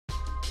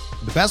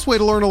The best way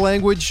to learn a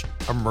language?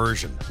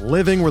 Immersion.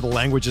 Living where the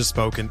language is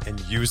spoken and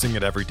using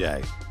it every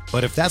day.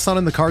 But if that's not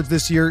in the cards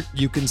this year,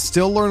 you can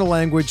still learn a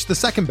language the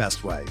second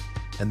best way,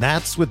 and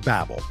that's with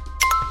Babbel.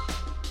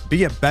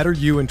 Be a better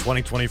you in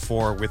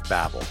 2024 with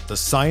Babbel, the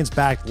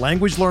science-backed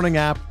language learning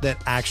app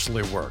that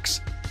actually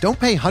works. Don't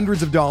pay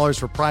hundreds of dollars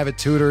for private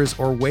tutors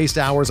or waste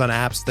hours on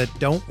apps that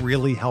don't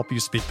really help you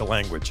speak the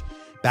language.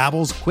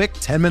 Babbel's quick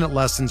 10-minute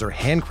lessons are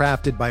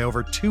handcrafted by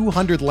over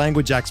 200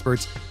 language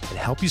experts and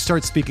help you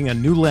start speaking a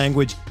new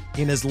language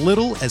in as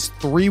little as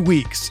 3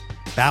 weeks.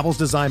 Babbel's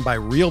designed by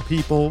real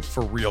people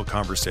for real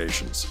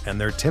conversations,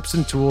 and their tips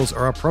and tools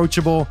are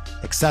approachable,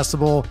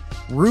 accessible,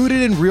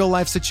 rooted in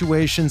real-life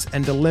situations,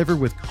 and delivered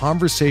with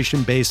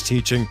conversation-based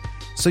teaching,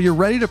 so you're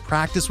ready to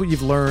practice what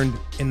you've learned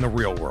in the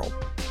real world.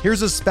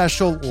 Here's a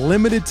special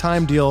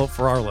limited-time deal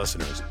for our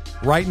listeners.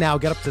 Right now,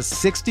 get up to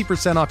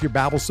 60% off your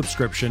Babbel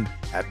subscription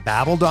at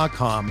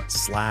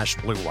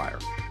babbel.com/Blue Wire.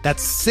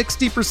 That's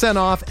 60%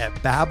 off at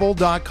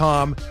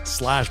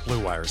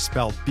babbel.com/Blue Wire,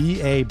 spelled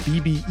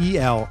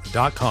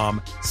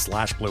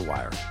BABBEL.com/Blue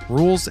Wire.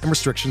 Rules and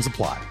restrictions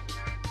apply.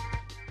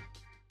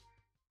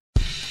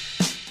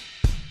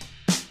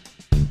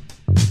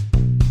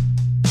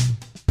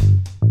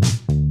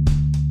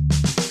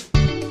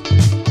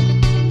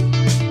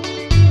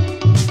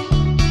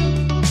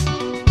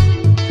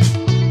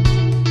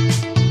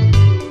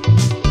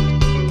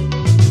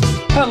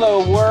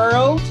 Hello,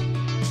 world.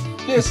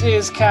 This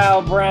is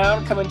Kyle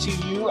Brown coming to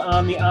you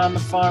on the On the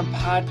Farm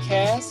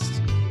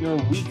podcast, your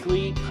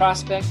weekly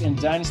prospect and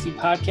dynasty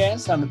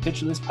podcast on the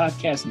Pitcher List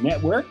Podcast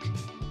Network.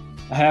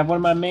 I have one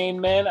of my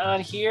main men on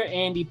here,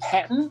 Andy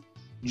Patton,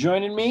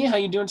 joining me. How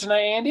you doing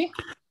tonight, Andy?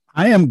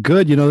 I am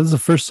good. You know, this is the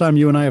first time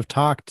you and I have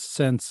talked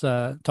since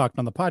talked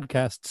on the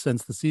podcast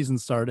since the season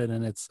started,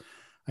 and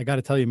I got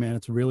to tell you, man,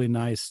 it's really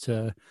nice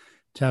to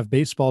have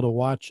baseball to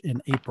watch in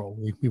April.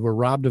 We were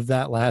robbed of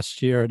that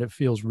last year, and it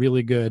feels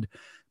really good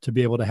to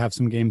be able to have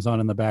some games on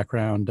in the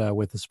background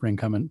with the spring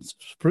coming,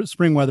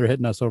 spring weather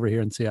hitting us over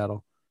here in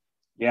Seattle.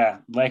 Yeah,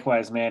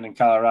 likewise, man. In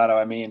Colorado,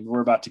 I mean,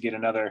 we're about to get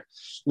another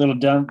little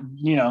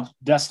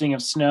dusting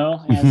of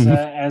snow,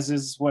 as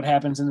is what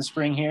happens in the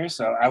spring here.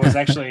 So I was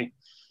actually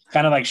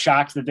kind of like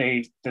shocked that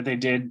they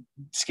did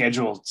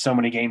schedule so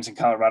many games in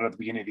Colorado at the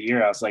beginning of the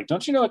year. I was like,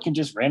 don't you know it can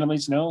just randomly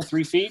snow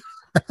 3 feet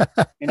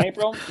in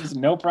April? It's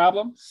no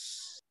problem.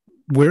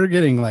 We're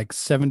getting like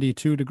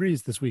 72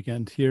 degrees this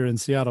weekend here in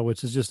Seattle,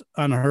 which is just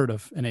unheard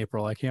of in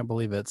April. I can't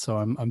believe it. So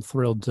I'm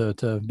thrilled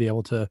to be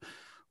able to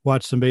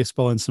watch some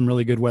baseball in some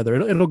really good weather.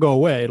 It'll go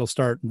away. It'll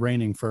start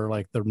raining for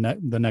like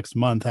the next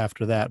month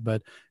after that,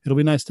 but it'll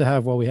be nice to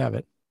have while we have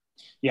it.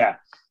 Yeah.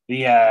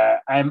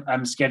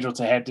 I'm scheduled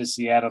to head to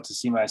Seattle to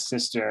see my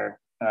sister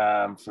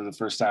for the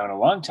first time in a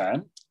long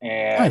time.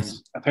 And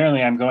nice.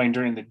 Apparently I'm going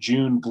during the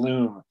June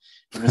gloom.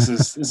 And this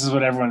is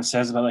what everyone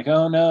says about like,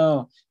 oh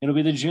no, it'll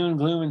be the June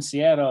gloom in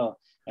Seattle.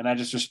 And I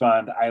just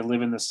respond, I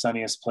live in the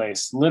sunniest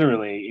place,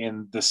 literally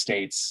in the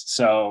States.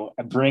 So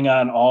bring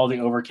on all the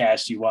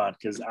overcast you want,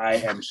 because I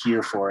am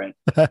here for it.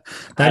 That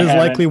is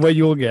likely what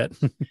you will get.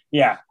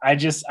 Yeah. I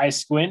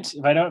squint.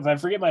 If I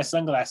forget my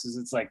sunglasses,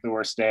 it's like the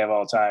worst day of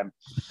all time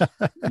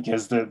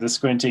because the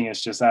squinting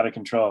is just out of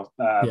control.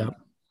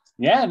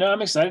 Yeah, no,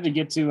 I'm excited to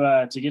get to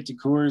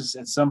Coors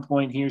at some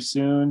point here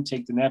soon.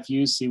 Take the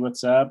nephews, see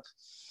what's up.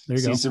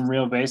 See some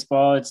real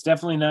baseball. It's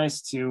definitely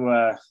nice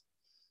to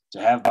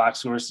have box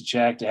scores to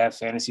check, to have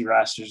fantasy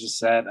rosters to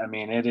set. I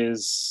mean, it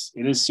is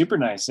super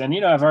nice.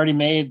 And, I've already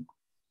made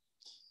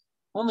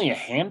only a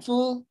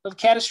handful of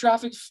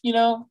catastrophic,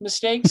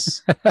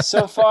 mistakes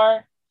so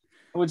far.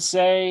 I would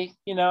say,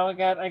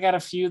 I got a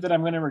few that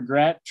I'm going to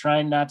regret,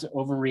 trying not to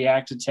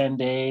overreact to 10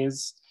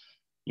 days,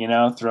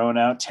 throwing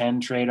out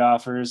 10 trade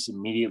offers,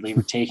 immediately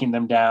taking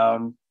them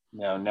down,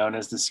 known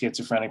as the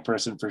schizophrenic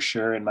person for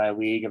sure in my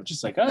league of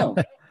just like, oh,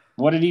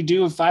 what did he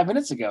do 5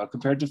 minutes ago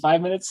compared to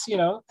 5 minutes,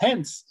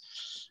 hence.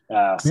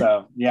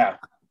 So, yeah.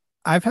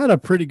 I've had a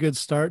pretty good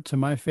start to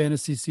my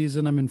fantasy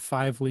season. I'm in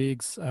 5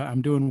 leagues.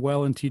 I'm doing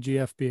well in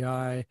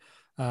TGFBI.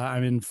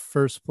 I'm in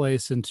first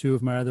place in 2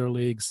 of my other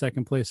leagues,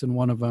 second place in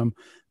 1 of them.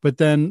 But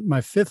then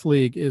my 5th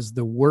league is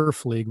the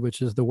WERF League, which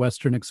is the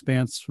Western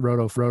Expanse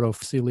Roto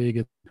Fantasy League.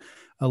 It's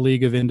a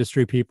league of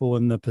industry people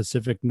in the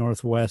Pacific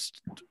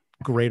Northwest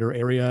greater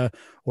area,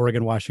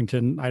 Oregon,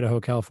 Washington, Idaho,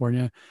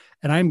 California.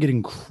 And I'm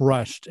getting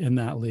crushed in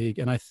that league.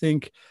 And I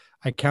think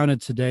I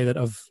counted today that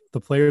of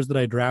the players that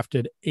I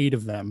drafted, 8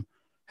 of them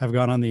have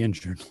gone on the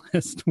injured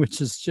list,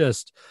 which is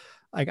just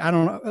like, I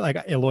don't know, like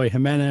Eloy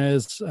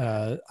Jimenez,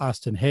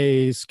 Austin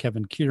Hayes,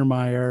 Kevin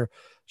Kiermaier,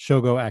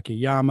 Shogo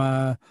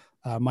Akiyama,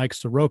 Mike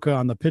Soroka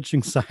on the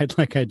pitching side.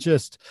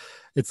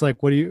 It's like,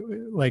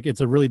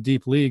 it's a really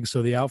deep league.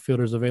 So the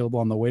outfielders available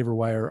on the waiver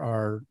wire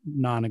are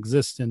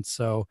non-existent.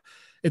 So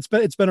it's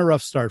been a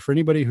rough start for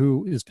anybody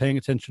who is paying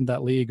attention to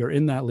that league or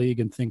in that league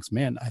and thinks,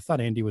 man, I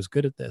thought Andy was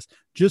good at this.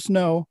 Just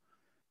know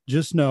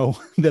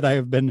that I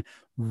have been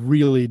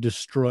really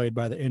destroyed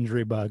by the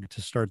injury bug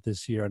to start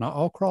this year. And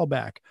I'll crawl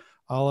back.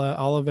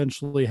 I'll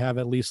eventually have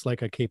at least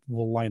like a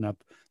capable lineup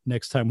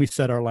next time we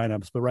set our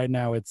lineups. But right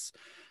now it's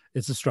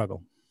it's a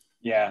struggle.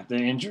 Yeah, the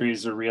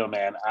injuries are real,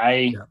 man.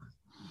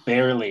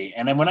 Barely,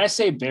 and then when I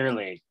say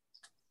barely,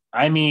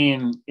 I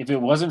mean if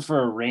it wasn't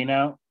for a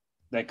rainout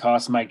that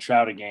cost Mike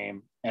Trout a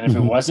game, and if it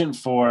wasn't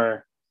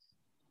for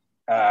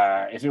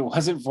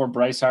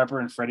Bryce Harper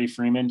and Freddie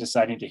Freeman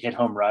deciding to hit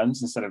home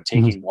runs instead of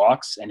taking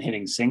walks and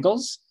hitting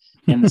singles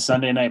in the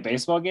Sunday night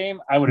baseball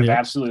game, I would have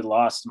absolutely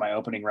lost my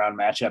opening round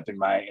matchup in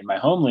my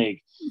home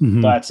league.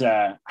 But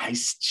I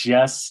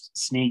just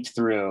sneaked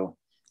through.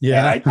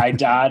 Yeah, I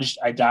dodged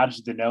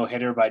the no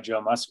hitter by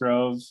Joe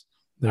Musgrove.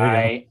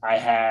 I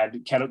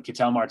had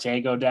Ketel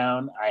Marte go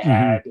down. I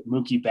had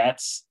Mookie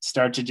Betts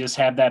start to just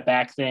have that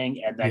back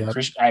thing, and then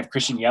I have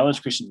Christian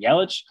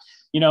Yelich,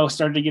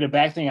 started to get a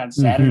back thing on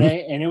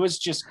Saturday, and it was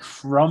just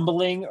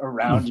crumbling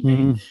around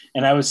me.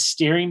 And I was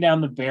staring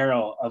down the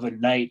barrel of a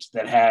night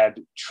that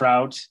had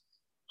Trout,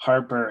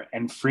 Harper,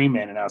 and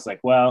Freeman, and I was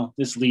like, well,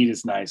 this lead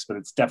is nice, but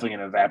it's definitely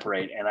going to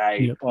evaporate. And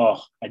I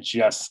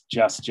just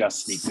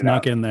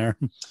snuck in there.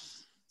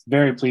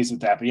 Very pleased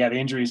with that. But yeah, the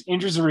injuries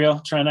are real.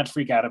 Try not to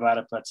freak out about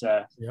it, but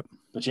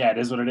yeah, it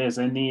is what it is.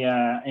 And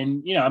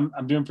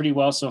I'm doing pretty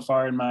well so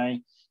far in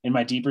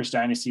my deepest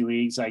dynasty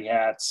leagues.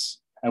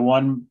 I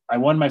won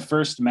my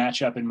first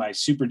matchup in my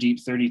super deep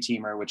 30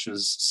 teamer, which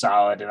was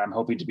solid, and I'm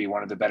hoping to be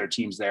one of the better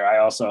teams there. I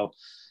also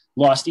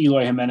lost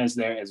Eloy Jimenez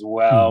there as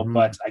well,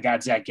 but I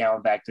got Zach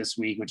Gallen back this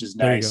week, which is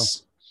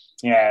nice.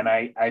 Yeah, and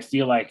I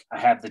feel like I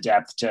have the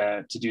depth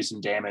to do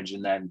some damage,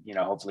 and then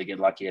hopefully get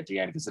lucky at the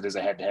end, because it is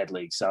a head-to-head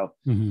league. So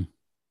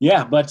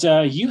yeah, but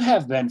you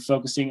have been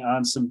focusing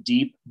on some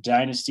deep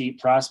dynasty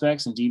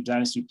prospects and deep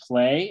dynasty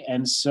play,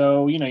 and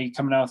so you're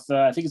coming out with,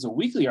 I think it's a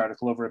weekly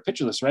article over at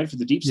Pitcherless, right, for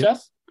the deep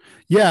stuff.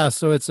 Yeah,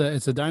 so it's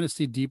a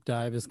dynasty deep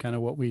dive is kind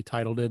of what we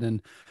titled it,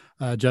 and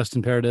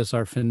Justin Paradis,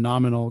 our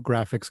phenomenal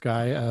graphics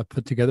guy,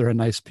 put together a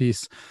nice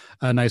piece,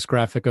 a nice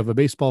graphic of a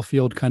baseball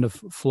field kind of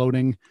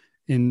floating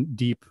in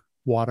deep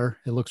water.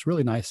 It looks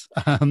really nice.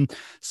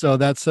 So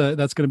that's going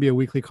to be a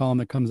weekly column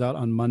that comes out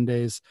on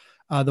Mondays.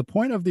 The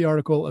point of the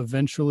article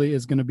eventually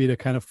is going to be to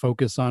kind of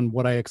focus on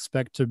what I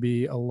expect to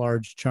be a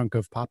large chunk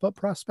of pop-up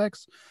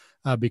prospects,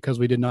 because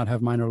we did not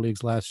have minor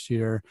leagues last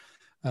year.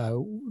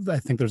 I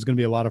think there's going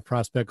to be a lot of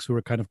prospects who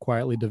are kind of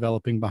quietly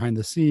developing behind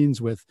the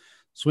scenes with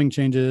swing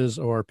changes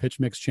or pitch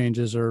mix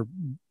changes or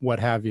what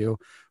have you,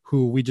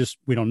 who we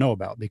don't know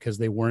about because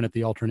they weren't at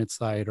the alternate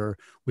site, or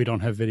we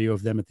don't have video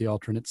of them at the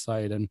alternate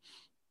site. And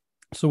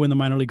so when the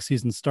minor league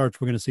season starts,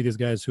 we're going to see these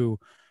guys who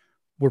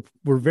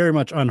were very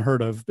much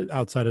unheard of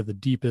outside of the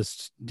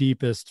deepest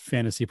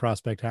fantasy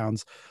prospect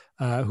hounds,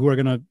 who are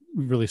going to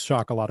really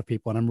shock a lot of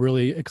people. And I'm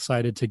really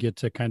excited to get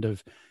to kind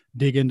of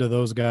dig into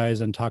those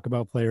guys and talk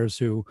about players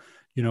who,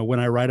 when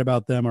I write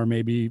about them, are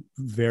maybe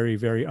very,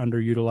 very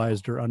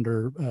underutilized or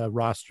under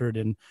rostered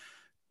in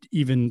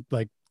even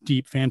like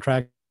deep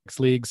Fantrax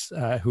leagues,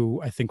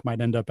 who I think might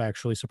end up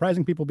actually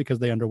surprising people because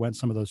they underwent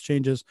some of those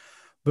changes.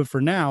 But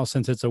for now,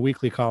 since it's a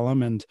weekly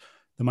column and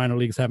the minor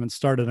leagues haven't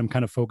started, I'm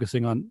kind of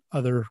focusing on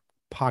other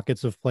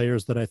pockets of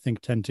players that I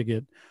think tend to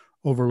get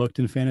overlooked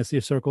in fantasy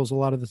circles a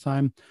lot of the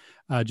time,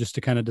 just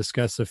to kind of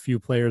discuss a few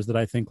players that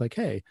I think like,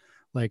 hey,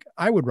 like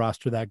I would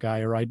roster that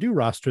guy, or I do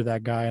roster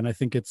that guy. And I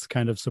think it's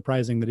kind of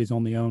surprising that he's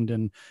only owned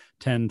in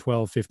 10,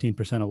 12,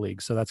 15% of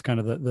leagues. So that's kind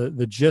of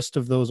the gist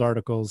of those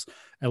articles,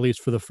 at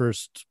least for the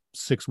first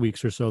 6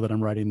 weeks or so that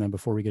I'm writing them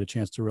before we get a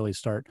chance to really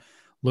start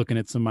looking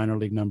at some minor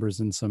league numbers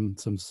and some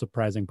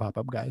surprising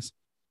pop-up guys.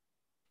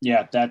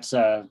 Yeah, that's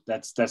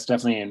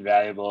definitely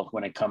invaluable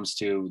when it comes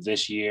to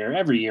this year,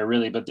 every year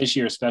really, but this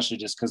year especially,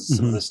 just because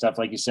some of the stuff,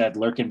 like you said,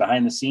 lurking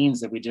behind the scenes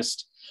that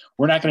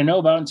we're not going to know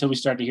about until we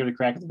start to hear the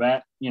crack of the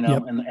bat,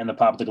 and the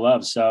pop of the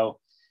glove. So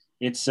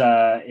it's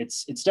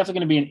definitely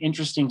going to be an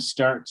interesting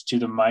start to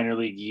the minor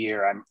league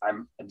year.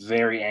 I'm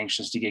very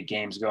anxious to get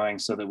games going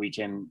so that we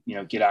can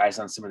get eyes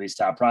on some of these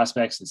top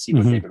prospects and see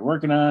what they've been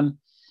working on,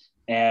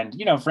 and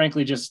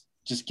frankly just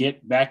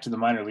get back to the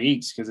minor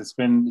leagues, because it's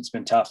been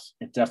tough.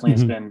 It definitely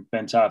has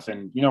been tough.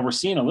 And, we're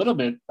seeing a little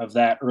bit of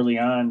that early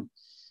on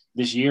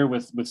this year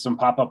with some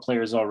pop-up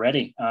players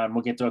already.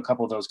 We'll get to a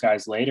couple of those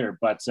guys later,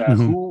 but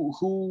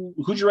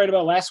who'd you write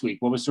about last week?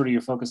 What was sort of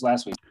your focus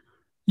last week?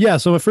 Yeah.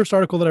 So the first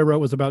article that I wrote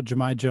was about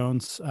Jahmai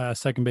Jones,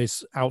 second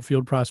base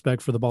outfield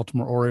prospect for the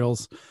Baltimore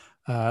Orioles,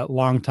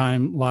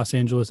 longtime Los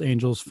Angeles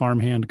Angels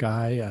farmhand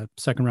guy,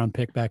 second round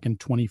pick back in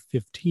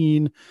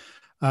 2015.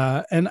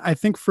 And I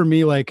think for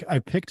me, like I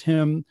picked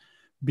him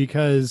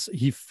because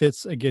he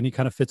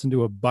kind of fits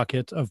into a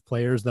bucket of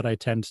players that I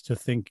tend to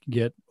think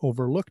get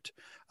overlooked,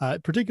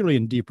 particularly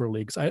in deeper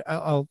leagues.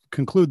 I'll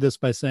conclude this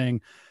by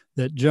saying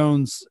that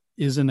Jones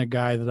isn't a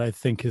guy that I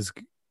think is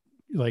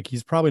like,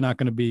 he's probably not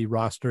going to be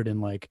rostered in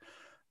like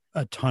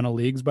a ton of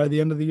leagues by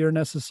the end of the year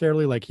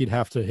necessarily. Like he'd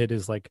have to hit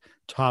his like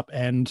top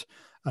end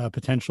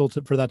potential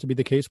for that to be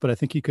the case. But I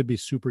think he could be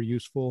super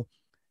useful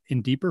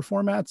in deeper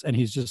formats, and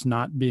he's just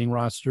not being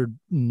rostered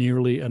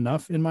nearly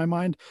enough in my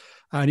mind.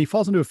 And he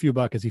falls into a few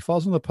buckets. He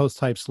falls into the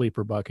post-type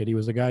sleeper bucket. He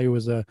was a guy who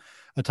was a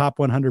top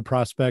 100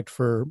 prospect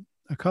for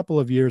a couple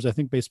of years. I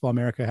think Baseball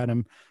America had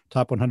him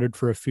top 100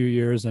 for a few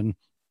years, and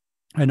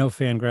I know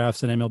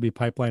Fangraphs and MLB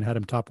Pipeline had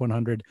him top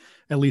 100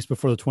 at least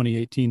before the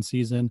 2018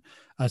 season.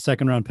 A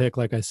second round pick,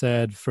 like I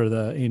said, for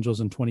the Angels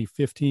in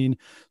 2015.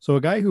 So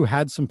a guy who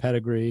had some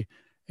pedigree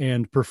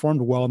and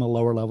performed well in the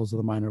lower levels of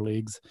the minor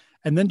leagues,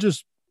 and then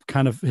just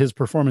kind of his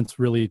performance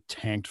really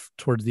tanked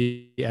towards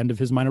the end of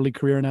his minor league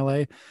career in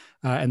LA.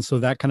 And so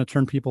that kind of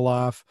turned people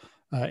off.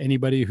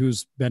 Anybody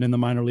who's been in the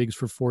minor leagues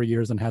for 4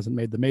 years and hasn't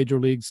made the major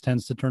leagues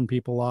tends to turn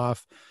people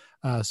off.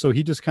 So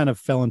he just kind of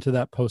fell into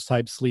that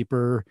post-hype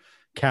sleeper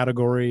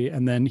category,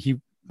 and then he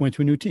went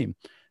to a new team.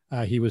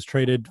 He was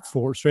traded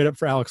straight up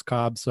for Alex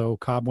Cobb. So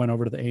Cobb went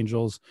over to the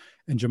Angels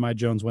and Jahmai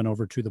Jones went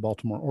over to the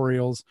Baltimore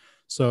Orioles.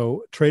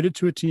 So traded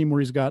to a team where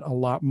he's got a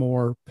lot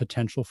more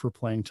potential for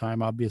playing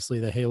time. Obviously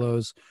the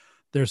Halos,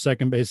 their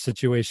second base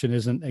situation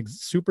isn't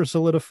super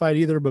solidified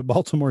either, but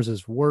Baltimore's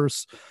is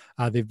worse.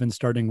 They've been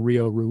starting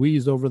Rio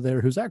Ruiz over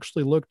there, who's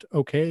actually looked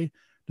okay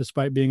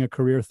despite being a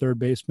career third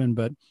baseman,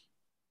 but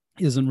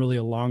isn't really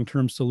a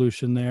long-term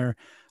solution there.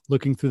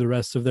 Looking through the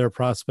rest of their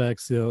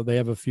prospects, they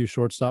have a few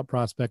shortstop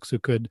prospects who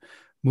could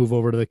move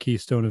over to the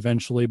Keystone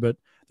eventually, but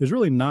there's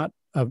really not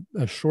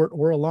a short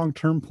or a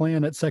long-term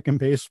plan at second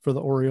base for the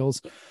Orioles.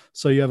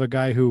 So you have a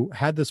guy who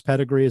had this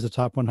pedigree as a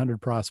top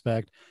 100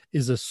 prospect,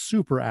 is a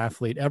super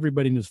athlete.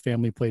 Everybody in his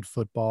family played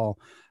football.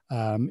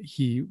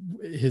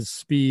 His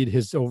speed,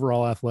 his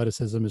overall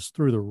athleticism is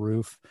through the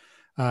roof.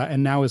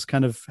 And now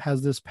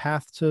has this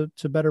path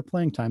to better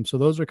playing time. So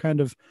those are kind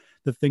of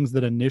the things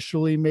that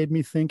initially made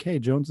me think, hey,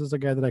 Jones is a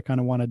guy that I kind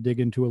of want to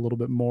dig into a little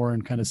bit more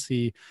and kind of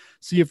see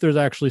if there's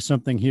actually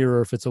something here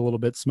or if it's a little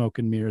bit smoke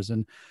and mirrors.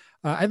 And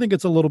I think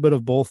it's a little bit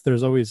of both.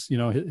 There's always,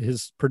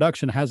 his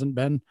production hasn't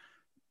been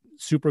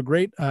super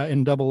great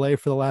in AA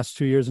for the last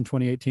 2 years. In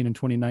 2018 and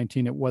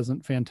 2019, it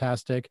wasn't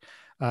fantastic.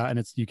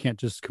 And you can't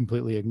just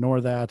completely ignore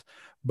that.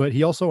 But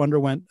he also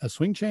underwent a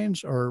swing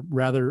change, or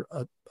rather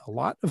a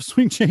lot of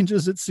swing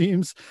changes, it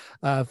seems,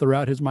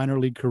 throughout his minor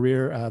league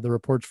career. The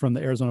reports from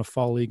the Arizona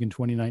Fall League in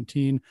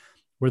 2019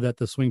 were that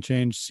the swing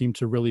change seemed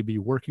to really be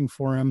working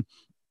for him.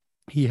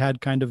 He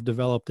had kind of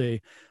developed a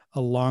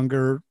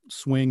longer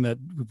swing that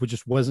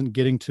just wasn't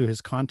getting to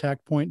his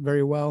contact point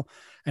very well.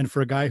 And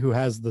for a guy who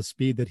has the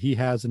speed that he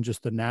has and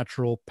just the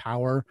natural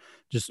power,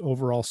 just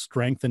overall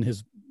strength and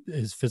his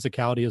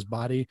physicality, his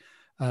body,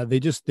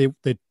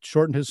 they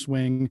shortened his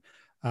swing.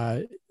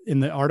 In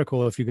the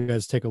article, if you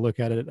guys take a look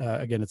at it,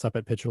 again, it's up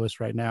at Pitcher List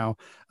right now.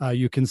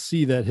 You can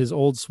see that his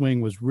old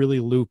swing was really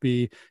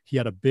loopy. He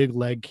had a big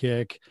leg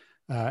kick,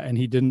 and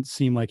he didn't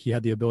seem like he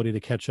had the ability to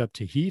catch up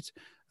to heat.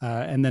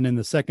 And then in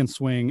the second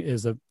swing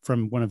is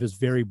from one of his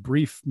very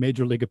brief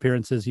major league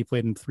appearances. He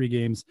played in 3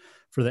 games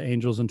for the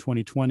Angels in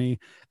 2020,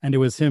 and it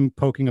was him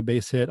poking a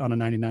base hit on a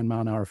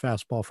 99-mile-an-hour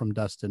fastball from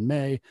Dustin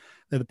May.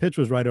 The pitch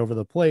was right over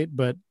the plate,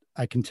 but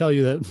I can tell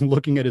you that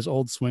looking at his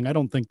old swing, I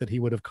don't think that he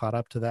would have caught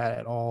up to that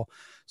at all.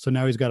 So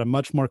now he's got a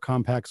much more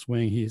compact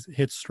swing. He's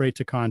hit straight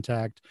to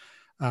contact.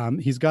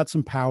 He's got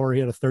some power. He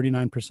had a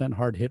 39%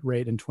 hard hit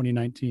rate in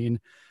 2019.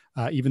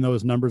 Even though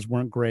his numbers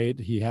weren't great,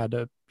 he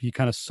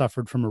kind of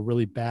suffered from a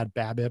really bad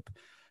BABIP.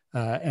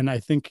 And I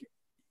think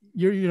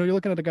you're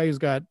looking at a guy who's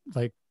got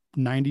like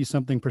 90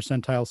 something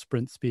percentile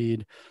sprint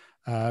speed,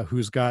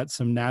 who's got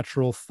some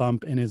natural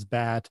thump in his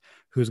bat,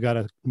 who's got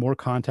a more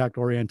contact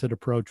oriented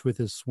approach with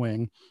his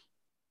swing,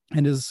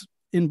 and is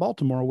in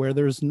Baltimore where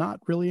there's not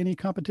really any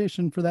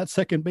competition for that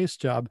second base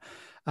job.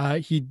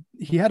 He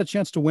had a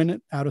chance to win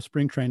it out of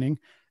spring training,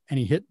 and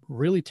he hit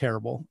really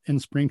terrible in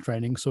spring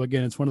training. So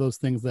again, it's one of those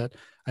things that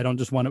I don't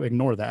just want to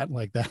ignore that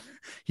like that.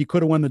 He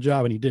could have won the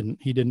job and he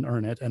didn't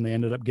earn it. And they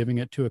ended up giving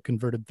it to a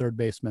converted third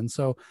baseman.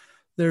 So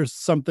there's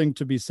something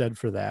to be said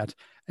for that.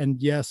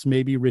 And yes,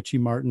 maybe Richie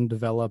Martin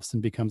develops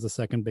and becomes a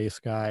second base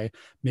guy.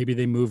 Maybe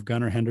they move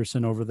Gunnar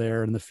Henderson over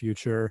there in the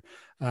future.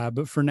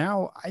 But for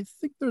now, I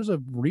think there's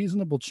a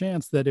reasonable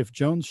chance that if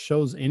Jones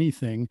shows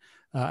anything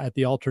at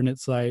the alternate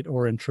site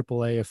or in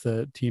AAA, if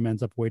the team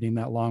ends up waiting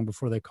that long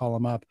before they call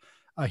him up,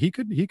 he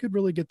could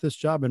really get this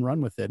job and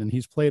run with it. And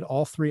he's played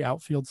all 3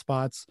 outfield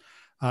spots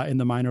in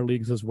the minor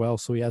leagues as well.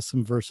 So he has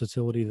some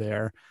versatility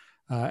there.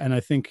 And I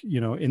think,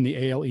 in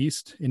the AL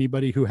East,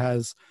 anybody who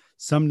has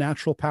some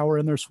natural power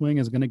in their swing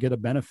is going to get a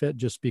benefit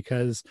just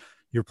because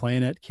you're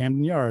playing at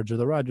Camden Yards or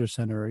the Rogers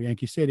Center or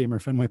Yankee Stadium or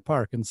Fenway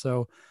Park. And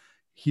so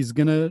he's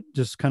going to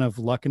just kind of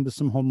luck into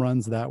some home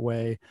runs that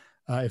way.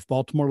 If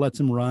Baltimore lets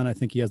him run, I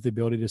think he has the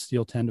ability to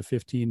steal 10 to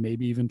 15,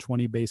 maybe even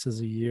 20 bases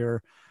a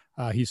year.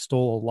 He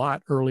stole a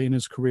lot early in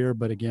his career,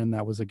 but again,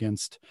 that was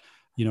against,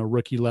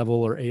 rookie level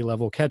or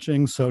A-level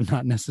catching. So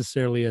not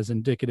necessarily as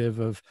indicative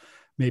of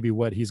maybe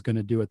what he's going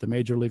to do at the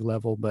major league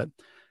level. But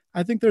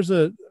I think there's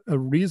a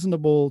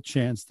reasonable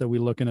chance that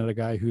we're looking at a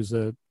guy who's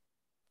a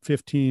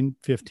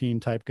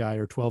 15-15 type guy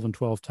or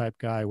 12-12 type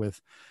guy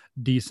with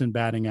decent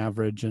batting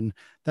average. And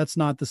that's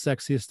not the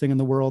sexiest thing in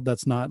the world.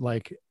 That's not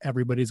like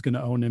everybody's going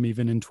to own him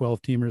even in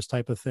 12 teamers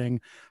type of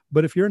thing.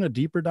 But if you're in a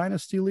deeper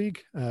dynasty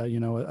league,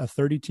 a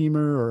 30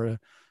 teamer or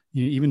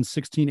even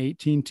 16,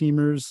 18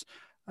 teamers,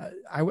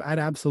 I'd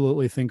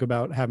absolutely think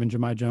about having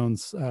Jahmai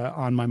Jones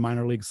on my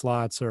minor league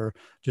slots or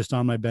just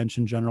on my bench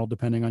in general,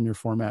 depending on your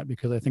format,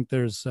 because I think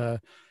there's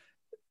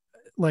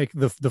like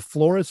the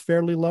floor is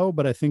fairly low,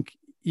 but I think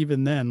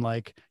even then,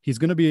 like he's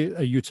going to be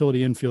a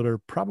utility infielder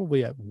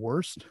probably at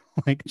worst,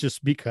 like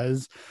just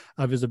because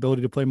of his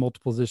ability to play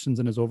multiple positions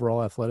and his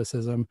overall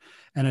athleticism.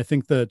 And I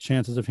think the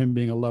chances of him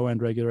being a low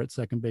end regular at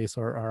second base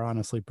are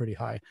honestly pretty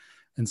high.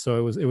 And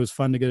so it was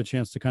fun to get a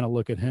chance to kind of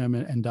look at him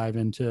and dive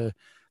into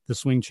the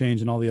swing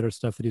change and all the other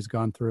stuff that he's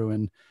gone through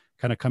and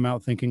kind of come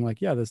out thinking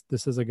like, yeah,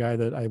 this is a guy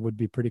that I would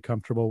be pretty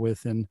comfortable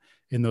with in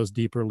those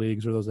deeper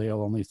leagues or those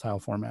AL only style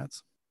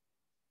formats.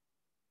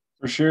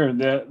 For sure.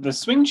 The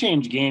swing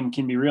change game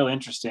can be real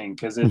interesting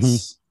because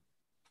it's,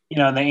 you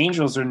know, and the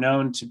Angels are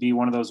known to be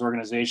one of those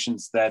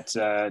organizations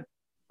that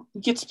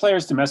gets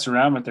players to mess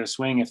around with their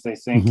swing if they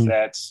think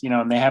that, you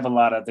know, and they have a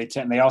lot of,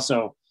 they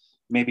also,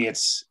 maybe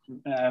it's,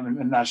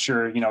 I'm not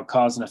sure, you know,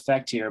 cause and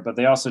effect here, but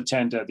they also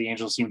the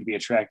Angels seem to be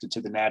attracted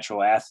to the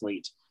natural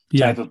athlete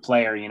type of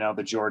player, you know,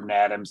 the Jordan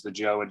Adams, the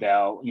Joe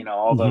Adell, you know,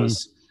 all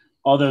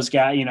those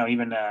guys, you know,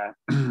 even,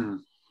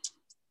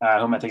 who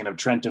am I thinking of?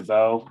 Trent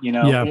DeVoe, you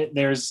know,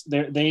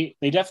 they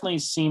definitely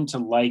seem to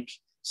like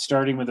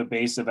starting with a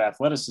base of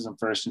athleticism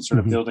first and sort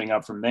of building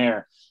up from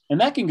there.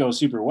 And that can go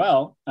super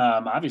well.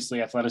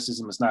 Obviously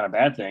athleticism is not a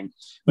bad thing,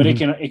 but it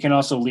can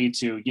also lead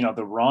to, you know,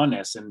 the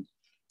rawness and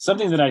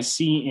something that I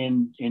see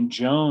in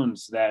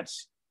Jones that,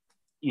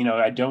 you know,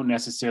 I don't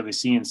necessarily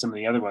see in some of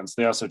the other ones.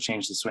 They also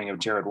changed the swing of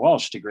Jared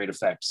Walsh to great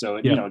effect. So,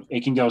 you know,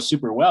 it can go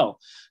super well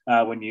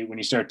when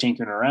you start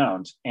tinkering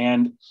around.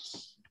 And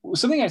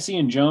something I see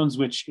in Jones,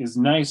 which is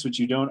nice, which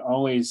you don't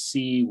always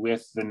see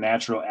with the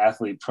natural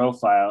athlete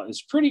profile,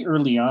 is pretty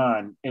early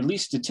on, at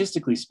least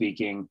statistically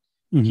speaking,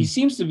 he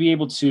seems to be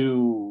able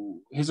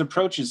to, his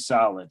approach is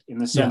solid in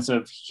the sense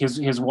of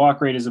his walk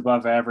rate is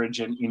above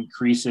average and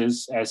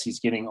increases as he's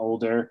getting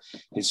older.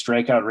 His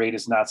strikeout rate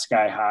is not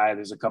sky high.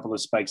 There's a couple of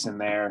spikes in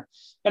there.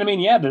 And I mean,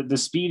 yeah, the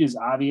speed is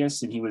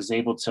obvious and he was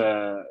able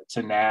to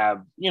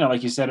nab, you know,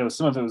 like you said,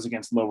 some of it was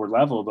against lower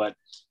level, but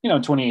you know,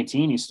 in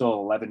 2018, he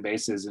stole 11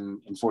 bases in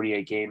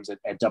 48 games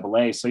at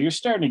Double-A. So you're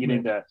starting to get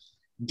into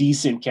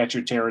decent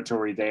catcher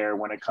territory there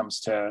when it comes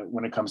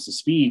to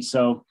speed.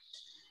 So,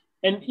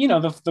 and, you know,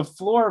 the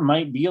floor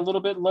might be a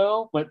little bit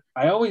low, but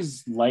I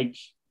always like,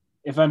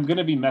 if I'm going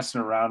to be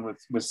messing around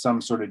with some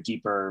sort of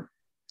deeper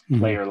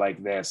player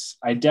like this,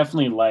 I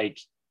definitely like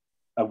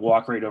a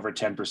walk rate over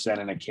 10%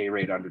 and a K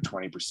rate under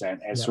 20%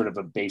 as sort of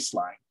a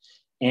baseline.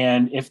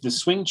 And if the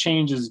swing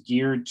change is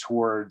geared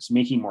towards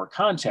making more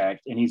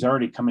contact and he's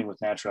already coming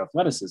with natural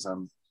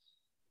athleticism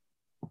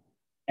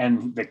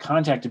and the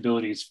contact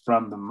abilities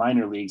from the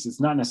minor leagues,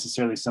 it's not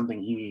necessarily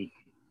something he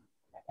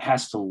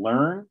has to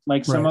learn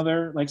like some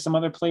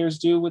other players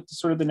do with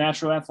sort of the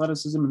natural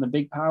athleticism and the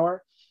big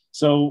power.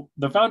 So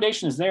the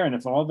foundation is there. And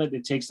if all that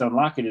it takes to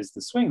unlock it is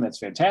the swing, that's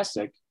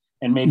fantastic.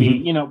 And maybe,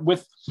 you know,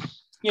 with,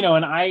 you know,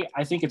 and I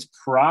think it's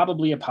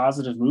probably a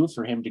positive move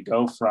for him to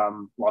go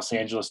from Los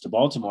Angeles to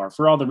Baltimore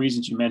for all the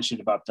reasons you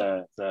mentioned about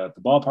the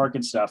ballpark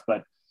and stuff.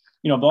 But,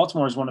 you know,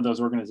 Baltimore is one of those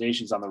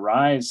organizations on the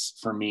rise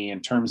for me in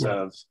terms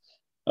of,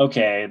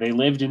 okay, they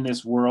lived in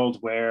this world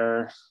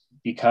where,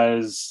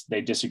 because they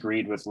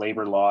disagreed with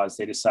labor laws,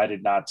 they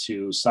decided not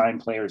to sign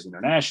players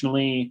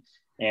internationally.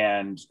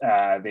 And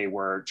they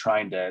were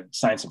trying to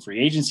sign some free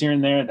agents here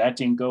and there. That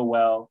didn't go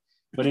well.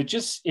 But it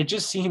just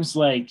seems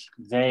like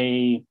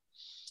they,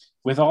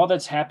 with all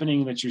that's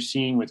happening that you're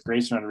seeing with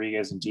Grayson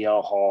Rodriguez and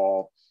DL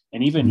Hall,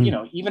 and even, you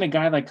know, even a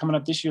guy like coming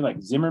up this year,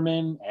 like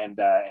Zimmerman and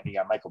you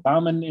got Michael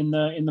Baumann in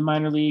the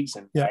minor leagues.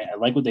 And I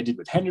like what they did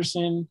with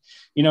Henderson.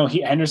 You know,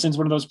 Henderson's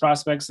one of those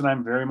prospects that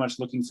I'm very much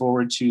looking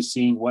forward to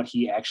seeing what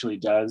he actually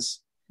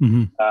does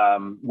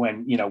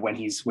when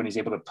he's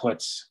able to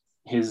put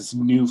his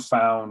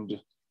newfound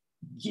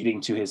getting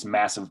to his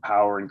massive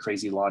power and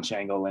crazy launch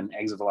angle and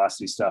exit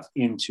velocity stuff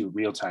into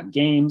real-time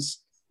games.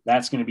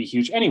 That's going to be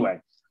huge.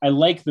 Anyway, I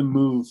like the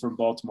move from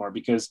Baltimore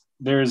because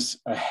there's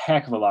a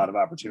heck of a lot of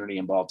opportunity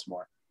in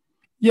Baltimore.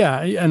 Yeah.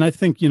 And I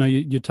think, you know,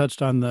 you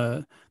touched on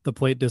the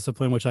plate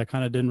discipline, which I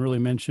kind of didn't really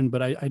mention,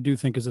 but I do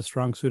think is a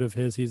strong suit of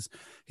his.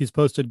 He's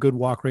posted good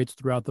walk rates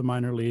throughout the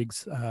minor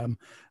leagues.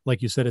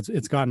 Like you said,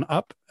 it's gotten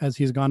up as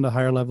he's gone to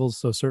higher levels.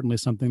 So certainly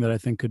something that I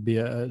think could be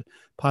a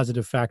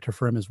positive factor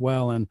for him as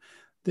well. And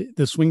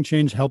the swing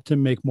change helped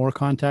him make more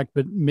contact,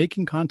 but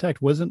making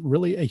contact wasn't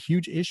really a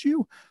huge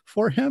issue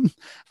for him.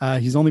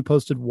 He's only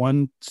posted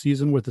one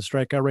season with a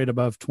strikeout rate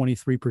above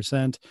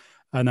 23%.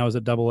 And that was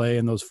at Double-A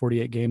in those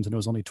 48 games, and it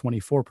was only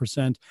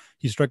 24%.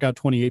 He struck out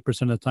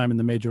 28% of the time in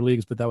the major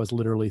leagues, but that was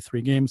literally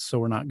 3 games, so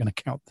we're not going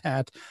to count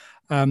that.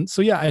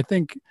 So yeah, I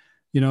think,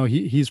 you know,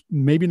 he's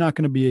maybe not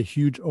going to be a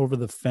huge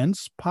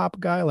over-the-fence pop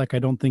guy. Like, I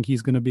don't think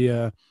he's going to be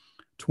a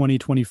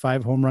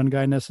 20-25 home run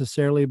guy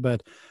necessarily,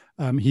 but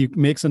he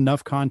makes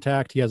enough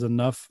contact. He has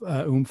enough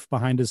oomph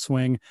behind his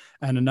swing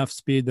and enough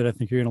speed that I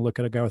think you're going to look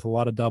at a guy with a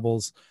lot of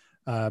doubles,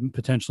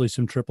 potentially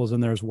some triples in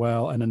there as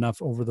well, and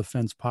enough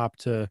over-the-fence pop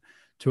to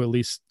at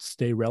least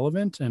stay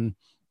relevant. And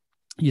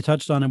You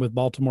touched on it with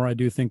Baltimore. I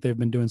do think they've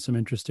been doing some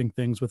interesting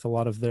things with a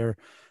lot of their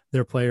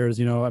players.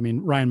 You know, I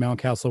mean, Ryan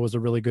Mountcastle was a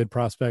really good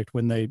prospect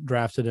when they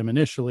drafted him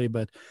initially,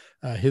 but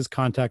his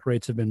contact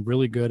rates have been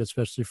really good,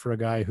 especially for a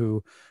guy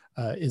who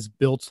is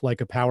built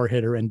like a power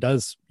hitter and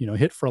does, you know,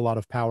 hit for a lot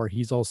of power.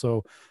 He's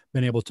also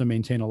been able to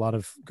maintain a lot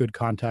of good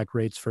contact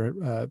rates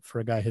for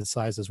a guy his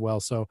size as well.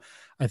 So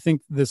I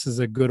think this is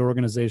a good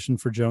organization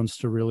for Jones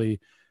to really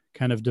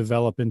kind of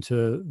develop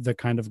into the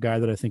kind of guy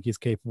that I think he's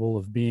capable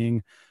of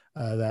being.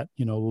 That,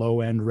 you know,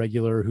 low end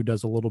regular who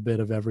does a little bit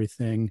of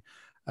everything,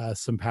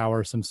 some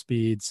power, some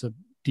speed, some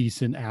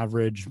decent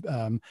average.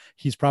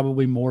 He's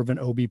probably more of an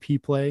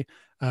OBP play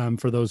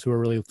for those who are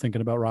really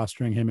thinking about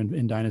rostering him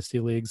in dynasty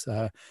leagues.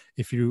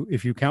 If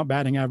you count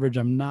batting average,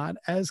 I'm not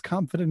as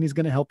confident he's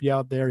going to help you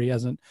out there. He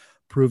hasn't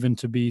proven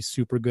to be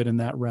super good in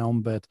that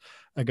realm, but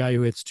a guy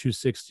who hits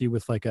 260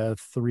 with like a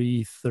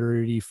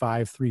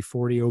 335,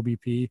 340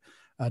 OBP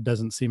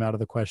doesn't seem out of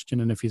the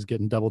question. And if he's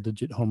getting double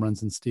digit home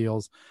runs and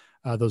steals,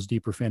 those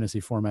deeper fantasy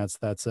formats,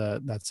 that's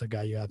a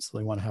guy you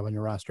absolutely want to have on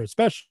your roster,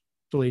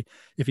 especially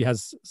if he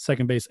has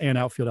second base and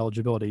outfield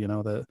eligibility. You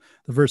know, the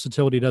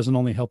versatility doesn't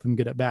only help him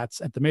get at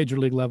bats at the major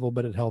league level,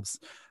 but it helps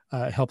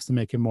to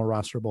make him more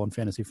rosterable in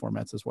fantasy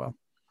formats as well.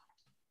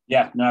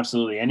 Yeah, no,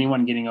 absolutely.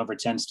 Anyone getting over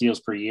 10 steals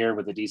per year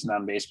with a decent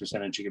on base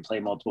percentage, you can play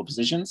multiple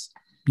positions.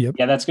 Yep.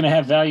 Yeah, that's going to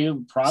have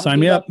value. Probably. Sign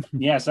me up.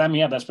 Yeah, sign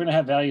me up. That's going to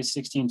have value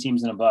 16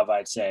 teams and above,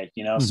 I'd say,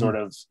 you know, sort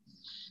of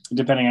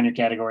depending on your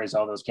categories,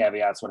 all those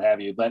caveats, what have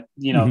you. But,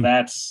 you know,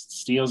 that's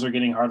steals are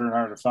getting harder and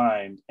harder to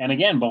find. And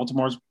again,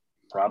 Baltimore's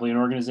probably an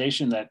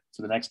organization that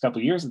for the next couple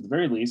of years, at the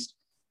very least,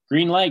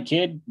 green light,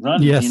 kid,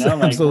 run. Yes, you know,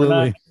 like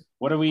absolutely.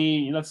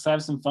 let's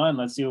have some fun.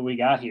 Let's see what we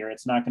got here.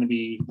 It's not going to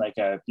be like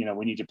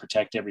we need to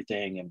protect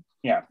everything. And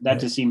yeah, that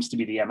just seems to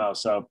be the MO.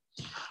 So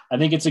I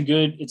think it's a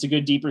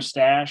good deeper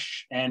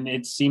stash. And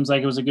it seems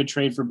like it was a good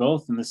trade for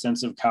both in the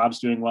sense of Cobb's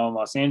doing well in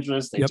Los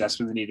Angeles. They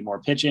desperately needed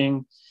more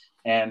pitching.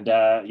 And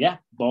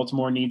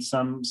Baltimore needs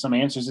some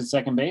answers at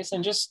second base,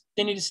 and just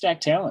they need to stack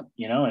talent,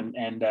 you know,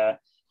 and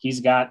he's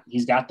got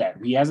that.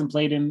 He hasn't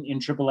played in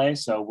AAA,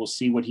 so we'll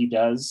see what he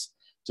does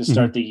to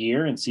start the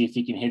year and see if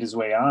he can hit his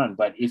way on.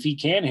 But if he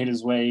can hit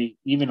his way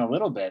even a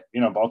little bit,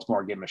 you know,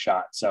 Baltimore give him a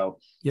shot. So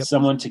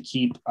someone to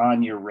keep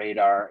on your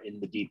radar in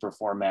the deeper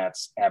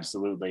formats,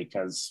 absolutely,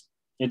 because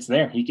it's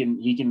there. He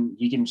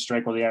can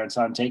strike while the iron's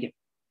hot and take it.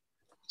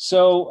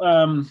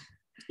 So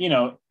you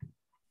know,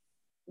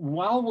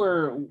 while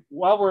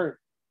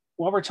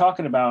we're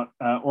talking about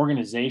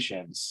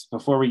organizations,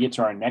 before we get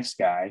to our next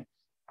guy,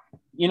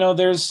 you know,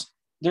 there's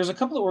a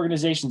couple of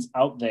organizations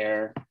out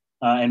there,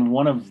 and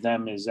one of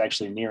them is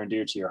actually near and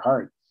dear to your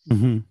heart,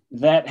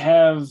 that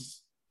have,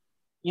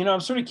 you know, I'm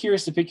sort of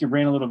curious to pick your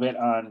brain a little bit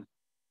on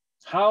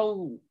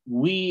how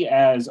we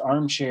as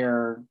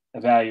armchair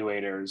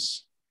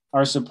evaluators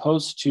are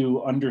supposed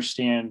to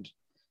understand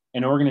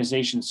an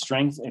organization's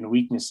strengths and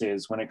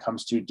weaknesses when it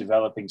comes to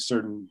developing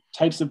certain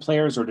types of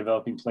players or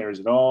developing players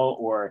at all,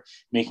 or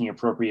making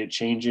appropriate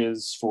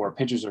changes for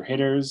pitchers or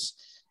hitters.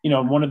 You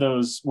know, one of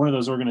those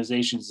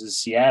organizations is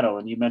Seattle.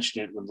 And you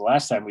mentioned it when the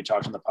last time we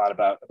talked on the pod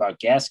about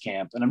Gas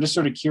Camp. And I'm just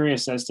sort of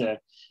curious as to,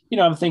 you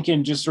know, I'm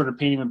thinking just sort of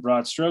painting with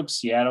broad strokes.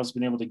 Seattle's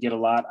been able to get a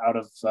lot out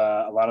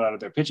of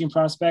their pitching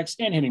prospects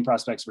and hitting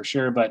prospects for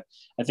sure. But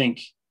I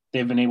think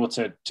they've been able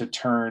to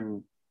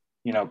turn,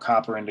 you know,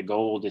 copper into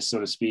gold, so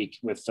to speak,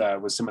 with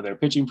some of their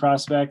pitching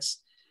prospects.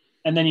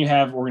 And then you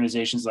have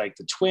organizations like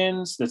the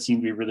Twins that seem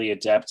to be really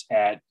adept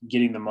at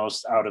getting the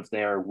most out of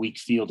their weak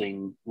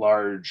fielding,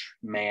 large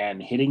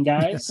man hitting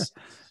guys.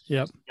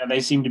 Yep. And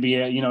they seem to be,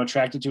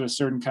 attracted to a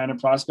certain kind of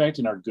prospect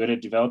and are good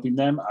at developing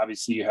them.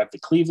 Obviously you have the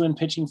Cleveland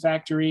pitching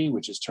factory,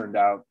 which has turned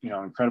out, you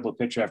know, incredible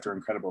pitcher after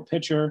incredible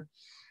pitcher.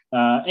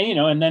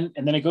 And then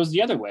it goes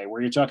the other way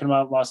where you're talking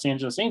about Los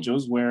Angeles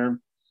Angels, where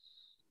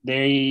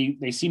they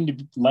seem to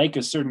like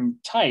a certain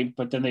type,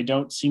 but then they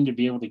don't seem to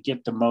be able to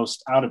get the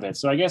most out of it.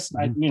 So I guess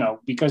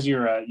because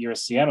you're a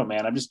Seattle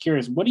man, I'm just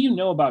curious, what do you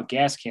know about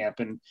Gas Camp?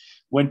 And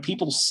when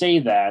people say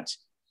that,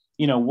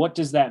 you know, what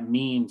does that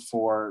mean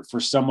for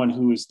someone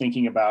who is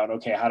thinking about,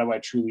 okay, how do I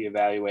truly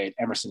evaluate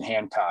Emerson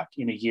Hancock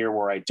in a year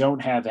where I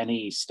don't have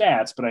any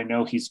stats, but I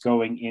know he's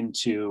going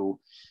into,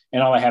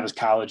 and all I have is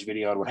college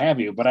video and what have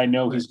you, but I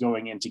know he's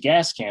going into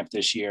Gas Camp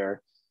this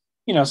year.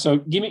 You know, so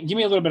give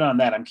me a little bit on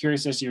that. I'm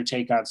curious as to your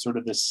take on sort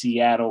of the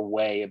Seattle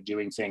way of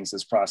doing things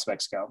as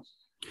prospects go.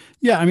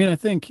 Yeah, I mean, I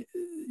think,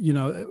 you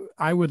know,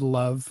 I would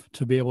love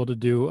to be able to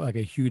do like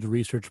a huge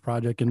research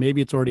project, and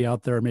maybe it's already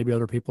out there, or maybe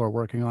other people are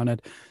working on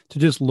it, to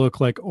just look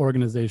like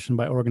organization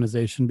by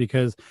organization,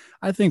 because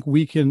I think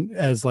we can,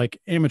 as like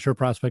amateur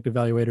prospect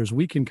evaluators,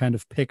 we can kind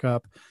of pick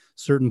up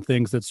certain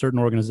things that certain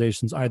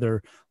organizations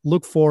either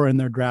look for in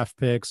their draft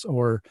picks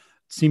or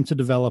seem to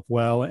develop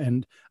well.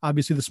 And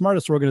obviously the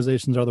smartest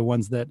organizations are the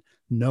ones that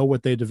know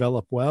what they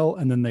develop well,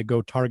 and then they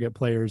go target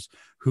players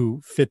who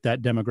fit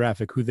that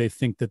demographic, who they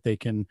think that they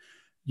can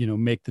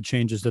make the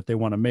changes that they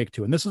want to make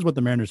to. And this is what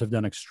the Mariners have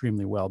done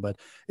extremely well, but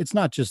it's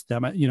not just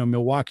them.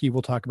 Milwaukee,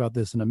 we'll talk about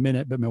this in a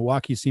minute, but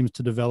Milwaukee seems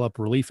to develop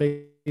relief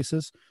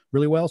aces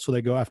really well. So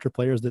they go after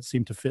players that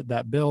seem to fit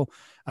that bill.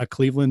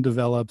 Cleveland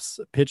develops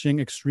pitching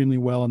extremely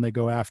well, and they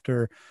go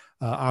after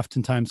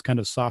oftentimes kind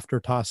of softer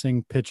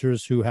tossing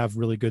pitchers who have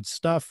really good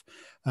stuff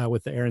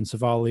with the Aaron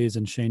Savali's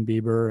and Shane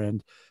Bieber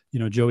and,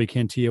 Joey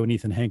Cantillo and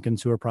Ethan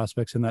Hankins, who are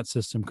prospects in that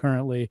system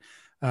currently.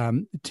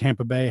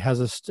 Tampa Bay has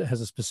a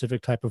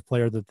specific type of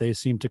player that they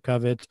seem to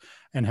covet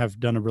and have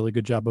done a really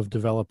good job of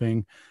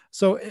developing.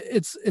 So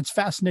it's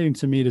fascinating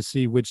to me to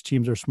see which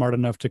teams are smart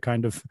enough to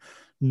kind of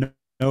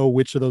know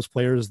which of those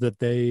players that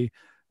they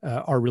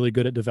are really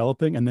good at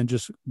developing and then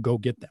just go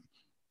get them.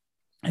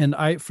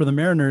 And for the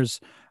Mariners,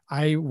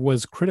 I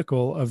was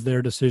critical of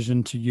their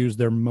decision to use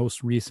their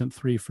most recent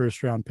 3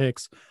 first-round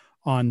picks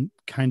on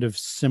kind of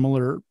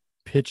similar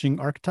pitching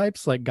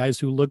archetypes, like guys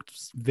who looked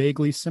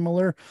vaguely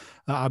similar.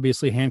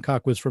 Obviously,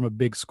 Hancock was from a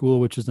big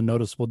school, which is a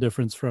noticeable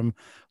difference from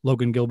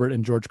Logan Gilbert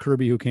and George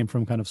Kirby, who came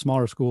from kind of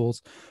smaller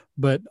schools,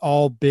 but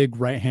all big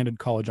right-handed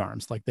college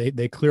arms. Like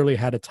they clearly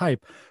had a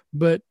type,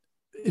 but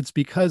it's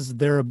because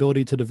their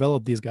ability to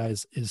develop these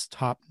guys is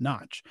top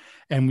notch.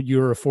 And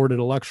you're afforded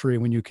a luxury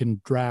when you can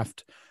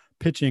draft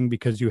pitching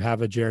because you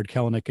have a Jared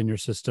Kelenic in your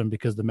system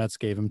because the Mets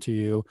gave him to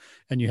you,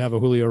 and you have a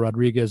Julio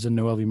Rodriguez and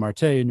Noelvi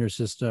Marte in your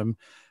system.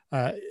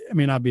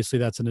 Obviously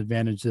that's an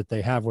advantage that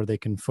they have where they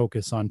can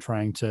focus on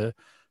trying to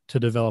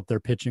develop their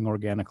pitching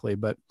organically.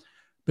 But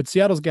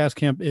Seattle's gas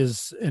camp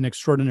is an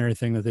extraordinary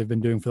thing that they've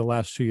been doing for the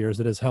last 2 years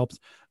that has helped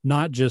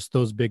not just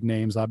those big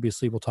names.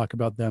 Obviously, we'll talk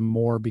about them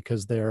more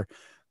because they're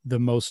the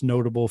most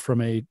notable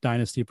from a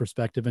dynasty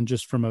perspective and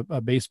just from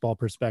a baseball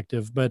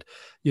perspective. But,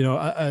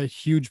 a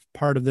huge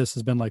part of this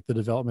has been like the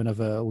development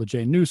of a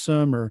Lejay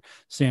Newsome or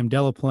Sam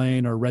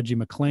Delaplane, or Reggie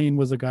McClain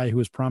was a guy who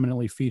was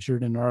prominently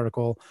featured in an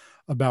article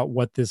about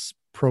what this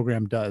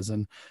program does.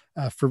 And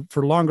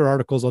for longer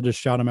articles, I'll just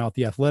shout them out.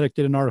 The Athletic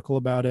did an article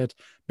about it.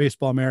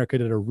 Baseball America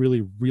did a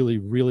really, really,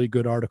 really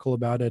good article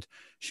about it.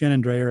 Shannon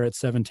Dreyer at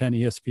 710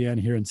 ESPN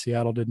here in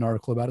Seattle did an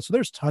article about it. So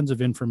there's tons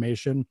of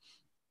information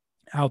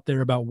out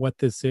there about what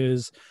this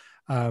is,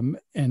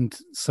 and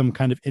some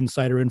kind of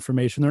insider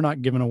information. They're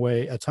not giving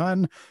away a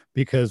ton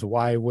because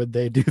why would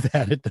they do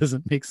that? It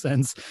doesn't make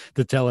sense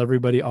to tell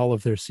everybody all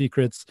of their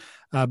secrets.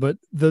 But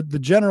the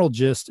general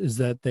gist is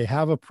that they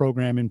have a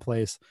program in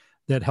place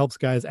that helps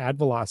guys add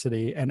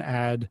velocity and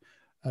add,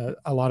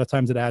 a lot of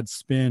times it adds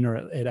spin, or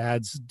it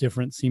adds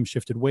different seam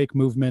shifted wake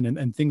movement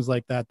and things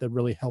like that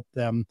really help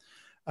them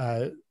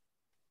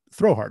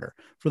throw harder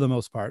for the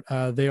most part.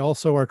 They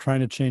also are trying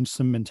to change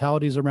some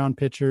mentalities around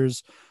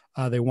pitchers.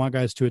 They want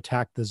guys to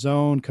attack the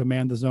zone,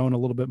 command the zone a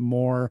little bit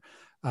more.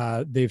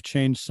 They've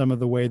changed some of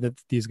the way that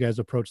these guys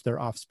approach their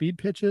off-speed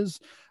pitches.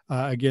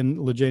 Again,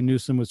 Lejay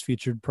Newsome was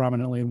featured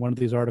prominently in one of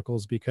these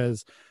articles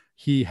because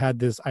he had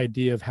this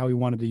idea of how he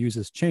wanted to use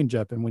his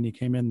changeup. And when he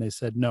came in, they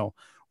said, no,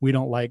 we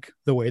don't like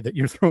the way that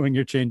you're throwing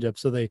your changeup.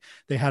 So they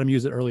had him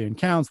use it early in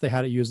counts. They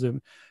had it use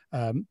him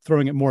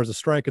throwing it more as a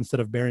strike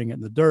instead of burying it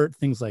in the dirt,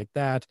 things like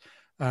that.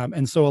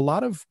 And so a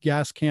lot of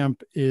gas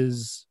camp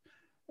is,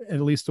 at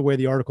least the way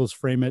the articles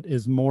frame it,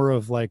 is more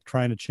of like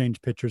trying to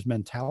change pitchers'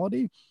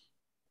 mentality,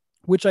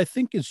 which I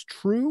think is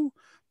true,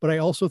 but I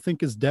also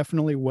think is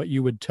definitely what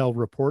you would tell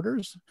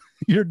reporters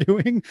you're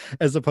doing,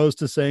 as opposed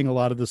to saying a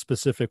lot of the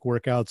specific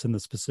workouts and the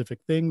specific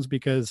things,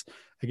 because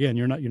again,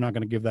 you're not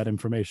going to give that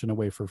information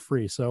away for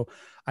free. So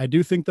I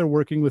do think they're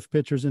working with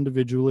pitchers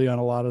individually on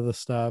a lot of the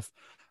stuff.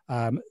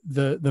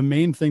 The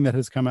main thing that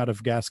has come out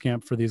of gas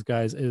camp for these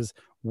guys is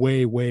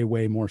way, way,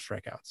 way more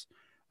strikeouts.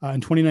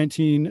 In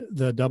 2019,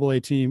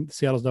 the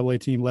Seattle's AA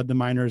team led the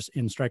minors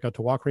in strikeout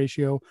to walk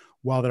ratio,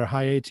 while their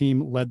high A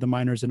team led the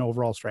minors in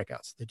overall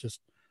strikeouts. They just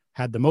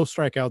had the most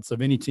strikeouts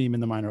of any team in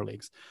the minor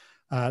leagues.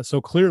 So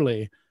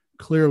clearly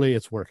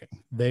it's working.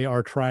 They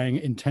are trying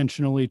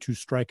intentionally to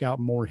strike out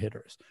more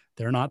hitters.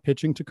 They're not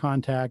pitching to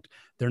contact.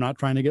 They're not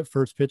trying to get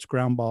first pitch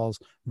ground balls.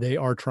 They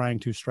are trying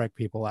to strike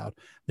people out.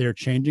 They're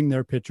changing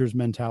their pitchers'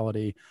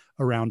 mentality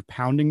around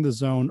pounding the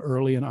zone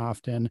early and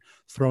often,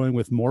 throwing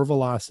with more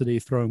velocity,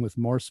 throwing with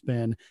more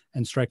spin,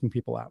 and striking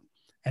people out.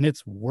 And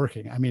it's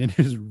working. I mean, it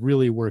is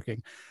really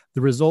working.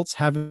 The results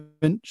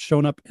haven't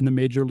shown up in the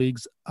major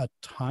leagues a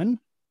ton.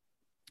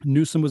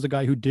 Newsome was a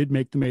guy who did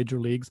make the major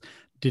leagues,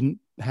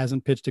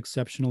 hasn't pitched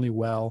exceptionally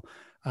well.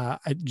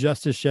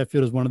 Justice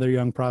Sheffield is one of their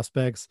young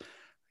prospects.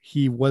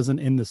 He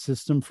wasn't in the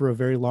system for a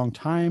very long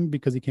time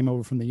because he came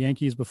over from the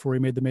Yankees before he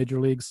made the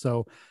major leagues.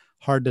 So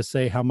hard to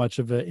say how much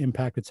of an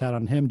impact it's had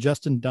on him.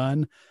 Justin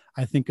Dunn,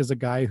 I think, is a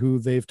guy who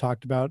they've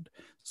talked about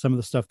some of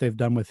the stuff they've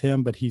done with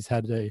him, but he's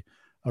had a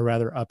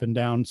rather up and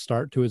down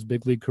start to his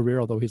big league career,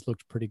 although he's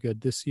looked pretty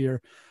good this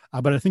year.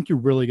 But I think you're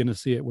really going to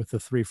see it with the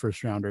 3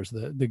 first rounders,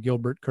 the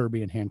Gilbert,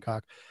 Kirby, and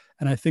Hancock.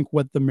 And I think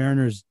what the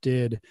Mariners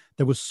did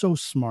that was so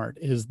smart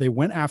is they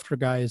went after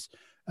guys,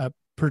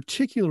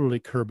 particularly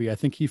Kirby. I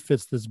think he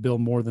fits this bill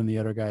more than the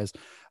other guys,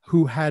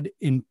 who had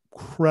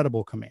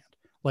incredible command.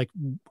 Like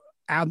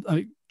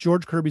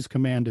George Kirby's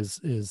command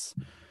is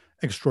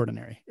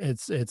extraordinary.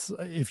 It's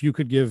if you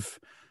could give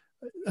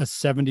a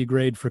 70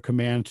 grade for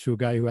command to a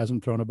guy who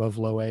hasn't thrown above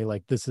low A,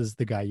 like this is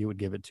the guy you would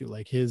give it to.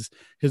 Like his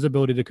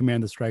ability to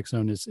command the strike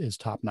zone is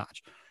top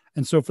notch.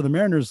 And so for the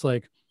Mariners,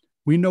 like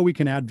we know we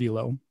can add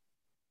velo.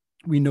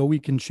 We know we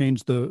can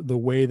change the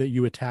way that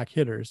you attack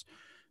hitters,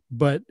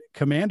 but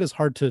command is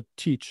hard to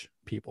teach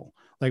people.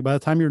 Like by the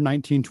time you're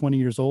 19, 20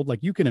 years old,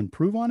 like you can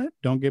improve on it.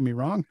 Don't get me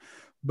wrong,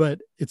 but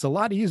it's a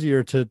lot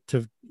easier to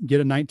get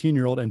a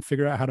 19-year-old and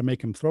figure out how to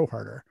make him throw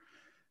harder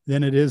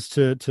than it is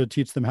to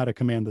teach them how to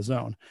command the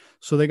zone.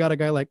 So they got a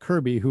guy like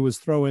Kirby who was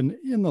throwing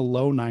in the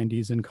low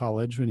 90s in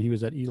college when he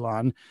was at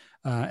Elon,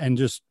 and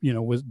just,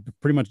 was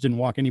pretty much didn't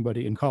walk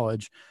anybody in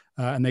college.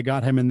 And they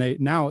got him, and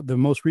now the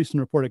most recent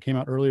report that came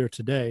out earlier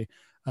today,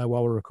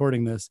 while we're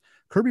recording this,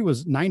 Kirby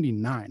was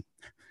 99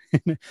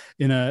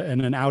 in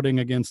an outing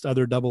against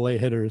other AA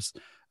hitters.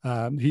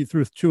 He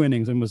threw 2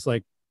 innings and was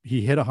like, he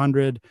hit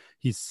 100.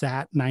 He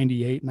sat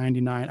 98,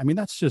 99. I mean,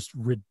 that's just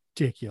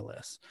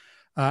ridiculous.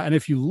 And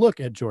if you look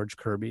at George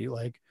Kirby,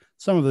 like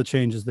some of the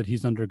changes that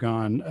he's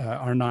undergone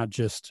are not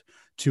just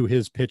to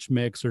his pitch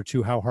mix or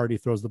to how hard he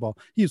throws the ball.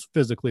 He's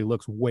physically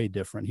looks way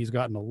different. He's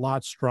gotten a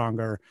lot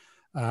stronger.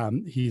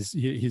 He's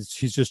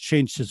just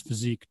changed his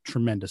physique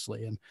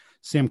tremendously. And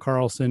Sam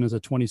Carlson is a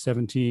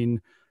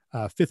 2017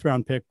 5th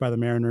round pick by the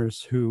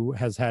Mariners, who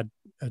has had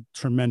a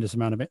tremendous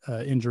amount of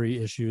injury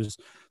issues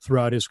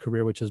throughout his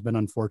career, which has been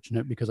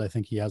unfortunate because I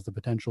think he has the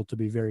potential to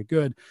be very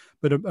good.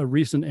 But a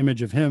recent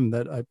image of him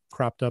that I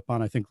cropped up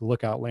on, I think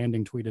Lookout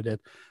Landing tweeted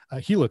it.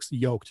 He looks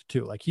yoked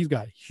too. Like he's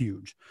got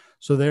huge.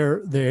 So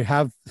they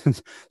have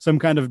some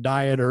kind of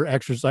diet or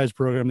exercise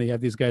program. They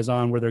have these guys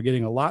on where they're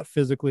getting a lot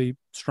physically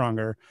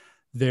stronger.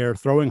 They're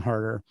throwing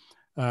harder.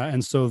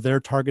 And so they're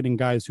targeting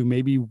guys who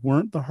maybe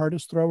weren't the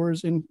hardest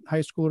throwers in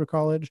high school or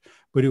college,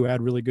 but who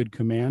had really good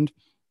command.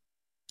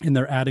 And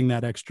they're adding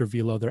that extra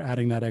velo. They're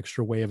adding that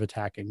extra way of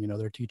attacking.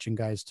 They're teaching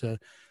guys to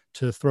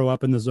throw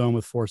up in the zone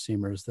with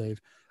 4-seamers.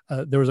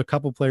 There was a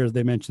couple players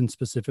they mentioned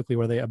specifically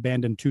where they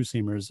abandoned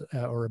 2-seamers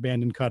or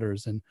abandoned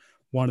cutters and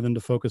wanted them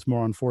to focus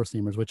more on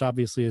 4-seamers, which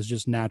obviously is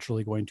just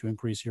naturally going to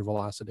increase your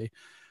velocity.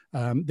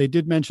 They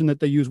did mention that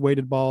they use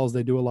weighted balls.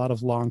 They do a lot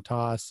of long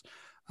toss.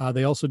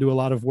 They also do a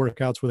lot of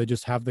workouts where they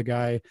just have the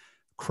guy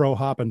crow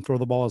hop and throw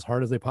the ball as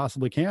hard as they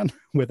possibly can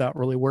without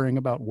really worrying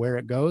about where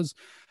it goes.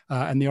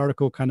 And the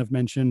article kind of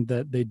mentioned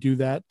that they do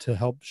that to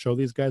help show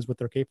these guys what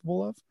they're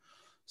capable of.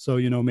 So,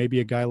 maybe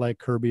a guy like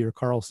Kirby or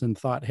Carlson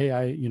thought, hey,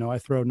 I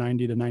throw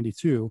 90 to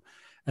 92.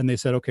 And they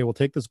said, okay, we'll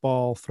take this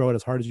ball, throw it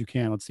as hard as you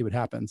can. Let's see what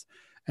happens.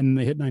 And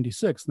they hit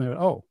 96 and they went,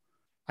 oh,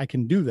 I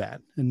can do that.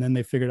 And then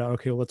they figured out,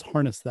 okay, well, let's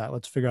harness that.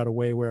 Let's figure out a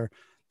way where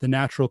the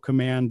natural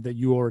command that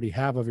you already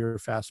have of your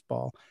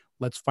fastball,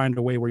 let's find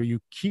a way where you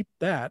keep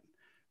that,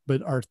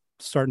 but are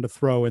starting to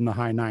throw in the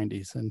high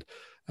 90s. And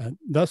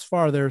thus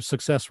far, their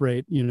success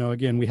rate,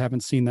 again, we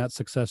haven't seen that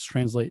success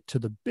translate to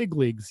the big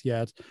leagues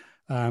yet.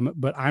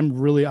 But I'm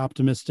really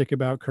optimistic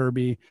about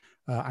Kirby.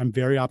 I'm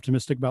very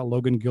optimistic about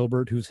Logan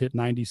Gilbert, who's hit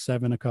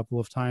 97 a couple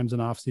of times in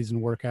offseason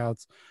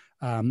workouts,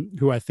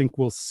 who I think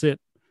will sit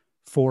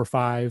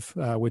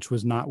 4-5, which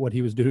was not what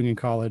he was doing in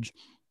college.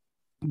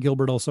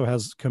 Gilbert also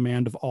has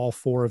command of all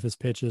 4 of his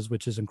pitches,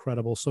 which is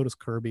incredible. So does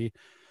Kirby.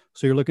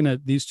 So you're looking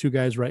at these 2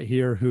 guys right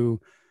here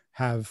who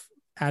have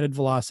added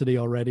velocity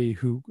already,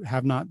 who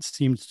have not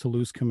seemed to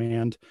lose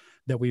command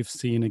that we've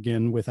seen.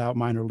 Again, without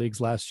minor leagues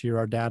last year,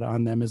 our data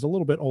on them is a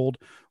little bit old,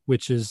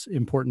 which is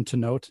important to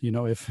note.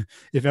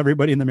 If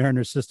everybody in the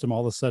Mariners system,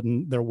 all of a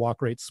sudden their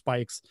walk rate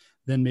spikes,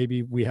 then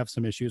maybe we have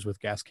some issues with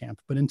Gascamp.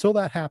 But until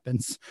that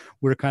happens,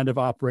 we're kind of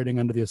operating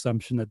under the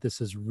assumption that this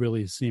is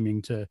really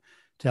seeming to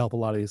help a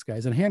lot of these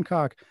guys. And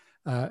Hancock,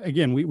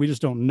 again, we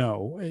just don't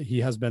know. He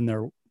has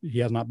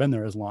not been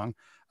there as long.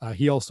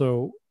 He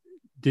also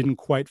didn't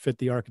quite fit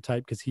the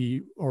archetype because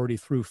he already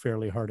threw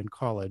fairly hard in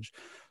college.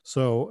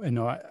 So,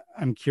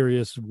 I'm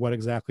curious what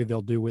exactly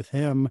they'll do with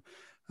him,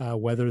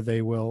 whether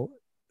they will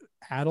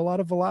add a lot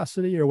of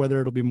velocity or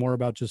whether it'll be more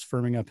about just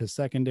firming up his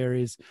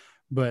secondaries.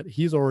 But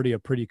he's already a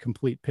pretty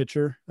complete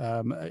pitcher.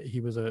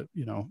 He was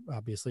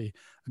obviously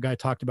a guy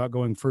talked about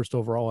going first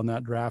overall in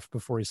that draft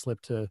before he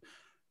slipped to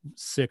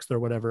 6th or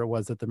whatever it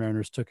was that the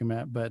Mariners took him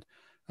at. But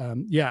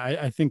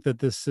I think that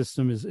this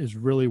system is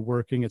really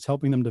working. It's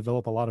helping them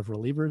develop a lot of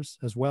relievers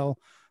as well.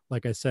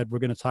 Like I said, we're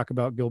going to talk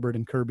about Gilbert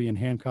and Kirby and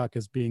Hancock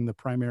as being the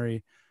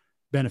primary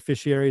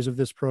beneficiaries of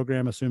this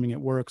program, assuming it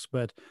works.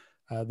 But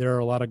there are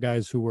a lot of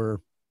guys who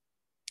were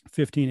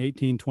 15,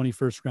 18,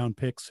 21st round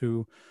picks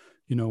who,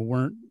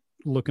 weren't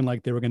looking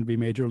like they were going to be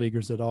major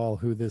leaguers at all,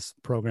 who this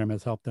program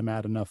has helped them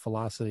add enough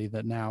velocity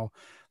that now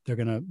they're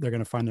going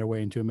to find their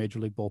way into a major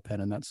league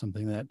bullpen. And that's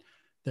something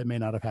that may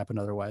not have happened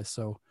otherwise.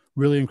 So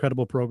really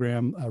incredible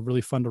program,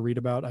 really fun to read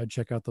about. I'd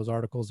check out those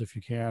articles if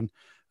you can,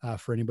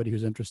 for anybody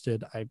who's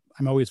interested.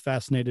 I'm always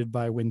fascinated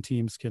by when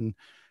teams can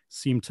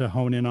seem to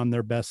hone in on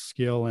their best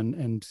skill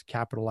and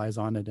capitalize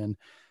on it. And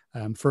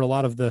for a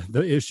lot of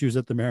the issues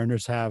that the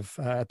Mariners have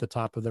at the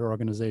top of their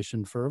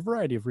organization for a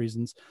variety of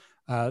reasons,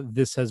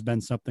 this has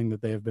been something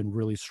that they have been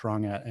really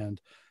strong at.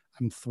 And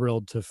I'm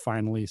thrilled to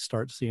finally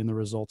start seeing the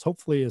results.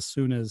 Hopefully as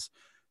soon as,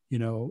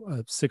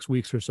 6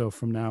 weeks or so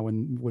from now,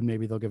 when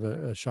maybe they'll give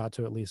a shot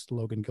to at least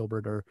Logan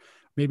Gilbert, or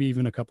maybe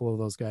even a couple of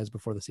those guys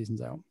before the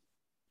season's out.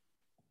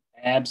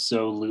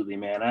 Absolutely,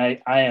 man. I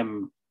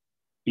am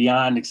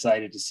beyond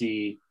excited to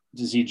see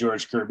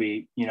George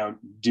Kirby,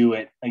 do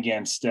it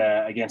against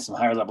some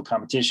higher level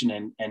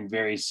competition, and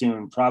very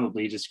soon,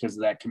 probably just because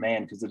of that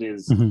command, because it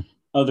is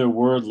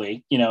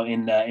otherworldly,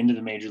 into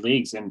the major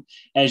leagues. And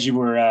as you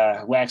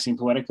were waxing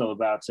poetical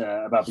about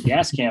the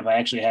gas camp, I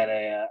actually had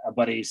a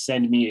buddy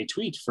send me a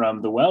tweet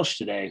from the Welsh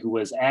today, who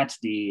was at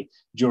the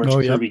George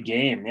Kirby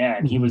game. Yeah.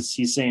 And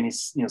he's saying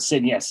he's,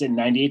 sitting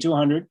 98 to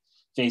 100,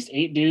 faced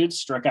 8 dudes,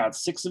 struck out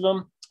 6 of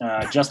them.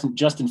 Justin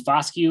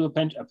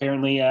Foscue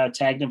apparently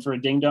tagged him for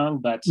a ding dong,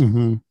 but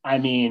I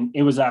mean,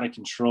 it was out of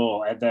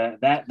control at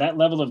that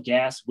level of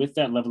gas with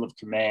that level of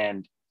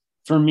command.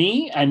 For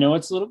me, I know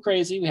it's a little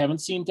crazy. We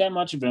haven't seen that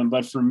much of him,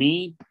 but for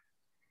me,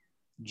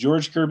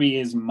 George Kirby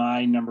is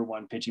my number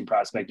 1 pitching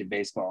prospect in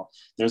baseball.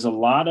 There's a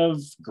lot of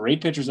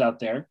great pitchers out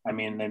there. I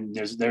mean, and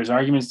there's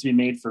arguments to be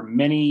made for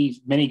many,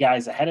 many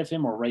guys ahead of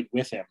him or right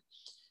with him.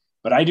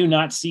 But I do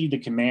not see the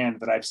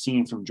command that I've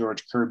seen from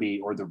George Kirby,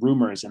 or the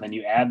rumors, and then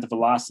you add the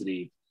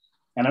velocity.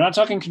 And I'm not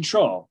talking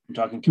control, I'm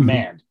talking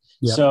command.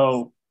 Yep.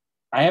 So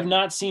I have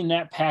not seen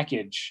that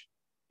package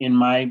in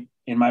my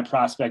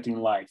prospecting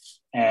life.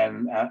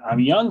 And I'm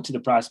young to the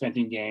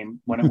prospecting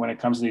game when it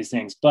comes to these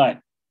things.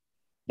 But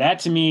that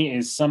to me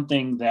is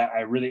something that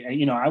I really,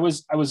 he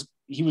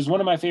was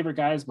one of my favorite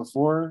guys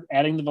before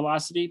adding the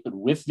velocity, but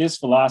with this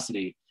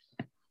velocity,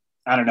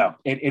 I don't know.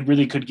 It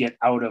really could get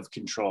out of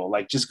control,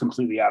 like just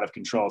completely out of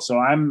control. So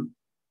I'm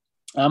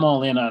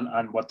all in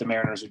on what the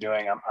Mariners are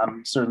doing.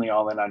 I'm certainly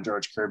all in on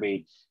George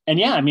Kirby. And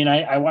yeah, I mean,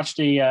 I watched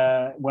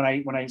when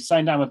I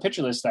signed on with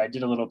Pitcher List, I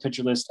did a little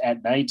Pitcher List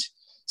at night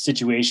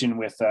situation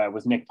with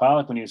Nick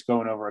Pollock when he was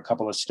going over a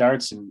couple of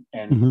starts and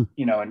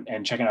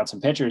checking out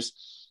some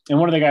pitchers. And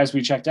one of the guys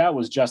we checked out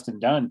was Justin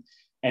Dunn,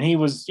 and he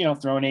was,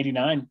 throwing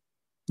 89.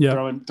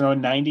 Yeah,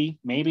 throwing 90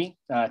 maybe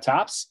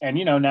tops. And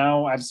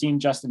now I've seen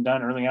Justin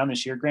Dunn early on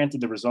this year.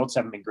 Granted, the results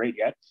haven't been great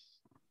yet,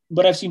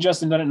 but I've seen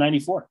Justin Dunn at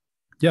 94.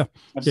 Yeah,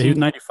 he was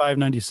 95,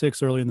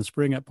 96 early in the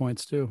spring at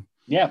points too.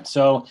 Yeah,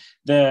 so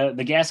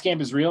the gas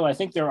camp is real. I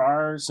think there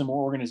are some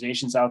more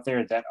organizations out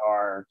there that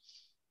are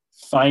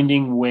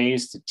finding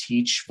ways to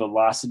teach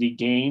velocity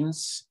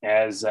gains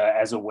as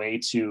a way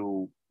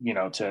to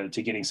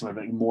to getting some of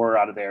it more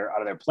out of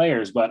their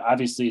players. But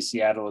obviously,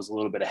 Seattle is a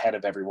little bit ahead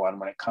of everyone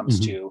when it comes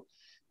to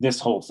this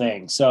whole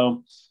thing.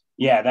 So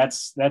yeah,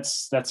 that's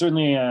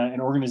certainly an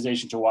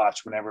organization to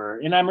watch whenever.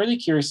 And I'm really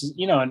curious,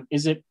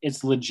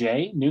 it's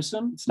LeJay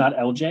Newsome. It's not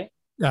LJ.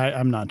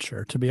 I'm not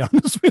sure, to be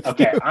honest with you.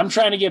 Okay. I'm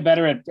trying to get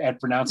better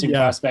at pronouncing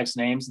prospects'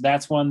 names.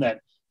 That's one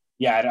that,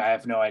 I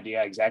have no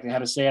idea exactly how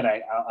to say it.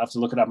 I'll have to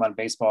look it up on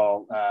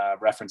Baseball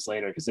Reference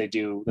later, because they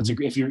do.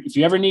 If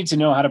you ever need to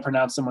know how to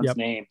pronounce someone's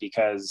name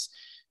because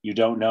you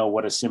don't know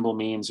what a symbol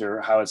means or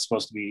how it's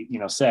supposed to be,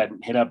 said,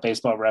 hit up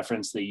Baseball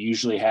Reference. They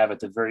usually have at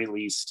the very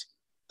least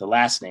the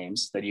last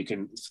names that you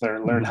can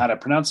learn how to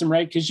pronounce them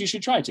right, because you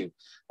should try to.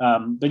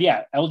 But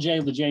yeah,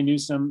 LeJay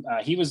Newsome,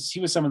 he was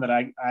someone that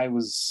I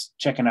was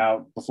checking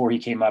out before he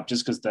came up,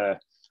 just because I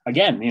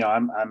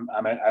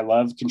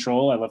love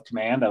control, I love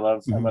command, I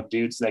love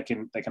dudes that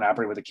can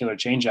operate with a killer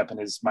changeup,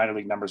 and his minor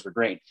league numbers were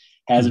great.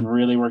 Hasn't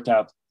really worked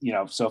out,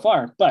 so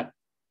far, but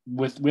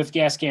with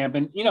gas camp,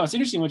 and it's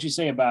interesting what you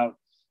say about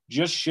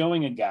just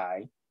showing a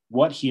guy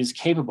what he is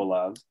capable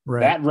of.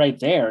 Right. That right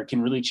there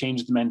can really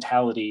change the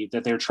mentality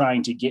that they're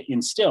trying to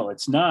instill.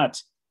 It's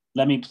not,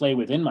 let me play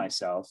within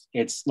myself.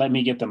 It's let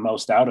me get the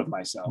most out of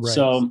myself. Right.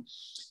 So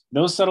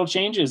those subtle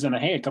changes, and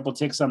a couple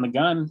ticks on the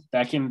gun,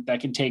 that can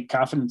take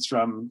confidence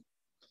from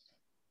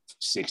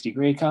 60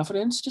 grade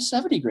confidence to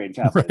 70 grade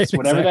confidence,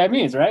 whatever that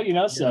means. Right.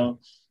 So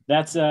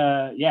that's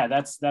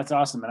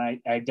awesome. And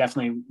I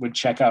definitely would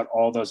check out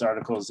all those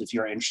articles if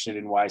you're interested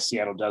in why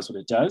Seattle does what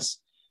it does.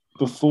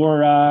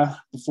 Before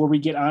we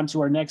get on to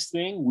our next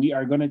thing, we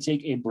are going to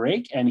take a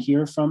break and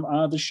hear from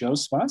the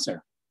show's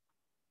sponsor.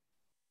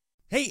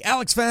 Hey,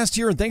 Alex Fast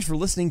here, and thanks for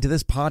listening to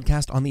this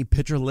podcast on the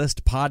Pitcher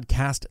List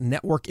Podcast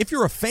Network. If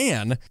you're a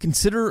fan,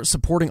 consider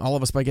supporting all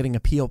of us by getting a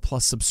PL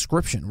Plus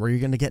subscription, where you're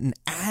going to get an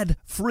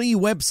ad-free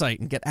website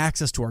and get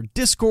access to our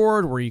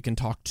Discord, where you can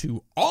talk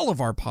to all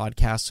of our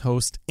podcast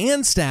hosts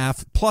and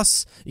staff.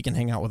 Plus, you can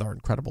hang out with our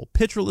incredible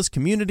Pitcher List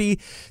community.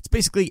 It's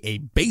basically a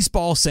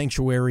baseball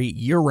sanctuary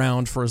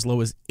year-round for as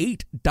low as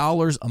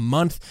 $8 a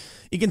month.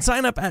 You can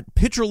sign up at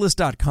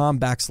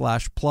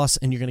pitcherlist.com/plus,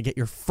 and you're going to get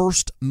your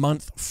first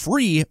month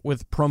free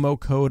with promo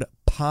code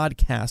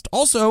podcast.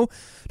 Also,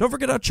 don't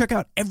forget to check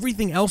out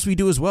everything else we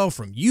do as well,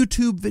 from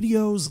YouTube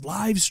videos,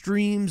 live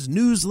streams,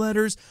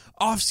 newsletters,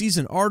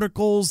 off-season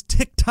articles,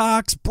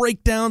 TikToks,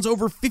 breakdowns,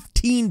 over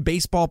 15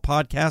 baseball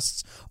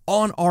podcasts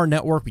on our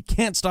network. We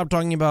can't stop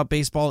talking about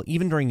baseball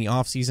even during the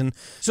off-season.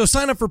 So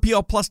sign up for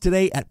PL Plus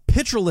today at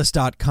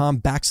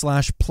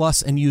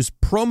pitcherlist.com/plus and use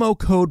promo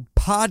code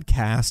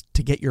podcast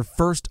to get your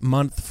first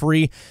month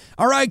free.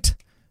 All right.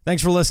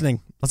 Thanks for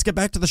listening. Let's get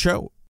back to the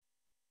show.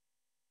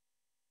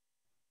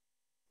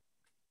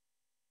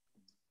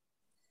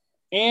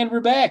 And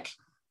we're back.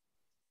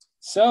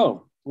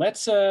 So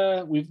let's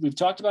we've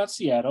talked about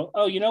Seattle.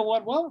 Oh, you know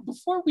what? Well,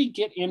 before we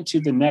get into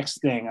the next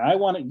thing,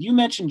 you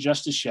mentioned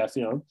Justus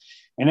Sheffield,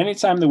 and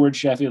anytime the word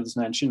Sheffield is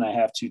mentioned, I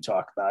have to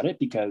talk about it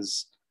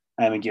because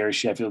I'm a Gary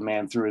Sheffield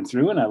man through and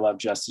through, and I love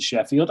Justus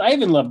Sheffield. I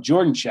even love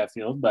Jordan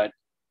Sheffield, but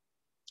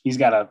he's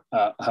got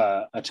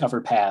a tougher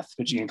path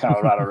pitching in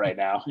Colorado right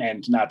now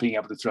and not being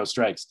able to throw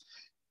strikes.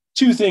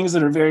 Two things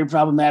that are very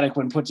problematic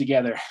when put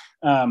together.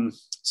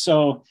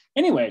 So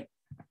anyway,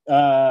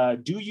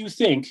 do you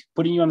think,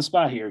 putting you on the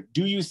spot here,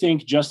 do you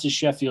think Justus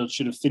Sheffield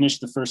should have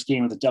finished the first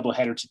game of the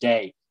doubleheader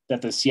today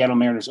that the Seattle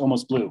Mariners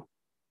almost blew?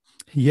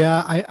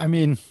 Yeah, I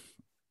mean,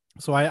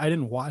 so I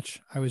didn't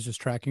watch. I was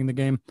just tracking the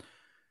game.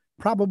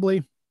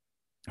 Probably.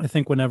 I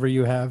think whenever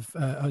you have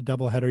a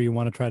doubleheader, you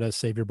want to try to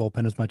save your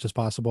bullpen as much as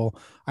possible.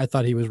 I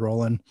thought he was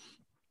rolling.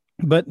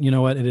 But you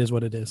know what? It is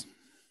what it is.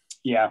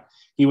 Yeah,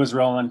 he was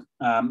rolling.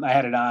 I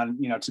had it on,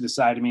 to the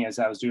side of me as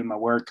I was doing my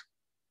work.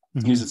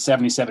 Mm-hmm. He was at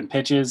 77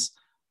 pitches.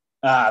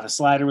 The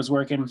slider was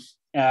working,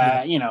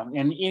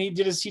 and he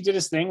did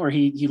his thing where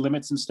he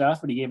limits some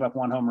stuff, but he gave up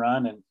one home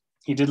run and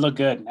he did look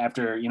good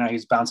after,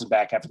 he's bouncing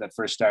back after that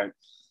first start.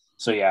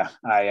 So yeah,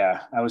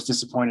 I was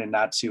disappointed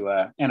not to,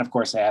 and of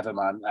course I have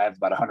about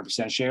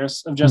 100%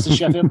 shares of Justus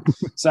Sheffield.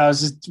 So I was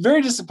just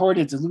very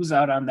disappointed to lose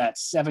out on that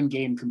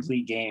 7-game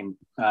complete game,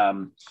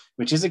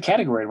 which is a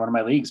category in one of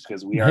my leagues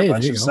because we are a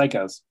bunch of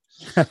psychos.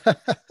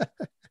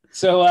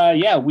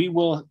 So we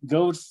will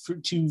go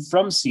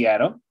from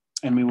Seattle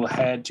and we will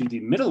head to the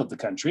middle of the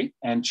country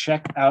and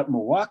check out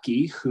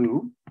Milwaukee,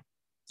 who,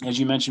 as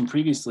you mentioned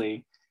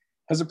previously,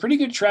 has a pretty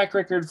good track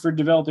record for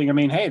developing. I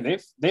mean, hey,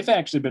 they've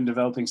actually been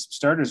developing some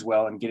starters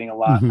well and getting a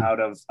lot out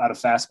of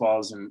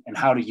fastballs and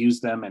how to use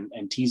them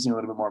and teasing a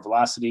little bit more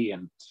velocity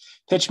and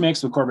pitch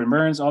mix with Corbin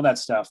Burns, all that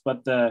stuff.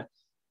 But the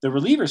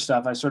reliever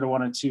stuff, I sort of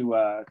wanted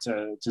to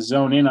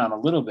zone in on a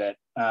little bit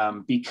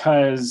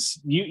because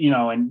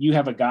you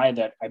have a guy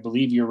that I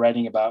believe you're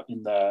writing about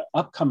in the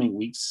upcoming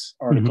week's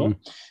article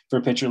for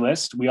Pitcher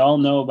List. We all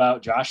know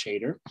about Josh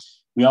Hader.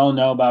 We all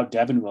know about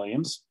Devin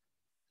Williams.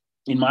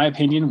 In my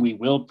opinion, we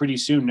will pretty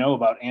soon know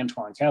about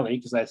Antoine Kelly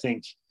because I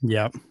think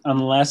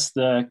unless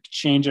the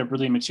changeup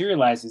really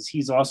materializes,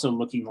 he's also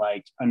looking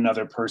like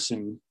another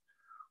person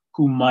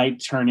who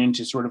might turn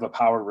into sort of a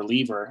power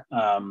reliever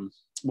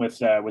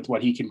with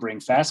what he can bring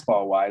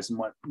fastball wise and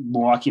what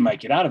Milwaukee might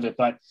get out of it.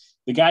 But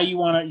the guy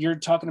you're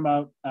talking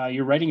about,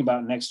 you're writing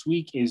about next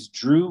week is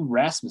Drew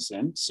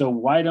Rasmussen. So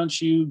why don't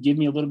you give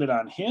me a little bit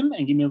on him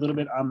and give me a little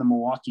bit on the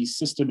Milwaukee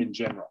system in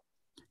general?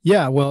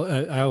 Yeah, well,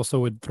 I also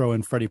would throw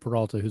in Freddie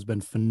Peralta, who's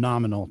been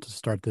phenomenal to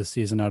start this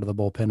season out of the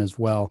bullpen as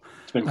well.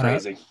 It's been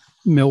crazy.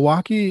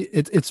 Milwaukee,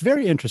 it's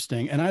very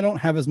interesting, and I don't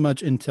have as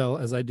much intel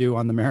as I do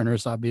on the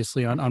Mariners,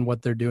 obviously, on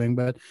what they're doing,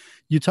 but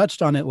you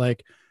touched on it,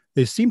 like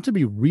they seem to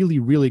be really,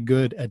 really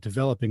good at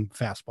developing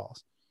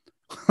fastballs.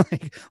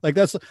 like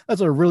that's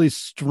a really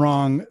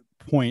strong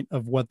point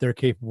of what they're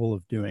capable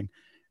of doing.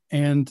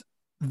 And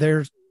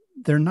they're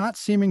not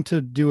seeming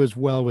to do as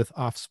well with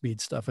off-speed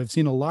stuff. I've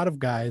seen a lot of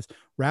guys,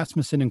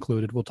 Rasmussen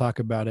included, we'll talk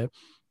about it,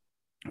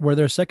 where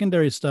their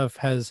secondary stuff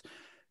has,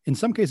 in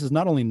some cases,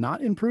 not only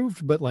not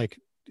improved, but like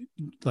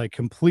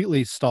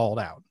completely stalled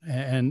out.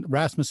 And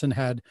Rasmussen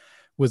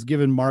was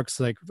given marks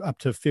like up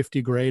to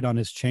 50 grade on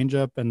his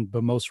changeup, and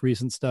the most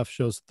recent stuff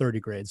shows 30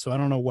 grade. So I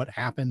don't know what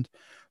happened,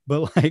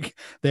 but like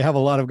they have a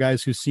lot of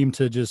guys who seem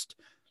to just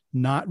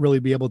not really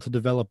be able to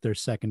develop their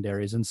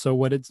secondaries. And so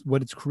what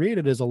it's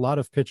created is a lot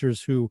of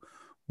pitchers who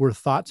were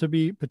thought to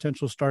be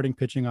potential starting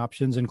pitching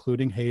options,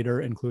 including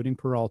Hader, including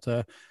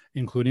Peralta,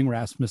 including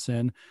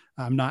Rasmussen.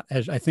 I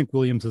think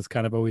Williams is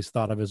kind of always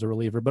thought of as a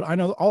reliever, but I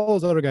know all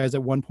those other guys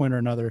at one point or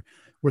another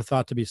were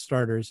thought to be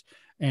starters,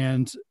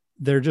 and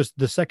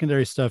the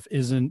secondary stuff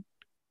isn't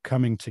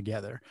coming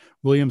together.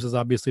 Williams is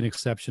obviously an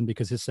exception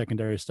because his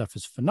secondary stuff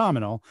is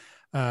phenomenal.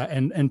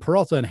 And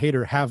Peralta and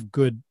Hader have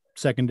good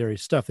secondary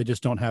stuff. They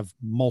just don't have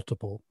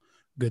multiple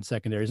good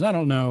secondaries. And I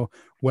don't know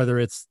whether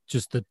it's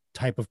just the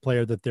type of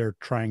player that they're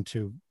trying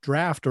to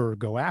draft or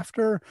go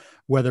after,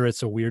 whether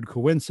it's a weird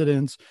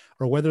coincidence,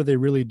 or whether they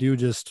really do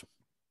just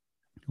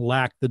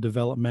lack the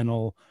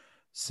developmental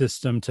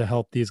system to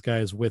help these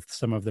guys with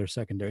some of their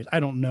secondaries. I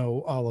don't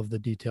know all of the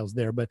details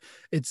there, but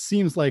it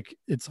seems like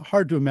it's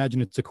hard to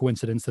imagine it's a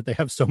coincidence that they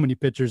have so many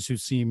pitchers who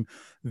seem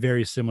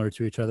very similar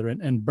to each other.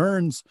 And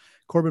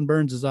Corbin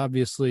Burns is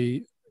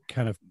obviously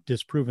kind of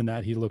disproven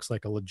that. He looks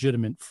like a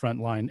legitimate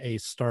frontline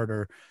ace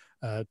starter,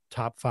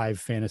 top 5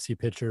 fantasy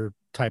pitcher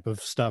type of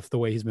stuff, the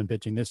way he's been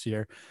pitching this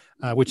year,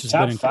 which is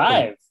top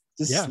 5.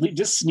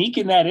 Just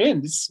sneaking that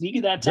in,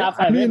 top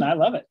 5 in. I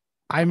love it.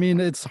 I mean,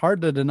 it's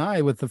hard to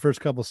deny with the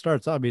first couple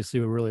starts. Obviously,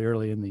 we're really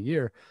early in the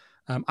year.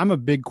 I'm a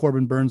big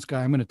Corbin Burns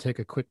guy. I'm going to take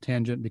a quick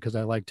tangent because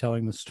I like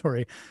telling the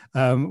story.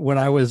 When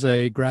I was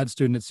a grad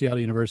student at Seattle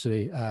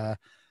University, I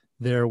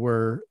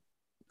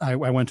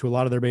went to a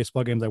lot of their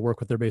baseball games. I work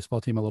with their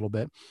baseball team a little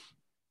bit,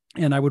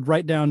 and I would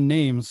write down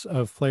names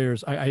of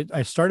players.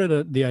 I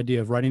started the idea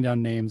of writing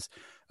down names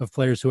of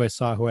players who I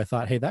saw, who I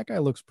thought, hey, that guy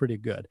looks pretty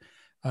good.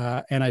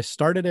 And I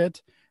started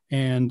it,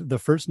 And the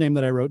first name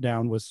that I wrote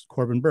down was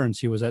Corbin Burns.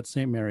 He was at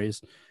St.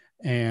 Mary's,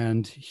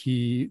 and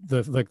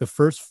the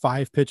first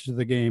 5 pitches of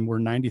the game were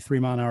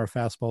 93-mile-an-hour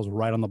fastballs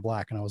right on the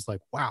black. And I was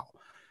like, wow,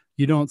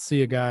 you don't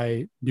see a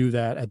guy do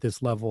that at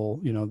this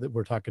level, that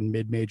we're talking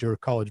mid-major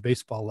college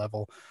baseball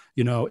level,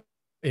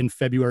 in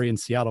February in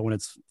Seattle when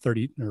it's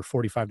 30 or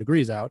 45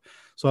 degrees out.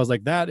 So I was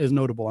like, that is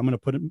notable. I'm going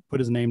to put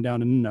his name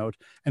down in a note.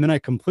 And then I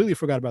completely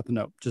forgot about the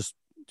note. Just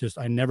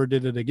I never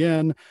did it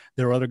again.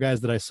 There were other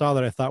guys that I saw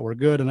that I thought were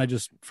good, and I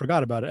just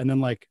forgot about it. And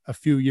then like a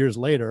few years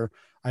later,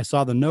 I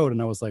saw the note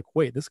and I was like,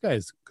 wait, this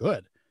guy's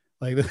good.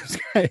 Like this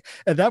guy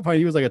at that point,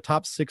 he was like a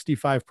top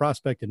 65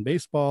 prospect in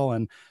baseball.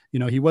 And,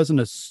 he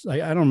wasn't I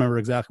don't remember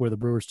exactly where the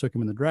Brewers took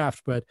him in the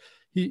draft, but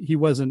he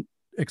wasn't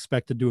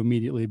expected to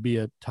immediately be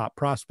a top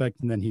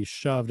prospect. And then he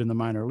shoved in the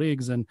minor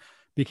leagues and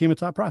became a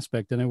top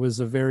prospect. And it was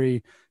a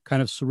very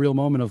kind of surreal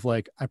moment of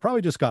like, I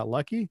probably just got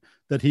lucky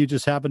that he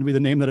just happened to be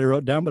the name that I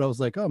wrote down, but I was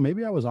like, oh,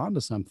 maybe I was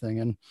onto something.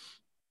 And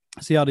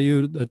Seattle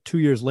U, 2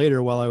 years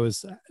later, while I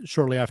was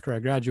shortly after I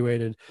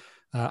graduated,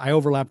 I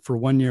overlapped for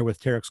 1 year with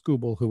Tarek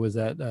Skubal, who was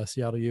at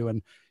Seattle U,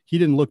 and he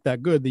didn't look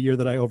that good the year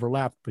that I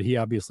overlapped, but he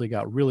obviously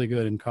got really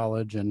good in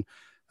college and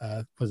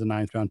was a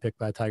 9th round pick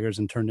by Tigers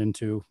and turned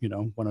into,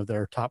 one of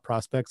their top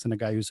prospects and a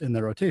guy who's in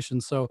their rotation.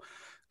 So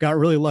got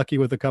really lucky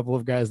with a couple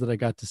of guys that I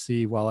got to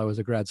see while I was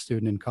a grad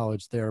student in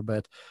college there.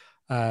 But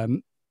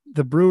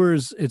the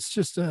Brewers,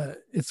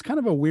 it's kind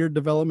of a weird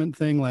development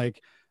thing.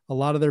 Like a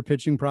lot of their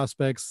pitching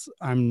prospects,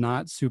 I'm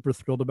not super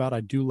thrilled about.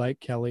 I do like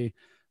Kelly.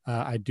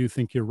 I do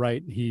think you're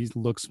right. He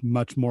looks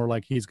much more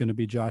like he's going to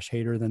be Josh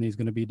Hader than he's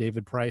going to be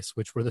David Price,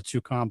 which were the 2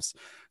 comps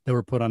that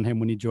were put on him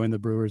when he joined the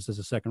Brewers as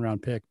a 2nd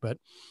round pick. But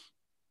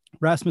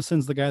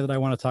Rasmussen's the guy that I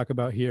want to talk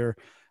about here.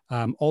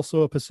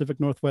 Also a Pacific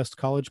Northwest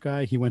college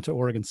guy. He went to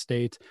Oregon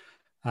State.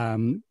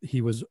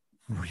 He was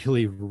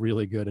really,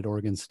 really good at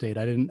Oregon State.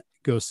 I didn't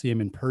go see him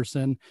in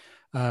person,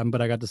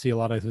 but I got to see a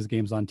lot of his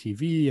games on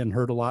TV and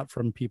heard a lot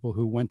from people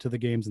who went to the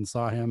games and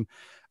saw him.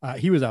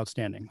 He was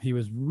outstanding. He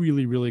was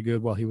really, really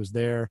good while he was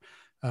there.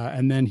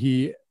 And then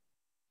he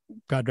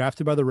got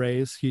drafted by the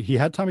Rays. He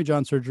had Tommy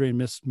John surgery and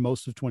missed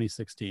most of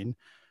 2016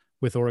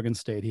 with Oregon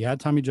State. He had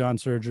Tommy John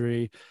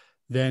surgery.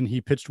 Then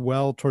he pitched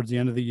well towards the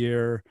end of the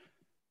year.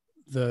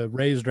 The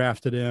Rays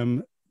drafted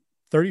him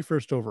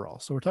 31st overall.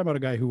 So we're talking about a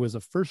guy who was a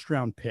 1st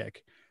round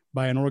pick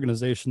by an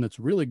organization that's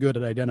really good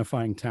at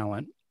identifying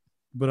talent.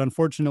 But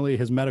unfortunately,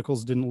 his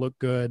medicals didn't look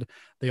good.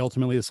 They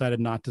ultimately decided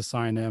not to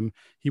sign him.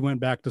 He went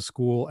back to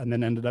school and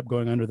then ended up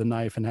going under the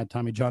knife and had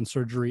Tommy John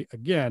surgery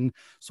again.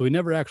 So he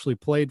never actually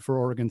played for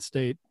Oregon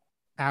State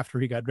after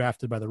he got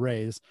drafted by the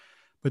Rays.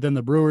 But then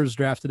the Brewers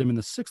drafted him in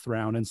the 6th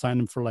round and signed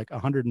him for like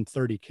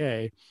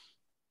 $130K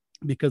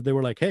because they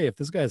were like, hey, if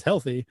this guy's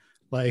healthy,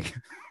 like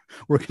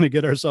we're going to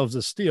get ourselves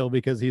a steal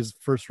because he's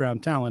 1st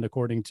round talent,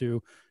 according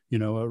to,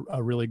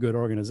 a really good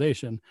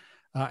organization.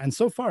 And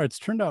so far it's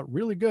turned out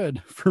really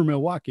good for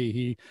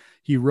Milwaukee.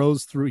 He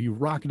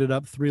rocketed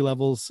up 3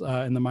 levels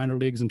in the minor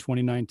leagues in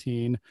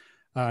 2019.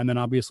 And then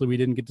obviously we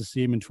didn't get to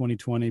see him in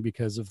 2020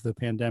 because of the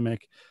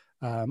pandemic.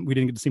 We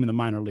didn't get to see him in the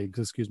minor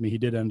leagues, He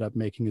did end up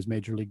making his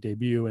major league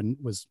debut and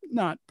was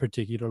not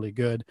particularly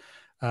good,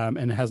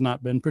 and has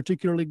not been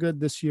particularly good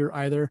this year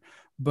either.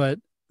 But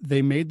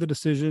they made the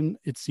decision,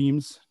 it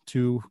seems,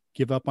 to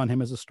give up on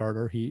him as a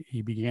starter.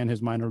 He began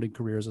his minor league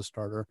career as a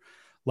starter.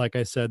 Like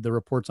I said, the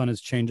reports on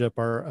his changeup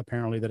are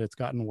apparently that it's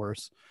gotten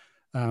worse.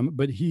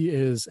 But he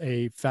is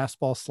a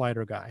fastball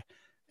slider guy.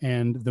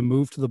 And the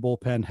move to the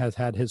bullpen has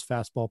had his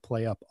fastball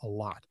play up a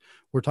lot.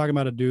 We're talking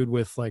about a dude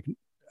with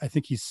I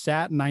think he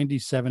sat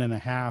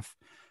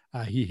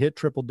 97.5. He hit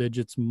triple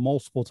digits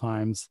multiple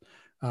times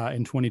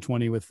in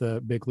 2020 with the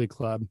big league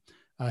club.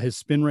 His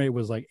spin rate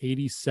was like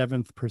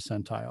 87th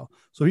percentile.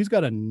 So he's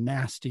got a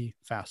nasty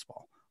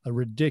fastball, a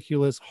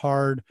ridiculous,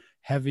 hard,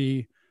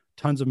 heavy,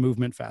 tons of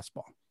movement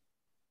fastball.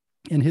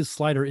 And his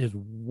slider is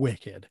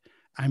wicked.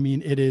 I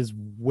mean, it is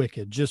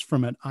wicked. Just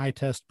from an eye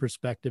test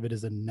perspective, it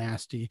is a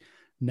nasty,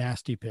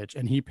 nasty pitch.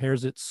 And he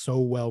pairs it so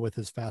well with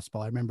his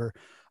fastball. I remember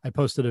I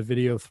posted a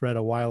video thread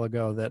a while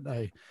ago that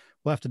I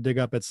will have to dig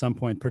up at some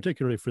point,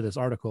 particularly for this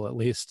article, at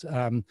least,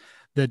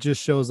 that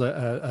just shows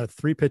a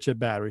 3-pitch at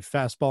bat,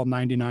 fastball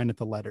 99 at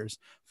the letters,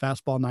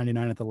 fastball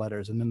 99 at the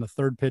letters. And then the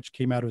 3rd pitch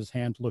came out of his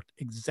hand, looked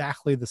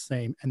exactly the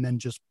same, and then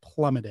just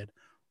plummeted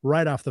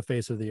right off the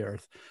face of the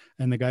earth.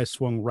 And the guy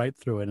swung right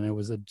through it. And it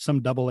was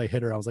some double-A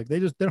hitter. I was like, they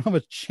don't have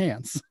a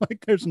chance.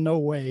 Like there's no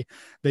way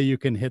that you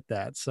can hit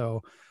that.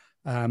 So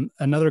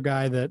another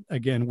guy that,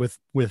 again, with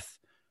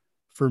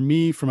for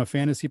me, from a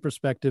fantasy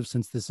perspective,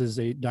 since this is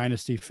a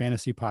dynasty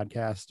fantasy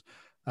podcast,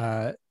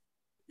 I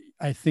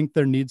think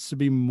there needs to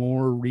be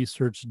more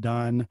research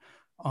done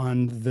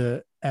on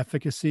the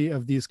efficacy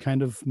of these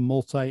kind of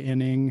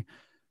multi-inning,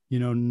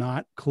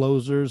 not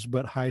closers,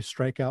 but high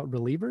strikeout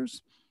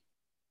relievers.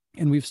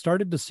 And we've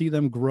started to see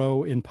them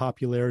grow in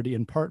popularity,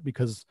 in part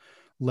because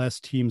less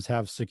teams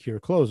have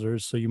secure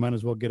closers. So you might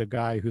as well get a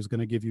guy who's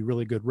going to give you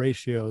really good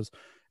ratios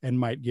and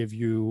might give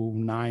you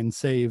 9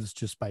 saves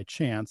just by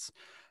chance.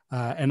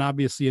 And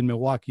obviously in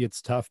Milwaukee,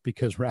 it's tough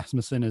because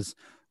Rasmussen is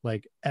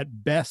like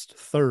at best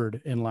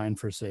third in line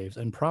for saves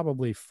and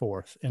probably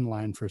fourth in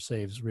line for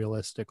saves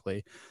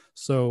realistically.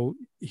 So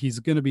he's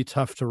going to be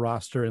tough to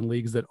roster in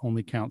leagues that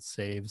only count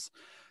saves.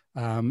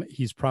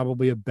 He's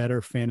probably a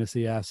better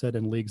fantasy asset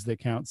in leagues that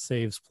count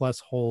saves plus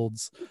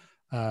holds,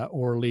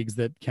 or leagues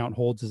that count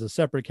holds as a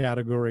separate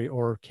category,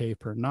 or K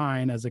per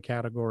 9 as a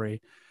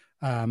category.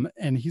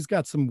 And he's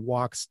got some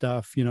walk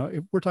stuff. You know,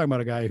 if we're talking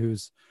about a guy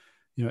who's,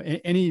 you know,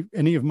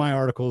 any of my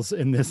articles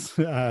in this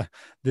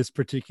this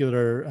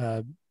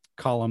particular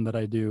column that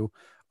I do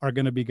are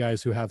going to be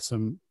guys who have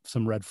some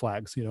red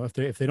flags. You know, if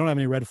they don't have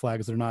any red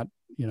flags, they're not,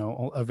 you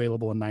know,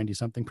 available in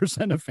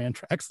 90-something% of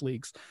Fantrax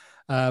leagues.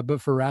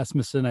 But for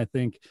Rasmussen, I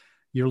think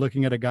you're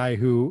looking at a guy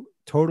who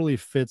totally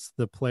fits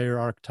the player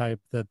archetype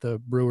that the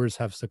Brewers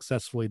have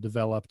successfully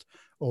developed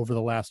over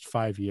the last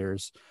 5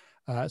 years.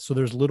 So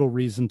there's little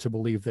reason to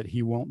believe that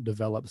he won't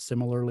develop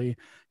similarly.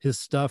 His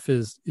stuff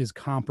is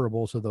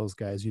comparable to those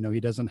guys. You know, he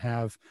doesn't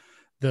have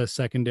the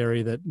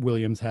secondary that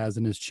Williams has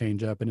in his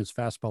changeup, and his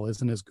fastball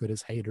isn't as good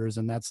as Hader's.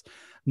 And that's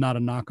not a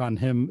knock on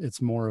him.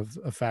 It's more of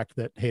a fact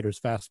that Hader's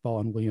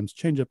fastball and Williams'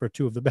 changeup are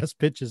two of the best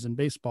pitches in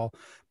baseball,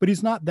 but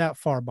he's not that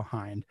far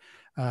behind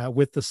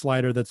with the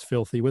slider that's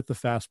filthy, with the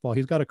fastball.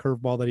 He's got a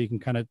curveball that he can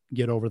kind of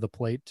get over the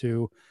plate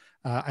too.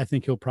 I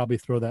think he'll probably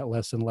throw that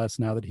less and less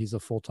now that he's a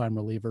full-time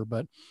reliever,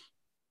 but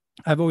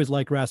I've always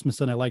liked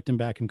Rasmussen. I liked him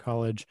back in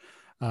college.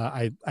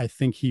 I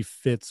think he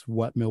fits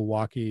what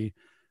Milwaukee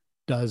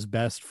does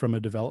best from a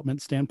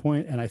development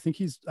standpoint. And I think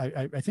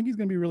I think he's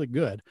going to be really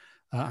good.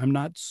 I'm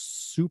not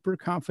super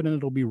confident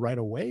it'll be right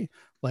away.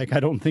 Like, I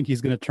don't think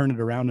he's going to turn it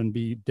around and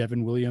be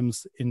Devin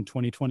Williams in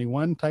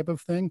 2021 type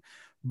of thing,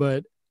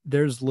 but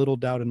there's little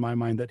doubt in my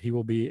mind that he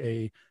will be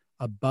a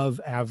above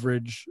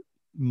average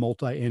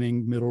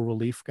multi-inning middle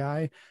relief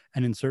guy.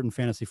 And in certain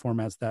fantasy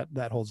formats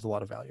that holds a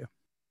lot of value.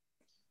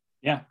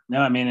 Yeah, no,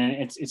 I mean,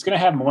 it's going to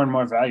have more and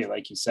more value,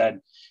 like you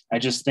said. I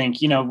just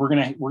think, you know, we're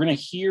going to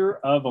hear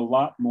of a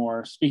lot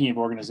more. Speaking of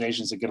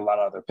organizations that get a lot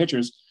of other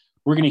pitchers,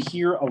 we're going to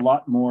hear a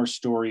lot more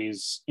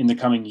stories in the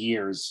coming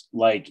years,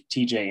 like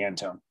TJ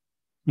Antone.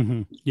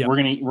 Mm-hmm. Yeah, we're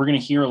going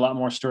to hear a lot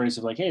more stories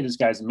of like, hey, this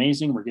guy's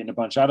amazing. We're getting a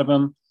bunch out of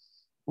him.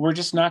 We're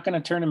just not going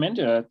to turn him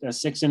into a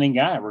 6-inning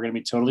guy. We're going to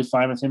be totally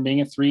fine with him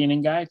being a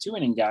 3-inning guy,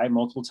 2-inning guy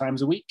multiple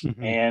times a week.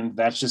 Mm-hmm. And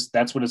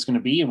that's what it's going to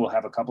be. And we'll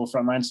have a couple of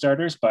frontline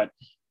starters, but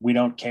we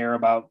don't care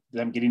about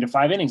them getting to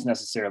 5 innings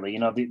necessarily. You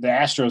know, the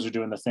Astros are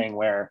doing the thing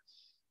where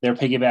they're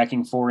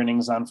piggybacking 4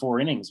 innings on 4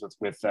 innings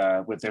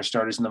with their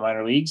starters in the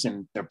minor leagues.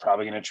 And they're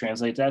probably going to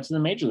translate that to the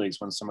major leagues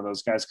when some of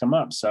those guys come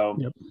up. So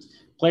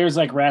Players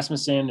like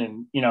Rasmussen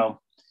and, you know,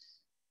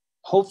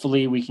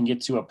 hopefully we can get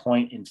to a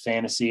point in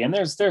fantasy, and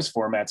there's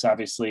formats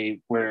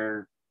obviously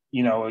where,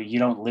 you know, you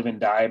don't live and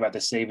die by the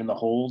save and the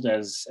hold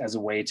as a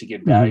way to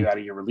get value out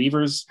of your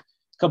relievers.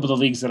 A couple of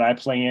the leagues that I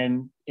play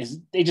in is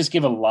they just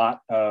give a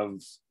lot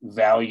of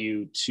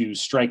value to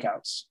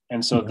strikeouts.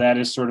 And so that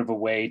is sort of a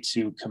way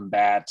to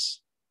combat,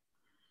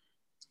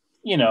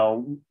 you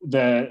know,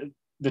 the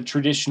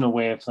traditional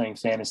way of playing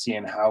fantasy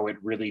and how it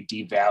really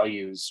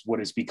devalues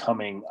what is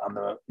becoming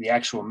on the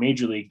actual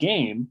major league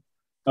game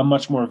a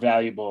much more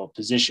valuable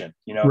position.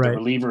 You know, the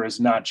reliever is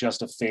not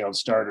just a failed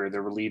starter.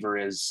 The reliever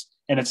is,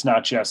 and it's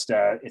not just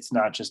a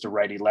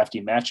righty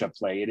lefty matchup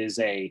play. It is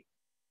a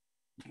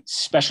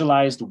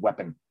specialized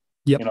weapon,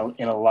 you know,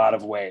 in a lot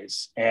of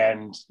ways.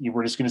 And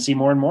we're just going to see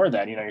more and more of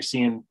that. You know,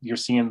 you're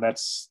seeing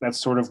that's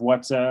sort of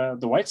what the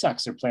White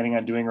Sox are planning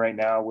on doing right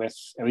now with,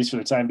 at least for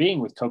the time being,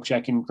 with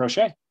Kopech and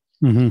Crochet.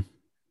 Mm-hmm.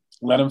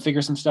 Let them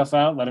figure some stuff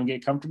out, let them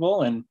get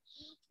comfortable. And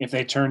if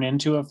they turn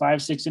into a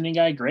 5-6 inning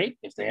guy, great.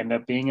 If they end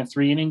up being a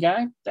 3-inning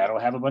guy, that'll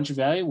have a bunch of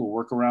value. We'll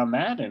work around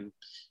that. And,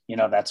 you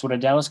know, that's what a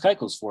Dallas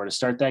Keuchel's for, to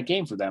start that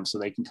game for them so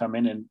they can come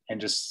in and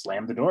just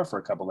slam the door for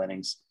a couple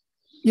innings.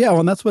 Yeah.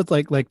 Well, and that's what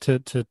like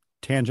to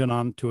tangent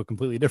on to a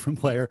completely different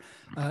player.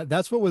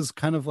 That's what was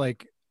kind of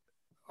like,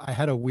 I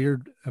had a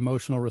weird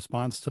emotional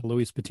response to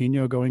Luis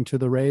Patino going to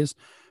the Rays,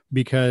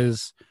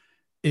 because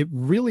it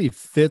really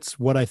fits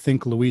what I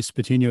think Luis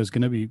Patino is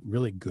going to be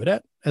really good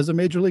at as a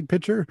major league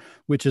pitcher,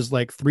 which is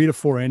like 3 to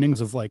 4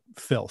 innings of like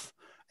filth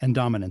and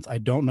dominance. I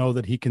don't know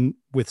that he can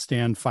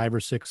withstand 5 or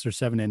 6 or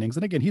 7 innings.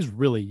 And again, he's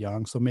really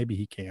young, so maybe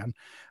he can.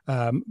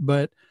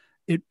 But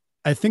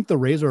I think the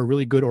Rays are a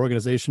really good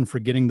organization for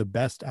getting the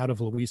best out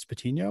of Luis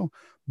Patino,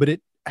 but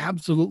it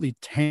absolutely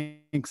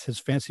tanks his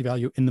fantasy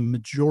value in the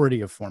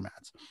majority of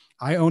formats.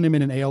 I own him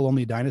in an AL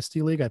only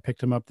dynasty league. I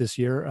picked him up this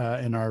year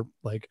in our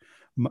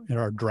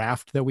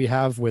draft that we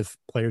have with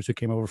players who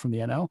came over from the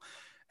NL.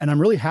 And I'm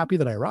really happy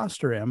that I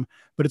roster him,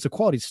 but it's a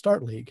quality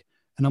start league.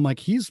 And I'm like,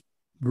 he's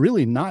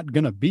really not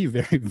going to be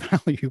very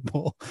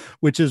valuable,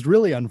 which is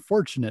really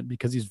unfortunate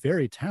because he's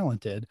very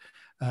talented.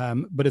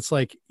 But it's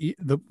like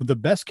the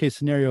best case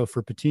scenario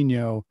for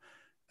Patino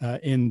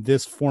in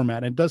this format,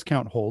 and it does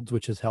count holds,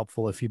 which is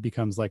helpful if he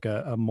becomes like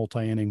a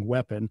multi-inning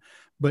weapon,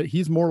 but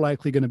he's more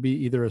likely going to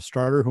be either a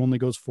starter who only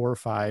goes 4 or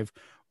 5,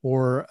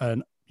 or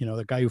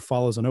the guy who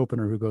follows an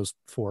opener who goes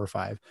 4 or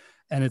 5.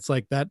 And it's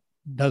like that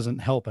doesn't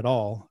help at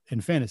all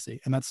in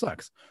fantasy. And that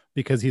sucks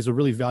because he's a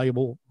really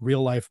valuable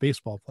real life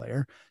baseball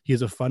player.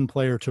 He's a fun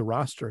player to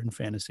roster in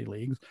fantasy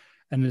leagues.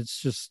 And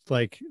it's just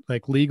like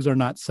leagues are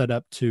not set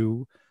up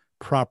to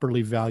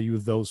properly value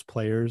those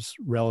players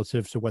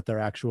relative to what their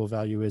actual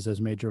value is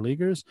as major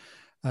leaguers.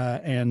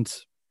 And,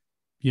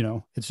 you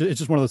know, it's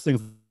just one of those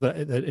things that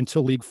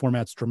until league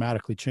formats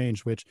dramatically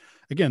change, which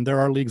again, there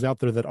are leagues out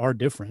there that are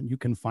different. You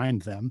can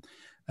find them.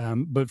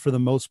 But for the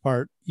most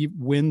part,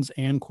 wins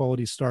and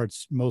quality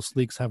starts, most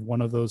leagues have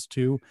one of those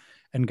two.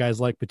 And guys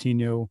like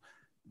Patino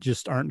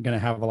just aren't going to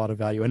have a lot of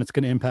value. And it's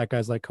going to impact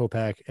guys like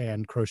Kopech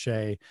and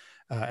Crochet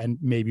and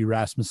maybe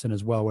Rasmussen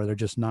as well, where they're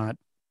just not,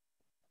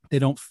 they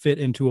don't fit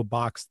into a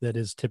box that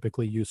is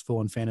typically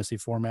useful in fantasy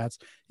formats,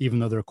 even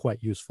though they're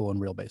quite useful in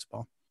real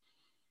baseball.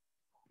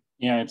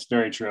 Yeah, it's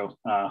very true.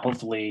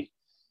 Hopefully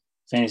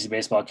fantasy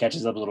baseball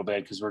catches up a little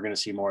bit because we're going to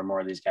see more and more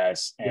of these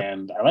guys.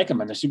 And I like them,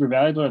 and they're super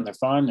valuable and they're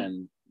fun,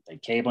 and they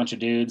K a bunch of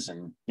dudes,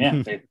 and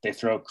they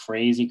throw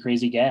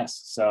crazy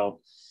gas. So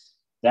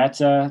that's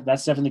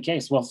definitely the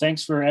case. Well,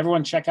 thanks for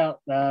everyone. Check out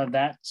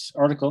that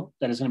article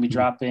that is going to be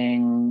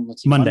dropping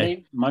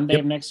Monday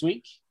of next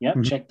week.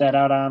 Yep. Check that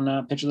out on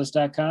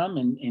pitcherlist.com,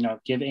 and, you know,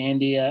 give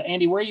Andy,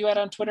 Andy, where are you at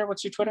on Twitter?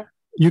 What's your Twitter?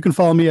 You can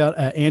follow me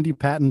at Andy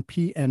Patton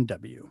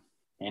PNW.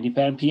 Andy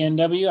Patton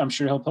PNW. I'm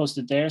sure he'll post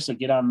it there. So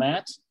get on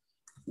that.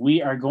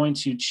 We are going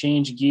to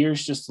change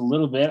gears just a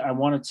little bit. I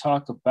want to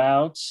talk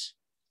about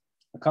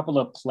a couple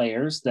of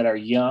players that are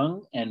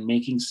young and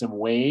making some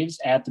waves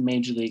at the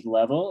major league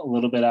level, a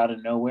little bit out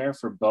of nowhere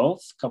for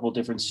both, a couple of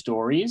different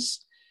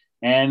stories.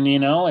 And, you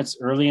know, it's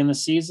early in the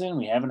season.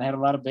 We haven't had a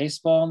lot of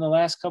baseball in the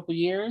last couple of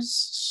years.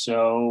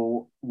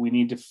 So we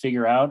need to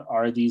figure out,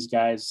 are these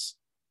guys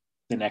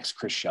the next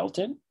Chris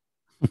Shelton?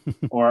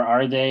 Or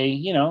are they,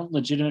 you know,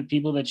 legitimate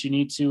people that you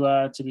need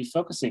to be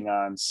focusing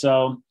on?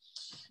 So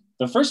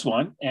the first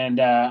one, and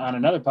on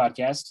another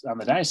podcast on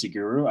the Dynasty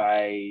Guru,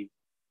 I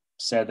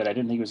said that I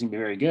didn't think he was going to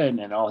be very good,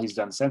 and all he's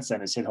done since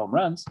then is hit home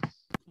runs,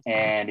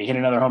 and he hit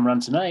another home run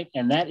tonight,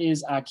 and that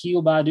is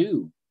Akil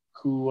Baddoo,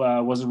 who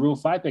was a Rule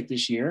 5 pick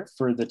this year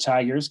for the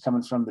Tigers,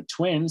 coming from the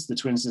Twins. The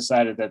Twins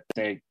decided that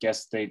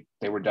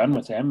they were done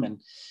with him, and,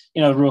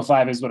 you know, Rule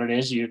 5 is what it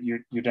is. You're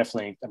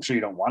definitely, I'm sure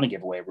you don't want to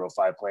give away Rule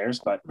 5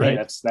 players, but right.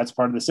 Hey, that's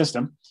part of the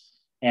system.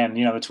 And,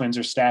 you know, the Twins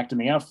are stacked in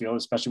the outfield,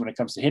 especially when it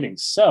comes to hitting.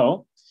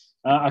 So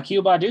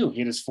Akil Baddoo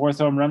hit his 4th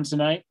home run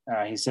tonight.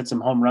 He's hit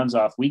some home runs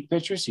off weak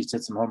pitchers. He's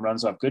hit some home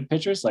runs off good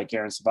pitchers like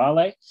Aaron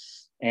Savale.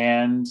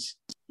 And,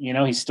 you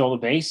know, he stole a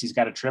base. He's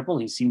got a triple.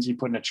 He seems to be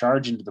putting a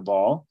charge into the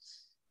ball.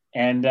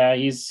 And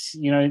he's,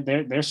 you know,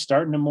 they're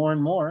starting him more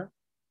and more.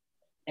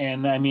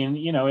 And I mean,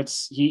 you know,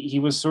 he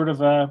was sort of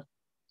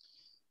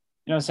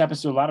you know, this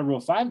happens to a lot of Rule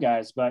 5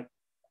 guys, but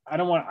I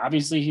don't want,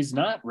 obviously he's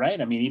not,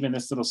 right? I mean, even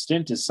this little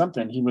stint is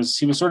something. He was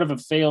sort of a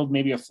failed,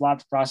 maybe a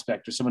flopped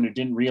prospect, or someone who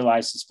didn't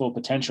realize his full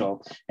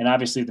potential. And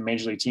obviously the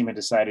major league team had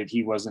decided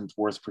he wasn't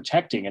worth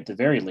protecting at the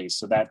very least.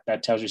 So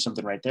that tells you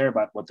something right there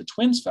about what the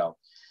Twins felt.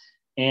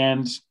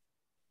 And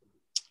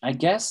I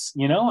guess,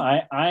 you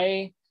know,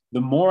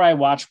 the more I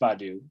watch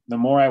Baddoo, the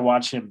more I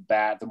watch him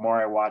bat, the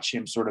more I watch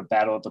him sort of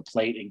battle at the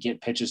plate and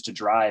get pitches to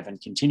drive and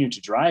continue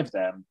to drive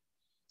them,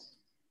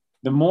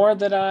 the more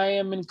that I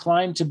am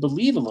inclined to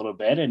believe a little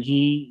bit. And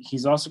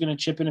he's also going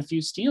to chip in a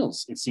few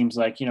steals, it seems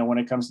like, you know, when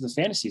it comes to the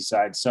fantasy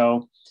side.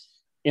 So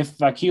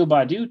if Akil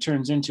Baddoo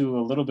turns into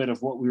a little bit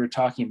of what we were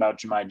talking about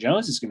Jahmai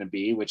Jones is going to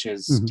be, which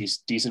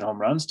is decent home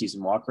runs,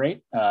 decent walk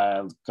rate,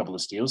 a couple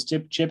of steals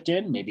chipped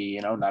in, maybe,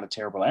 you know, not a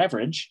terrible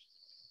average.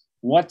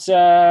 What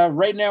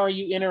right now are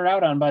you in or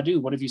out on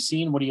Baddoo? What have you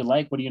seen? What do you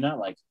like? What do you not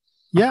like?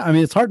 Yeah, I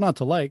mean, it's hard not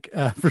to like,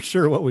 for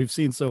sure, what we've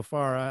seen so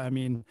far. I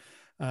mean,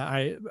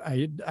 I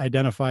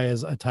identify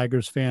as a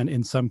Tigers fan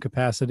in some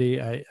capacity.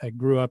 I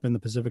grew up in the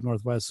Pacific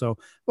Northwest, so I've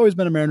always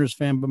been a Mariners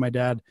fan, but my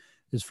dad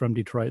is from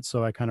Detroit,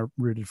 so I kind of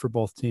rooted for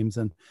both teams.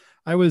 And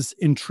I was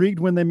intrigued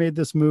when they made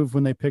this move,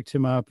 when they picked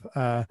him up.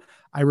 I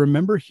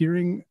remember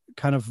hearing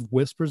kind of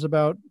whispers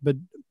about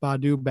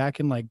Baddoo back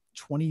in like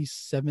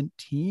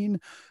 2017.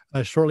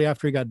 Shortly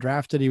after he got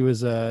drafted, he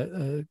was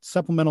a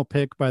supplemental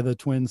pick by the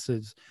Twins,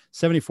 his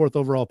 74th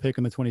overall pick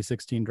in the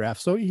 2016 draft.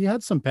 So he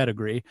had some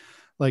pedigree.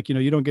 Like, you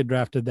know, you don't get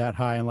drafted that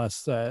high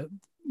unless,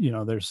 you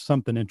know, there's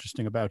something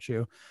interesting about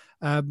you.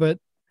 But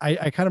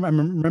I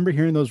remember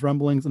hearing those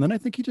rumblings. And then I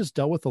think he just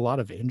dealt with a lot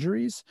of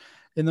injuries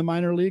in the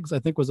minor leagues, I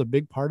think was a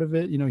big part of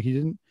it. You know,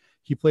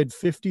 he played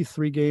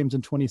 53 games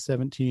in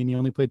 2017. He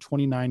only played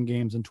 29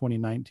 games in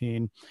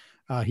 2019.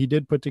 He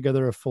did put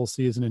together a full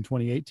season in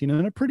 2018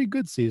 and a pretty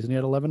good season. He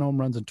had 11 home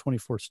runs and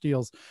 24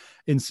 steals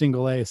in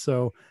Single A.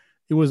 So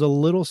it was a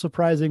little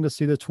surprising to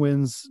see the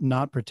Twins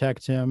not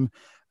protect him.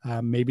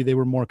 Maybe they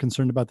were more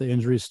concerned about the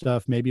injury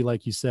stuff. Maybe,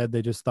 like you said,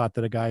 they just thought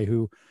that a guy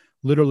who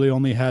literally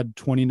only had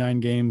 29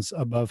 games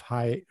above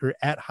high or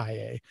at high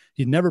A.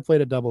 He'd never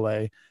played at Double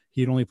A.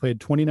 He'd only played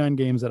 29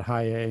 games at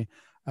high A.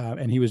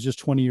 And he was just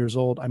 20 years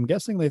old. I'm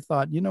guessing they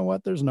thought, you know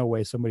what, there's no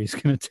way somebody's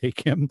going to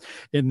take him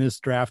in this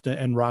draft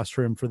and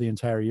roster him for the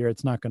entire year.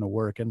 It's not going to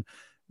work. And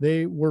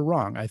they were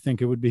wrong. I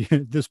think it would be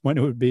at this point,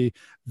 it would be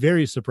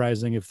very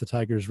surprising if the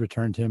Tigers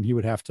returned him. He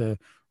would have to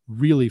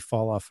really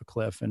fall off a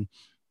cliff. And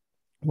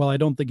while I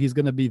don't think he's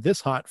going to be this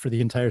hot for the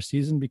entire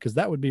season, because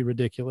that would be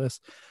ridiculous,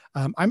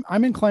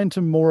 I'm inclined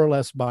to more or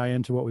less buy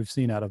into what we've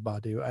seen out of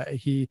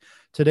Baddoo.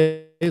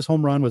 Today's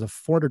home run was a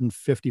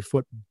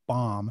 450-foot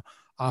bomb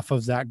off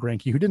of Zach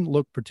Greinke, who didn't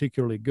look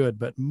particularly good,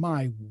 but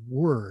my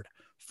word,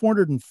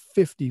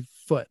 450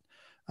 foot,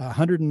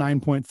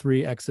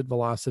 109.3 exit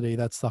velocity.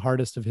 That's the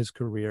hardest of his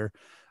career.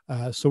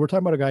 So we're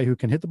talking about a guy who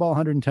can hit the ball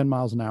 110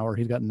 miles an hour.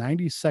 He's got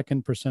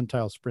 92nd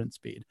percentile sprint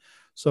speed.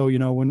 So,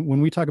 when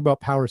we talk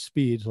about power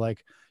speed,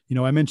 like,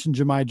 I mentioned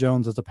Jahmai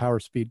Jones as a power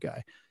speed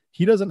guy.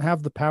 He doesn't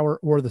have the power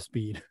or the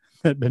speed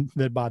that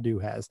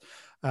Baddoo has.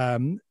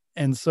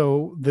 And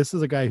so this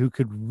is a guy who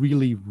could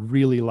really,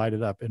 really light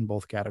it up in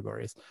both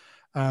categories.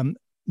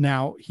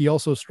 Now, he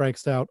also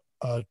strikes out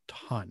a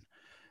ton.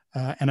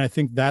 And I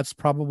think that's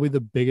probably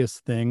the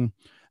biggest thing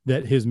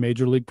that his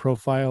major league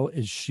profile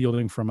is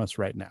shielding from us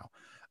right now.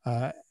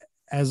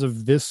 As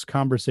of this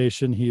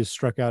conversation, he has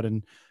struck out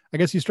in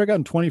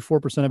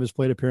 24% of his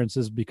plate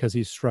appearances, because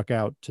he struck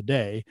out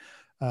today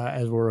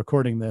as we're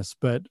recording this.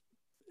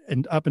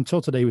 And up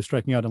until today, he was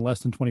striking out in less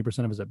than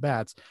 20% of his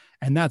at-bats,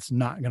 and that's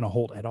not going to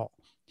hold at all.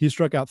 He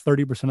struck out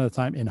 30% of the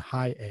time in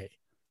high A.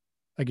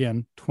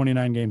 Again,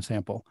 29 game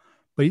sample.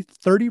 But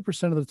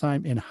 30% of the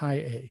time in high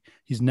A.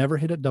 He's never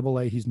hit at double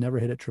A. He's never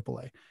hit at triple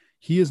A.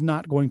 He is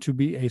not going to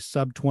be a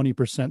sub 20%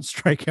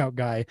 strikeout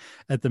guy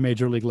at the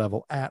major league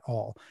level at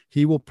all.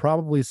 He will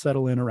probably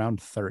settle in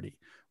around 30,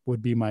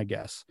 would be my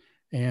guess.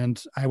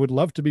 And I would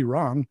love to be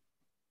wrong.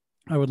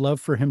 I would love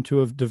for him to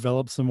have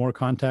developed some more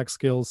contact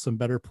skills, some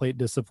better plate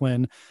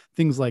discipline,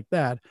 things like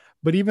that.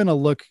 But even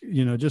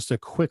just a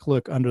quick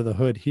look under the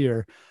hood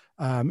here.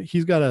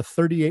 He's got a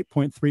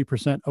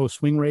 38.3%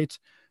 swing rate,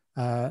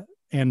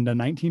 and a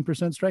 19%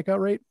 strikeout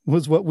rate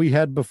was what we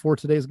had before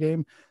today's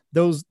game.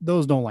 Those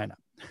don't line up.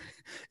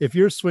 If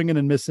you're swinging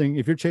and missing,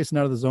 if you're chasing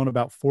out of the zone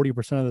about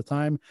 40% of the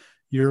time,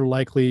 you're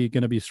likely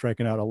going to be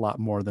striking out a lot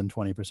more than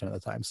 20% of the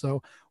time.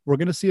 So we're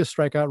going to see a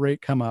strikeout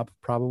rate come up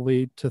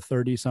probably to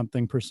 30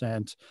 something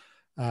percent.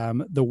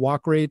 The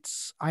walk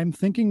rates, I'm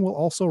thinking, will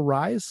also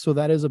rise. So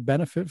that is a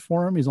benefit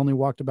for him. He's only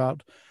walked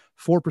about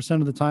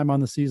 4% of the time on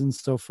the season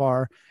so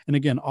far. And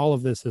again, all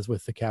of this is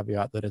with the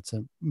caveat that it's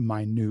a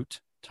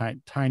minute,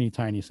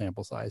 tiny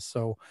sample size.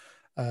 So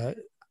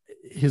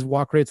his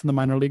walk rates in the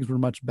minor leagues were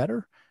much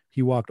better.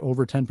 He walked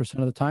over 10%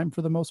 of the time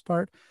for the most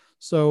part.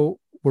 So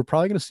we're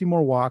probably going to see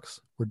more walks.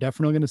 We're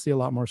definitely going to see a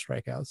lot more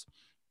strikeouts.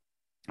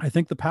 I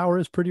think the power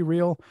is pretty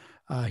real.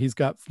 He's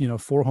got,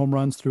 4 home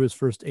runs through his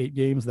first 8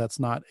 games. That's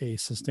not a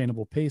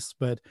sustainable pace,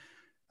 but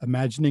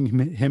imagining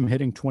him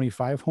hitting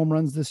 25 home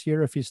runs this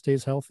year, if he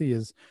stays healthy,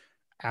 is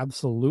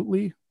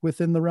absolutely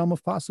within the realm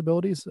of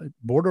possibilities.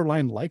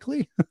 Borderline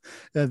likely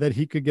that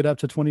he could get up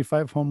to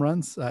 25 home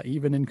runs,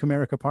 even in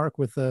Comerica Park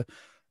with a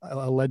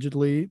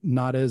allegedly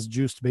not as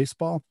juiced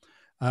baseball.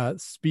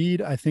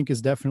 Speed, I think, is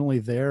definitely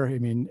there. I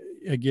mean,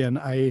 again,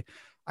 I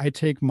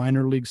take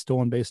minor league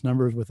stolen base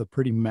numbers with a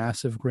pretty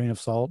massive grain of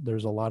salt.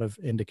 There's a lot of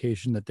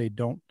indication that they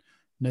don't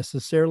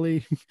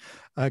necessarily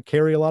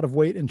carry a lot of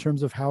weight in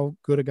terms of how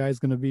good a guy is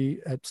going to be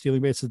at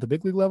stealing bases at the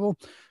big league level.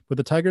 But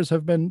the Tigers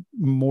have been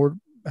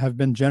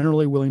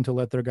generally willing to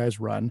let their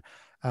guys run.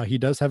 He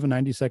does have a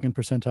 92nd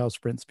percentile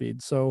sprint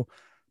speed. So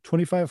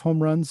 25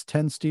 home runs,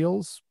 10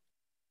 steals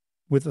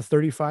with a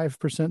 35%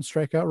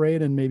 strikeout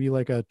rate and maybe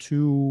like a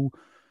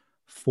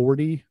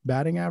 240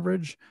 batting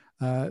average.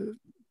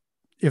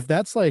 If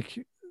that's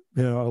like,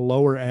 a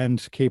lower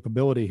end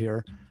capability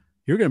here,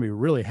 you're going to be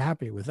really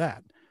happy with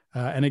that.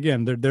 And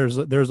again, there's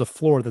a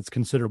floor that's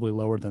considerably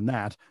lower than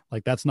that.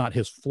 Like, that's not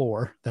his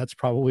floor. That's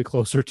probably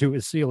closer to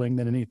his ceiling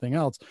than anything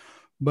else.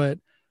 But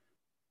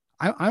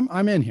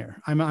I'm in here.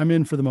 I'm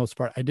in for the most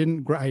part. I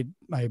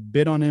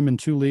bid on him in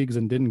 2 leagues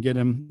and didn't get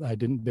him. I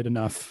didn't bid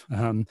enough.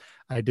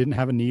 I didn't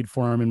have a need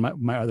for him in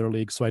my other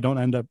league, so I didn't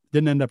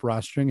end up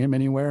rostering him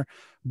anywhere.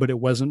 But it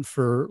wasn't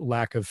for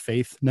lack of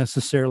faith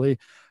necessarily.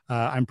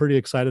 I'm pretty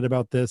excited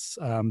about this.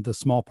 The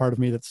small part of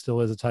me that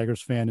still is a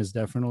Tigers fan is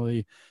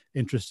definitely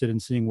interested in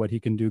seeing what he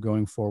can do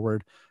going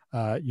forward.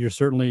 You're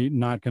certainly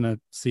not going to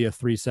see a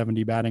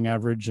 370 batting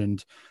average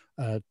and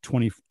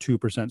 22%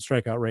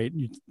 strikeout rate.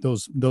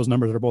 Those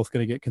numbers are both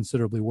going to get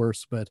considerably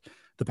worse, but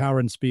the power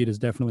and speed is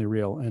definitely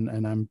real.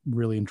 And I'm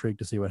really intrigued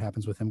to see what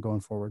happens with him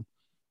going forward.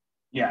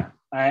 Yeah,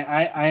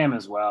 I am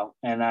as well.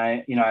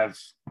 And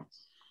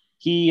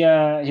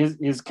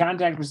his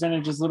contact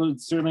percentage is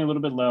certainly a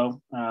little bit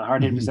low.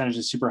 Hard hit percentage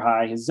is super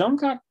high. His zone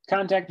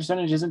contact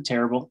percentage isn't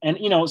terrible. And,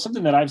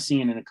 something that I've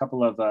seen in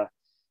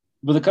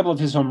with a couple of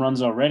his home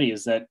runs already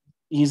is that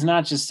he's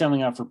not just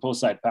selling out for pull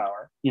side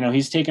power.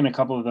 He's taken a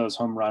couple of those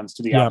home runs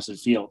to the opposite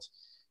field.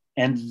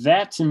 And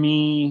that, to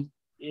me,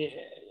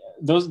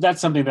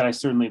 that's something that I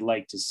certainly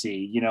like to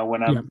see.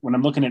 When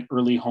I'm looking at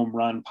early home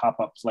run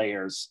pop-up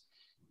players,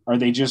 are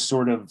they just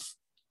sort of,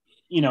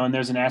 and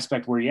there's an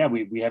aspect where,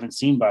 we haven't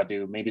seen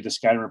Badu. Maybe the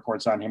scouting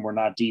reports on him were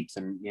not deep,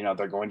 and,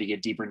 they're going to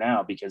get deeper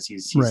now because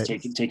he's right.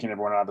 taking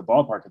everyone out of the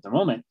ballpark at the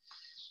moment.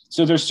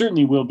 So there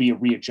certainly will be a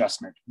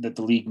readjustment that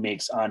the league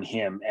makes on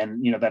him.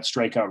 And, that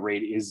strikeout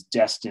rate is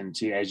destined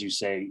to, as you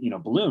say,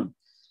 balloon.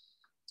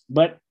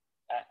 But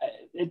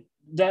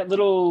that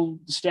little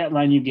stat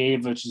line you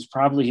gave, which is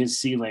probably his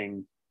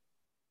ceiling,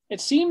 it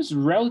seems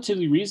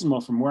relatively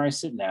reasonable from where I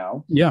sit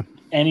now. Yeah.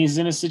 And he's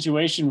in a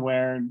situation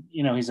where,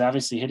 he's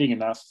obviously hitting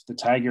enough. The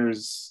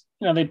Tigers,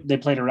 they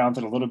played around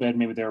with it a little bit.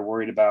 Maybe they were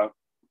worried about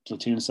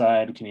platoon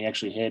side. Can he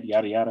actually hit?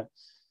 Yada, yada.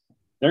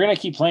 They're going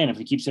to keep playing if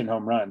he keeps hitting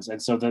home runs. And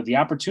so the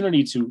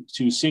opportunity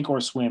to sink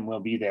or swim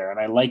will be there. And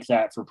I like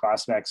that for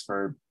prospects,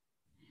 for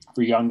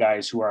young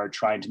guys who are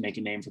trying to make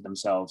a name for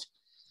themselves,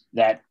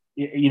 that,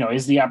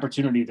 is the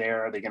opportunity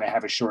there? Are they going to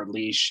have a short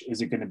leash?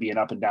 Is it going to be an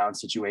up and down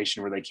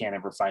situation where they can't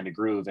ever find a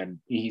groove? And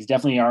he's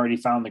definitely already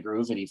found the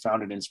groove, and he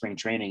found it in spring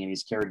training, and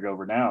he's carried it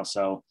over now.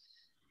 So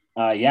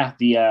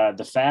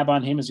the fab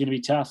on him is going to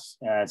be tough.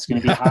 It's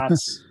going to be hot.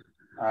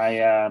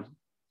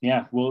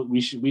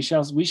 We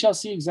shall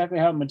see exactly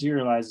how it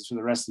materializes for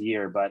the rest of the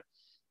year, but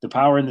the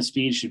power and the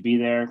speed should be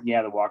there.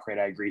 Yeah, the walk rate,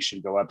 I agree,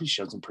 should go up. He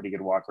showed some pretty good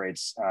walk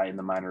rates in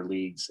the minor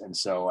leagues. And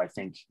so I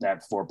think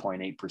that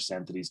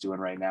 4.8% that he's doing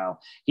right now,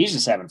 he's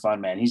just having fun,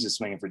 man. He's just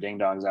swinging for ding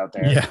dongs out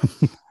there. Yeah.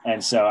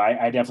 And so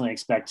I definitely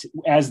expect,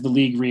 as the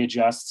league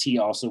readjusts, he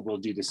also will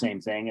do the same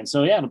thing. And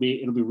so, it'll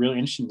be really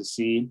interesting to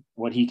see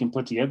what he can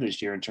put together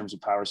this year in terms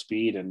of power,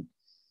 speed, and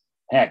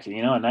heck,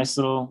 a nice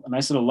little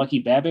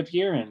lucky BABIP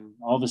here. And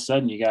all of a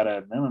sudden you got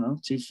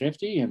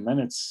 250, and then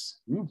it's,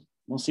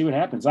 we'll see what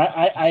happens.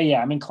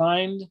 I'm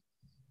inclined.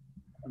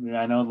 I mean,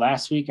 I know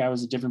last week I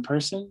was a different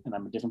person, and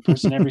I'm a different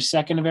person every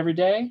second of every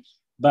day,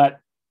 but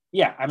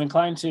I'm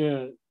inclined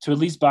to at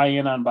least buy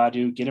in on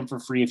Badu, get him for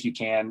free if you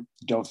can.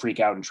 Don't freak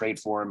out and trade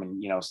for him,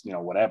 and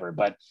whatever.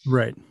 But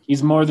right,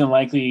 he's more than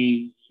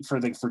likely for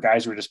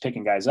guys who are just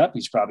picking guys up.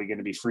 He's probably going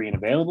to be free and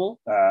available.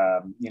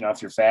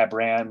 If your fab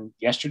ran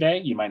yesterday,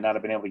 you might not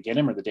have been able to get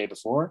him, or the day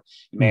before,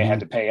 you may have had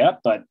to pay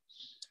up. But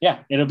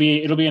it'll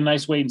be a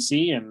nice wait and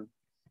see. And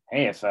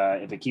hey, if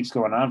it keeps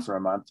going on for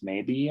a month,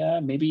 maybe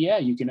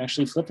you can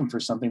actually flip him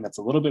for something that's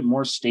a little bit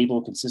more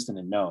stable, consistent,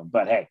 and known.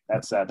 But hey,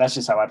 that's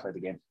just how I play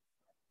the game.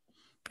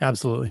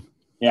 Absolutely.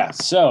 Yeah.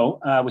 So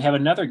we have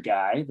another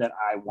guy that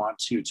I want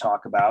to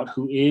talk about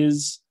who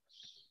is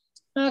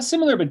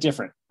similar but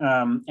different,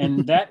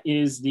 and that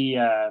is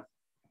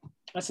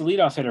that's the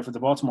leadoff hitter for the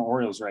Baltimore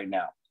Orioles right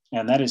now,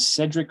 and that is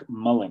Cedric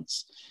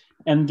Mullins.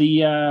 And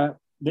the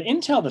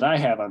intel that I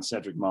have on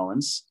Cedric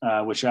Mullins,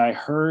 which I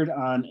heard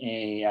on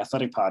a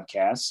athletic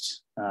podcast,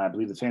 I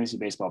believe the Fantasy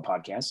Baseball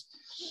podcast,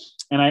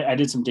 and I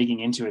did some digging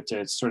into it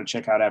to sort of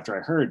check out after I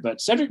heard, but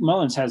Cedric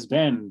Mullins has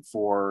been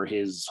for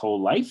his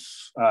whole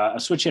life a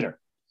switch hitter.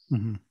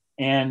 Mm-hmm.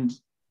 And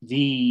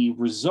the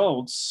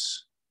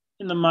results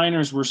in the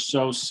minors were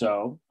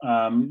so-so.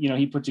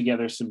 He put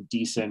together some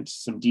decent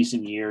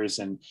years,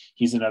 and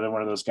he's another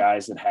one of those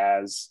guys that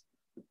has,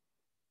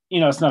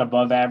 it's not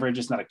above average.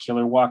 It's not a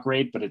killer walk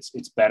rate, but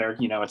it's better.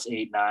 It's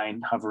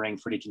 8-9, hovering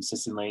pretty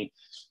consistently.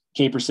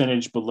 K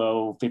percentage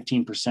below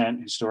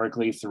 15%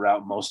 historically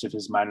throughout most of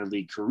his minor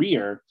league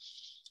career.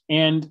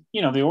 And,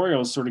 the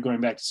Orioles, sort of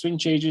going back to swing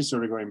changes,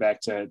 sort of going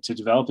back to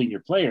developing your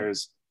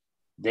players,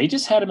 they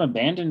just had him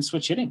abandon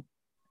switch hitting.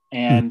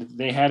 And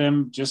they had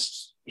him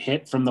just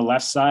hit from the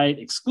left side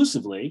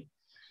exclusively.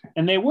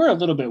 And they were a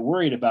little bit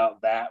worried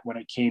about that when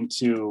it came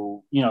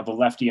to, the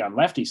lefty on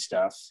lefty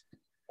stuff.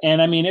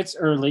 And I mean, it's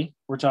early.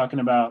 We're talking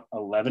about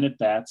 11 at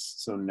bats,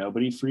 so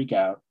nobody freak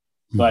out.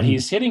 But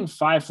he's hitting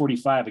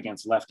 .545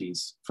 against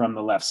lefties from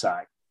the left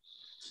side.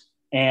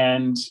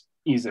 And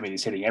he's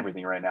hitting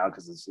everything right now,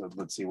 because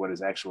let's see what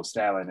his actual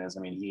stat line is. I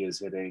mean, he is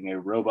hitting a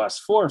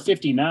robust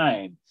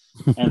 .459,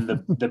 and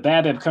the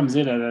BABIP comes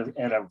in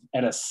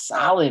at a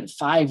solid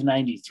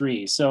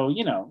 .593. So,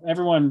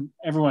 everyone,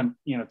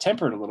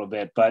 tempered a little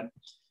bit, but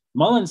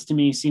Mullins to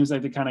me seems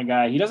like the kind of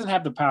guy, he doesn't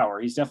have the power.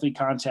 He's definitely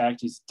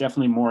contact. He's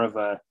definitely more of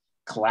a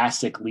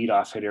classic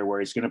leadoff hitter where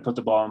he's going to put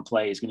the ball in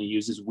play. He's going to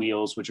use his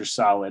wheels, which are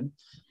solid.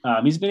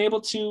 He's been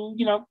able to,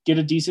 get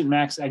a decent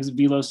max exit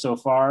velo so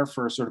far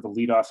for sort of a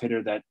leadoff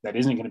hitter that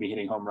isn't going to be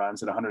hitting home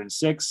runs at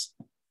 106.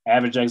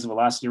 Average exit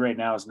velocity right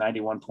now is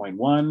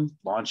 91.1.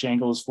 Launch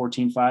angle is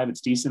 14.5.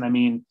 It's decent. I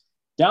mean,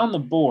 down the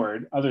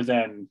board, other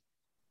than,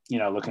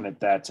 looking at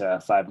that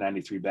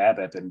 593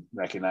 BABIP and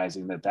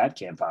recognizing that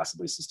can't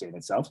possibly sustain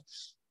itself.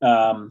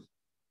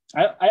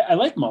 I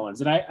like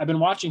Mullins, and I've been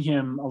watching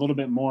him a little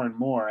bit more and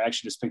more. I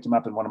actually just picked him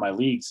up in one of my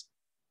leagues.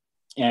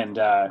 And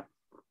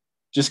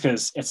just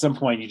because at some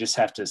point you just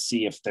have to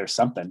see if there's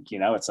something,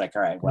 it's like,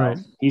 all right, well,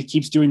 he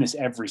keeps doing this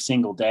every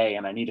single day,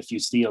 and I need a few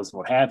steals and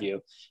what have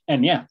you.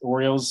 And yeah, the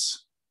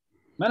Orioles,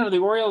 I don't know. The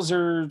Orioles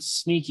are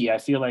sneaky. I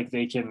feel like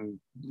they can.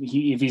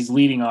 If he's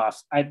leading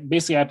off, I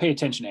pay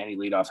attention to any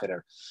leadoff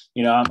hitter.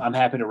 You know, I'm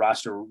happy to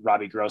roster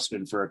Robbie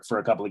Grossman for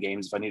a couple of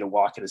games if I need a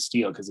walk and a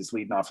steal because he's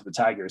leading off for the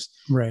Tigers.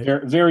 Right.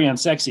 They're very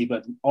unsexy,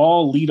 but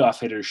all leadoff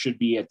hitters should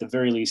be at the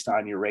very least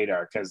on your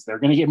radar because they're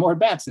going to get more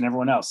bats than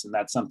everyone else, and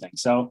that's something.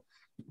 So,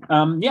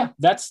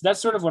 that's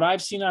sort of what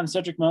I've seen on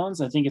Cedric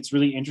Mullins. I think it's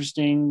really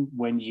interesting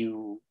when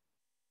you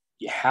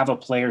have a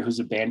player who's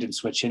abandoned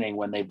switch hitting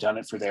when they've done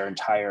it for their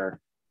entire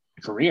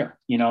career,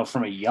 you know,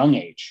 from a young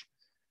age.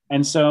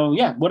 And so,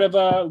 what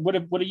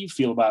do you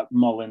feel about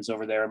Mullins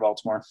over there in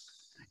Baltimore?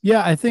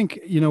 Yeah, I think,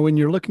 you know, when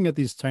you're looking at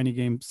these tiny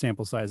game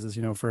sample sizes,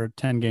 you know, for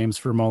 10 games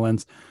for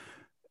Mullins,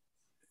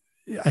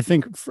 I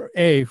think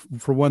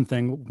for one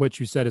thing, what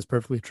you said is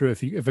perfectly true.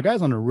 If a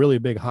guy's on a really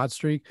big hot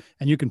streak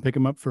and you can pick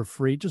him up for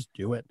free, just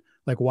do it.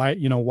 Like, why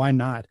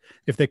not?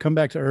 If they come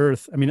back to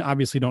earth, I mean,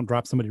 obviously don't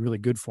drop somebody really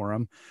good for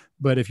them,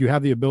 but if you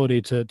have the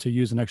ability to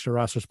use an extra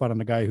roster spot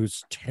on a guy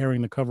who's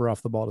tearing the cover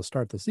off the ball to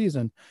start the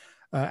season,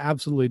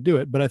 absolutely do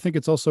it. But I think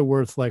it's also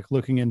worth like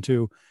looking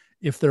into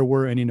if there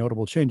were any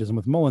notable changes. And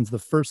with Mullins, the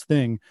first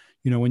thing,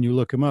 you know, when you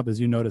look him up is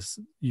you notice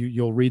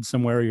you'll read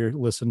somewhere, you're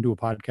listening to a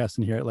podcast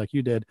and hear it like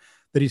you did,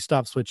 that he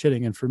stopped switch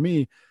hitting. And for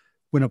me,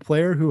 when a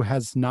player who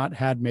has not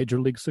had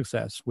major league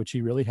success, which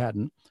he really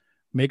hadn't,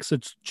 makes a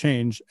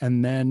change,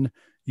 and then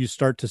you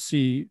start to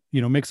see,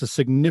 you know, makes a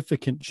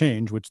significant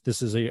change, which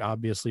this is a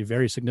obviously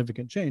very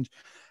significant change,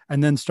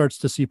 and then starts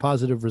to see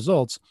positive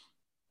results.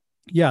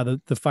 Yeah,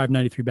 the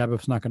 593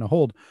 BABIP's not going to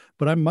hold,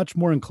 but I'm much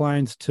more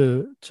inclined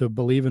to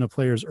believe in a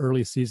player's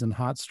early season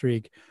hot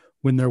streak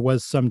when there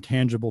was some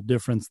tangible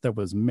difference that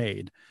was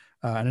made.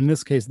 And in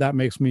this case, that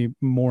makes me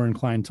more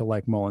inclined to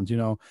like Mullins. You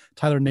know,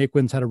 Tyler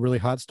Naquin's had a really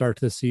hot start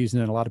to this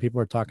season, and a lot of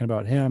people are talking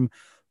about him,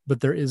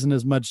 but there isn't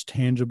as much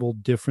tangible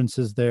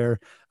differences there.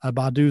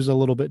 Badu's a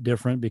little bit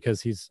different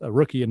because he's a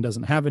rookie and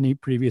doesn't have any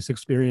previous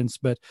experience.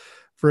 But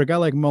for a guy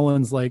like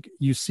Mullins, like,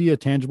 you see a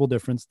tangible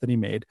difference that he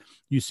made.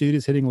 You see that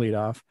he's hitting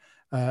leadoff.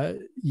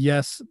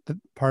 Yes,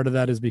 part of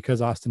that is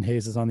because Austin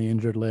Hayes is on the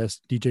injured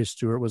list. DJ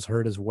Stewart was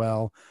hurt as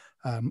well.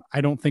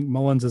 I don't think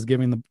Mullins is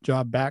giving the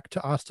job back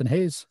to Austin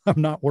Hayes.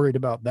 I'm not worried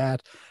about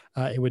that.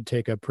 It would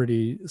take a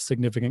pretty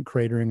significant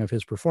cratering of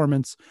his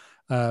performance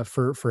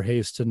for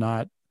Hayes to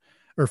not,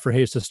 or for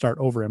Hayes to start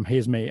over him.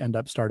 Hayes may end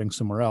up starting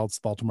somewhere else.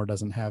 Baltimore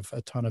doesn't have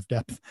a ton of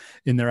depth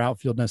in their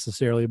outfield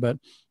necessarily, but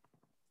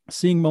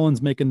seeing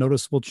Mullins make a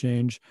noticeable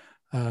change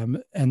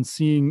and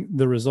seeing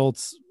the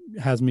results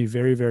has me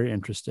very, very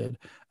interested.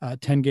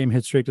 10-game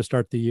hit streak to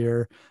start the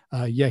year.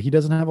 He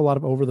doesn't have a lot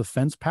of over the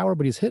fence power,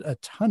 but he's hit a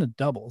ton of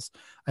doubles.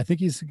 I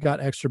think he's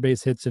got extra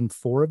base hits in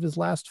 4 of his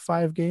last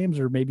 5 games,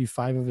 or maybe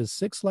 5 of his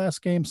 6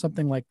 last games,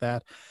 something like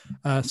that.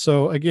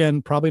 So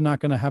again, probably not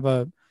going to have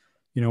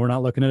we're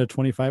not looking at a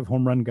 25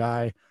 home run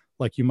guy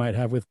like you might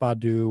have with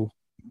Badu,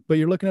 but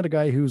you're looking at a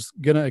guy who's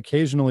going to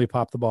occasionally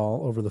pop the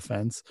ball over the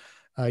fence.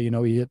 He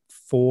hit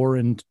 4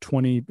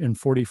 in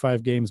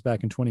 45 games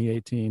back in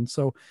 2018.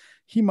 So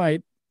he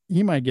might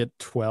get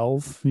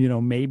 12,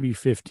 maybe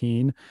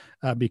 15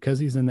 because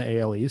he's in the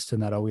AL East,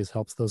 and that always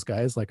helps those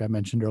guys, like I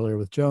mentioned earlier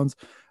with Jones.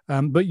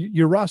 But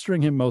you're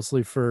rostering him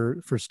mostly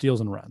for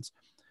steals and runs.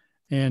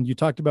 And you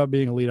talked about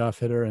being a leadoff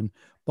hitter, and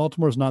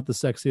Baltimore's not the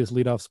sexiest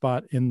leadoff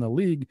spot in the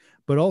league,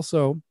 but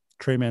also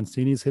Trey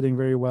Mancini's hitting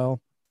very well.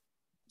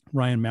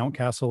 Ryan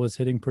Mountcastle is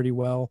hitting pretty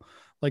well.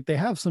 Like, they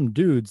have some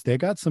dudes, they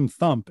got some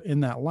thump in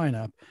that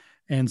lineup.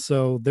 And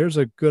so there's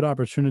a good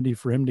opportunity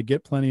for him to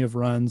get plenty of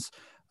runs.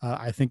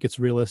 I think it's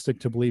realistic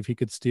to believe he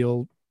could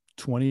steal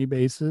 20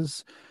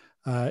 bases.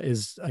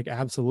 Is like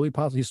absolutely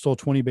possible. He stole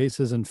 20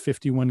 bases in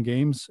 51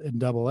 games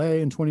in AA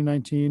in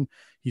 2019.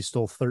 He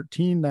stole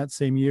 13 that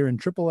same year in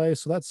AAA.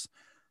 So that's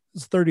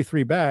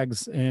 33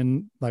 bags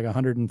in like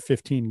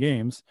 115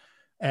 games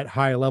at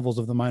high levels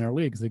of the minor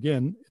leagues.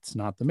 Again, it's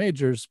not the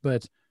majors,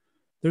 but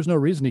there's no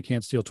reason he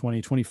can't steal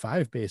 20,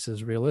 25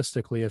 bases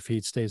realistically if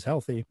he stays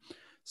healthy.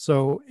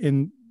 So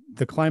in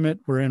the climate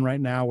we're in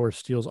right now, where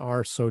steals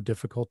are so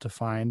difficult to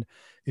find,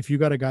 if you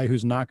got a guy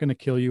who's not going to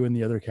kill you in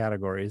the other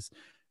categories,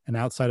 and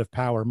outside of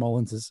power,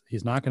 Mullins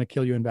he's not going to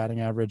kill you in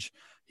batting average.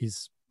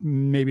 He's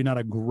maybe not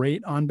a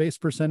great on-base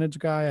percentage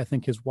guy. I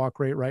think his walk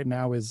rate right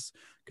now is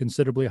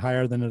considerably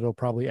higher than it'll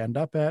probably end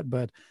up at.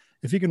 But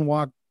if he can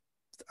walk,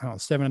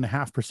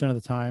 7.5% of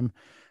the time,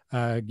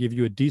 give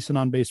you a decent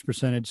on-base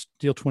percentage,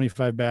 steal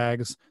 25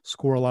 bags,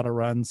 score a lot of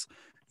runs,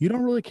 you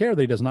don't really care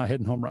that he does not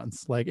hit in home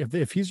runs. Like,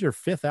 if he's your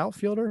 5th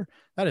outfielder,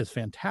 that is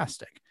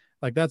fantastic.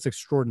 Like, that's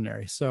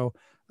extraordinary. So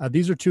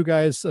these are 2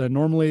 guys.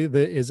 Normally,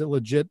 is it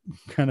legit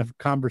kind of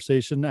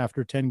conversation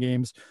after 10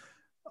 games?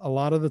 A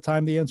lot of the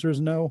time, the answer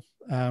is no.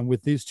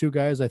 With these 2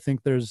 guys, I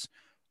think there's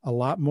a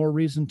lot more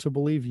reason to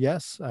believe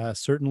yes.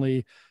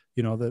 Certainly,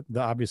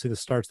 obviously the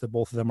starts that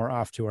both of them are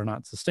off to are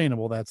not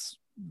sustainable.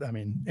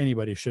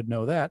 Anybody should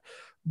know that.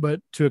 But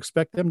to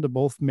expect them to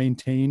both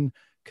maintain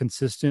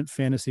consistent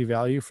fantasy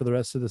value for the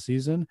rest of the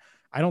season,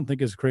 I don't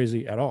think is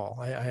crazy at all.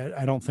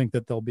 I don't think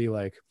that they'll be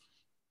like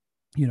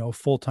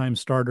full-time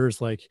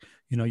starters, like,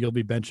 you'll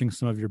be benching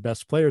some of your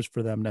best players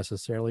for them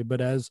necessarily,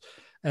 but as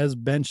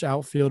bench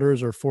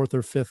outfielders or fourth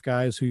or fifth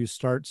guys who you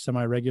start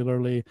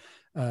semi-regularly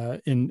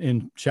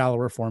in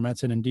shallower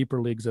formats and in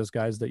deeper leagues as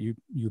guys that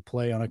you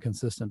play on a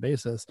consistent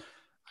basis,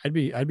 I'd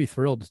be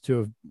thrilled to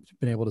have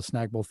been able to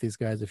snag both these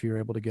guys if you're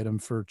able to get them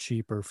for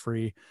cheap or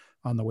free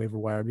on the waiver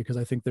wire, because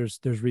I think there's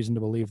reason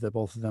to believe that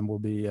both of them will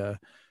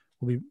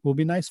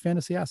be nice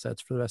fantasy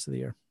assets for the rest of the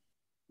year.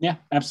 Yeah,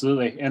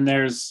 absolutely. And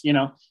there's,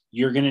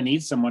 you're going to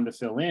need someone to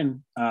fill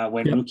in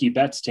when Mookie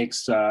Betts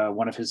takes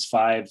one of his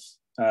 5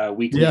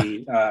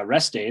 weekly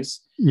rest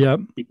days. Yep.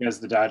 Because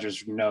the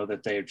Dodgers know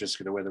that they're just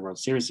going to win the World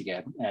Series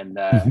again. And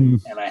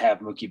and I have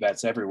Mookie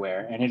Betts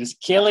everywhere, and it is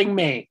killing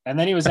me. And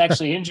then he was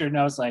actually injured, and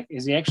I was like,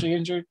 is he actually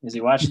injured? Is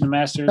he watching the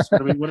Masters?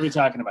 What are we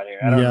talking about here?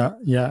 I don't know.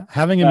 Yeah.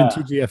 Having him in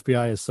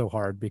TGFBI is so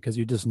hard because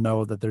you just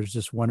know that there's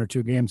just 1 or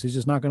 2 games he's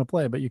just not going to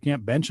play, but you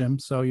can't bench him.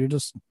 So you're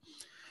just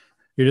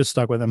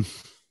stuck with him.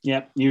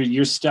 Yep,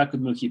 you're stuck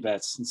with Mookie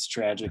Betts. It's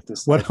tragic.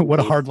 What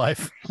a hard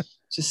life.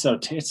 It's so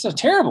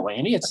terrible,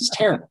 Andy. It's just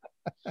terrible.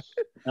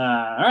 All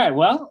right.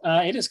 Well,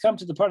 it has come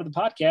to the part of the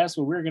podcast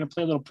where we're going to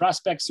play a little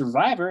Prospect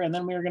Survivor, and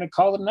then we're going to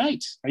call it a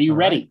night. Are you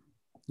ready? Right.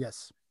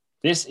 Yes.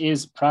 This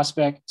is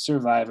Prospect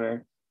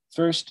Survivor,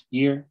 first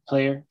year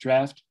player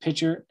draft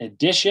pitcher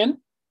edition.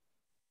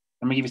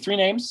 I'm going to give you 3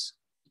 names.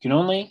 You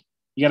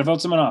got to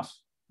vote someone off.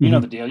 You know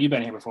the deal. You've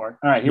been here before.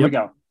 All right, here we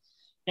go.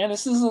 And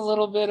this is a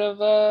little bit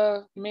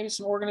of maybe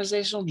some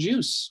organizational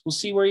juice. We'll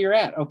see where you're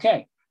at.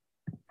 Okay.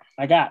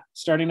 I got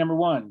starting number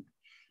 1,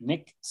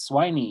 Nick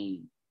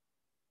Swiney,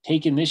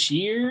 taken this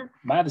year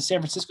by the San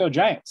Francisco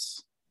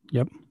Giants.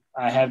 Yep.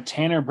 I have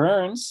Tanner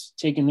Burns,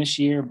 taken this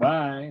year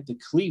by the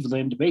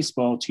Cleveland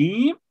baseball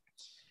team.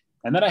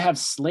 And then I have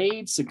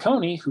Slade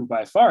Ciccone, who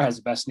by far has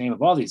the best name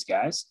of all these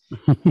guys.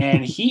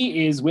 And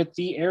he is with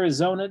the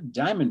Arizona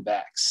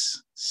Diamondbacks.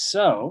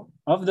 So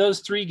of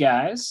those 3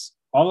 guys,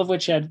 all of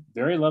which had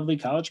very lovely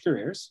college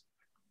careers,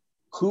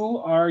 who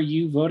are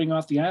you voting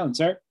off the island,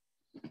 sir?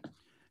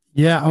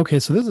 Yeah. Okay.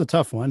 So this is a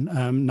tough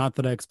one. Not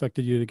that I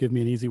expected you to give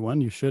me an easy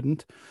one. You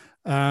shouldn't.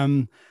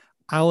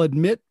 I'll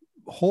admit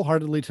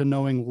wholeheartedly to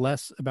knowing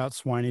less about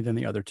Swiney than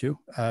the other 2,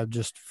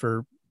 just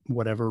for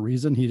whatever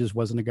reason. He just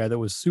wasn't a guy that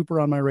was super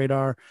on my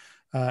radar.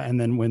 And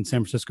then when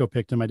San Francisco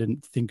picked him, I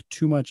didn't think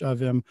too much of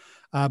him.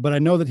 But I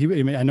know that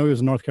I know he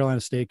was a North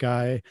Carolina State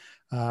guy.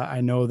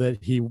 I know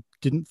that he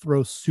didn't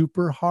throw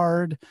super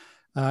hard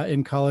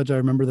in college. I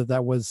remember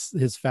that was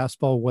his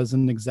fastball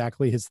wasn't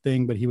exactly his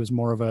thing, but he was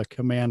more of a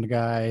command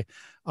guy,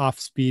 off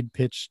speed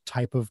pitch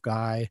type of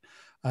guy.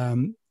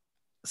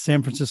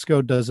 San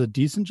Francisco does a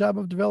decent job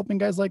of developing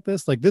guys like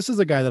this. Like, this is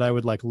a guy that I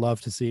would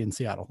love to see in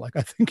Seattle. Like,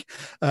 I think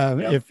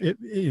if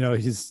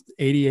he's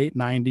 88,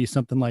 90,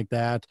 something like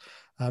that,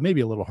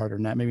 maybe a little harder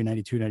than that, maybe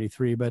 92,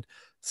 93, but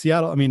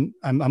Seattle, I mean,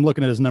 I'm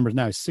looking at his numbers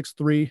now. He's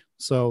 6'3".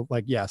 So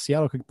like, yeah,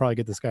 Seattle could probably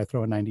get this guy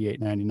throwing 98,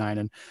 99,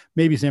 and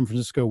maybe San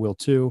Francisco will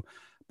too,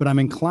 but I'm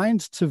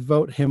inclined to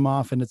vote him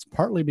off. And it's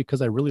partly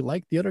because I really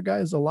like the other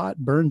guys a lot.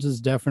 Burns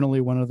is definitely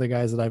one of the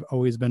guys that I've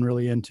always been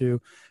really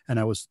into. And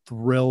I was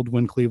thrilled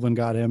when Cleveland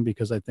got him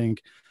because I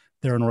think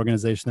they're an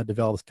organization that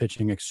develops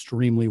pitching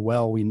extremely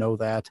well. We know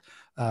that.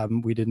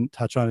 We didn't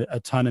touch on it a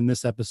ton in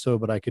this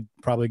episode, but I could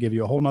probably give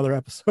you a whole nother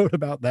episode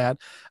about that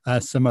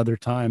some other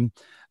time.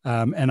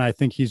 And I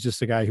think he's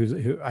just a guy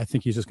who I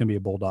think he's just going to be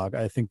a bulldog.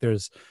 I think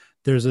there's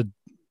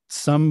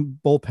some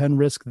bullpen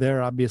risk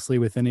there, obviously,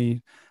 with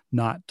any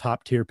not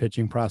top tier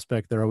pitching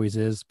prospect. There always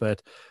is,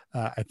 but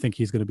I think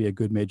he's going to be a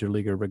good major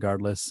leaguer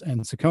regardless.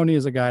 And Ciccone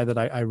is a guy that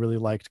I really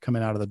liked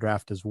coming out of the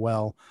draft as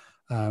well.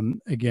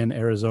 Again,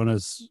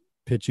 Arizona's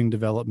pitching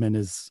development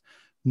is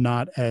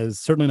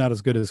certainly not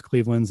as good as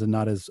Cleveland's and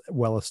not as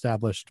well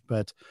established,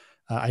 but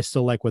I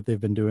still like what they've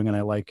been doing. And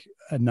I like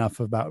enough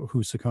about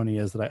who Ciccone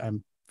is that I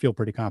feel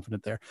pretty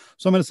confident there.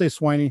 So I'm going to say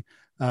Swiney,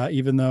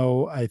 even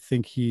though I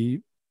think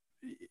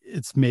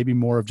it's maybe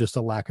more of just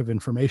a lack of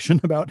information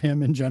about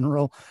him in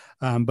general.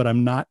 But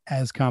I'm not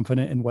as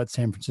confident in what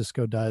San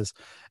Francisco does.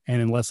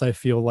 And unless I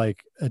feel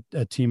like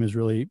a team is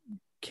really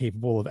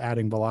capable of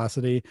adding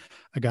velocity,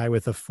 a guy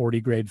with a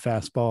 40 grade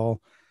fastball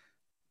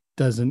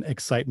doesn't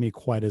excite me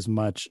quite as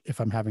much if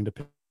I'm having to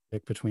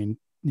pick between,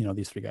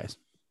 these 3 guys.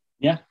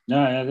 Yeah,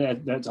 no,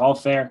 that's all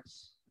fair.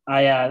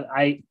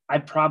 I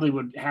probably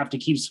would have to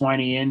keep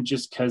Swiney in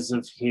just because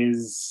of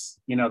his,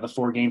 the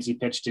 4 games he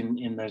pitched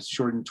in the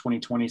shortened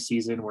 2020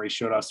 season where he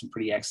showed off some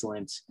pretty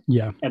excellent,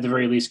 at the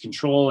very least,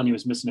 control, and he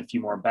was missing a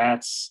few more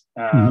bats.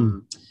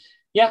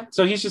 Yeah,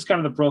 so he's just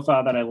kind of the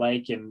profile that I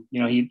like, and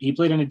he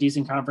played in a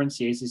decent conference.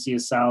 The ACC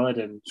is solid,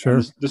 and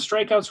sure, the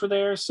strikeouts were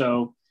there.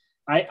 So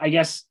I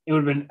guess it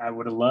would have been, I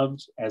would have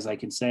loved, as I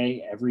can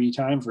say every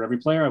time for every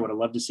player, I would have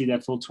loved to see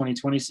that full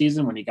 2020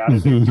 season when he got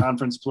into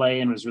conference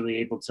play and was really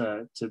able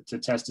to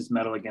test his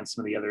mettle against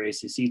some of the other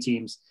ACC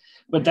teams.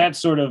 But that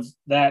sort of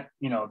that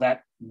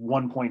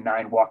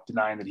 1.9 walk to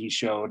 9 that he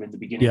showed in the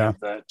beginning of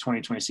the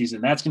 2020 season,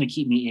 that's going to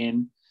keep me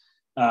in.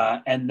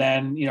 And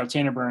then,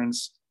 Tanner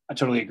Burns, I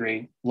totally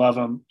agree. Love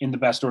him in the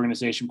best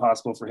organization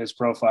possible for his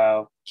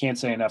profile. Can't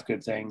say enough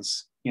good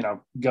things.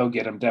 Go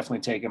get him.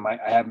 Definitely take him. I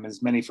have him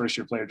as many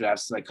first-year player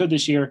drafts as I could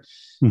this year.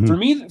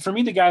 Mm-hmm. For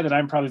me, the guy that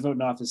I'm probably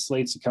voting off is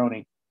Slade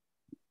Cecconi.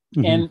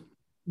 Mm-hmm. And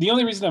the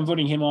only reason I'm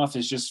voting him off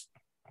is just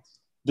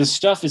the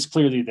stuff is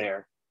clearly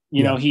there.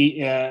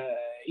 He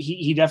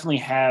definitely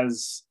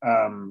has.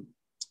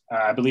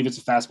 I believe it's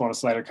a fastball and a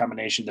slider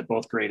combination that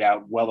both grade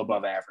out well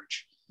above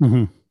average.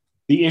 Mm-hmm.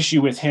 The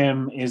issue with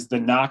him is the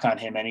knock on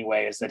him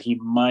anyway, is that he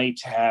might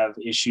have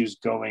issues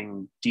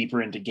going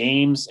deeper into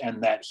games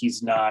and that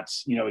he's not,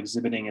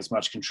 exhibiting as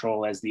much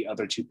control as the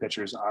other two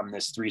pitchers on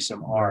this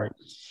threesome are.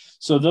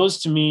 So those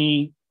to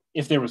me,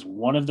 if there was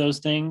one of those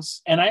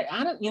things, and I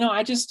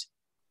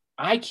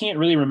can't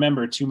really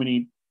remember too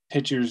many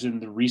pitchers in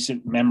the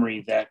recent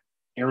memory that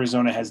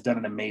Arizona has done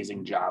an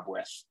amazing job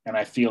with. And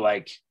I feel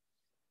like,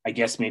 I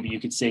guess maybe you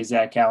could say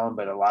Zach Gallen,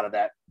 but a lot of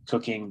that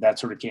cooking that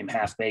sort of came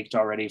half baked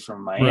already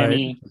from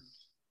Miami. Right.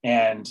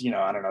 And,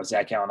 I don't know,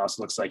 Zach Gallen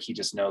also looks like he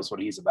just knows what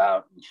he's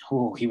about.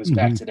 Oh, he was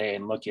back today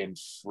and looking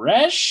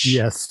fresh.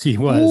 Yes, he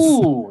was.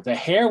 Ooh, the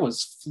hair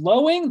was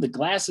flowing. The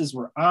glasses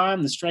were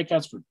on. The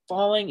strikeouts were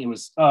falling. It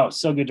was,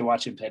 so good to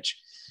watch him pitch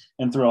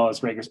and throw all his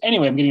breakers.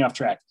 Anyway, I'm getting off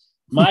track.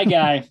 My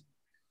guy,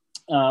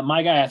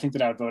 I think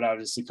that I would vote out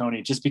is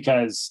Cecconi, just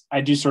because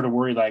I do sort of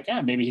worry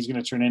maybe he's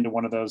going to turn into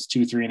one of those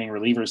 2-3 inning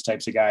relievers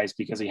types of guys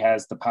because he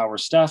has the power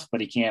stuff,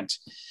 but he can't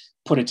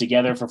put it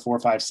together for 4,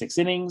 5, 6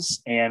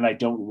 innings. And I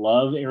don't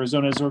love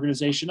Arizona's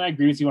organization. I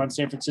agree with you on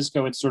San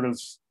Francisco. It's sort of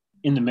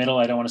in the middle.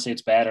 I don't want to say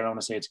it's bad. I don't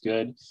want to say it's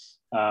good.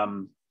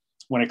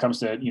 When it comes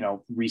to,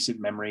 recent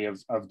memory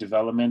of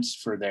development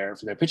for their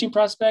pitching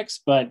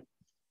prospects, but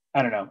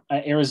I don't know.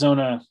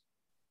 Arizona,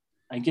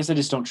 I guess I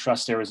just don't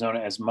trust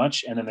Arizona as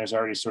much. And then there's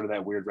already sort of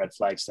that weird red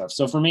flag stuff.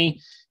 So for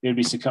me, it would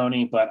be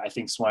Cecconi, but I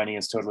think Swiney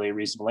is totally a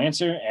reasonable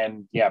answer.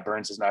 And yeah,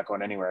 Burns is not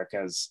going anywhere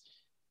because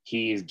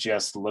he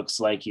just looks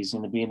like he's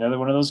going to be another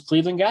one of those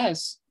Cleveland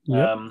guys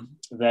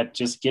that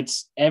just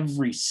gets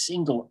every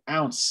single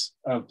ounce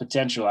of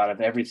potential out of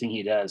everything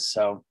he does.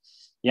 So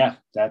yeah,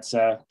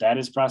 that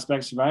is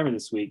Prospect Survivor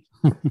this week.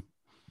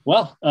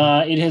 Well,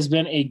 it has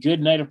been a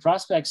good night of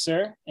prospects,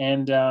 sir.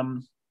 And,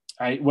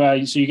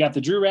 so you got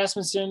the Drew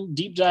Rasmussen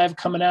deep dive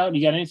coming out.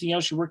 You got anything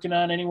else you're working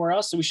on anywhere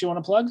else that we should want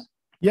to plug?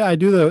 Yeah, I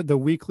do the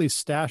weekly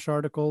stash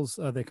articles.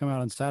 They come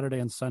out on Saturday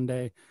and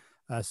Sunday.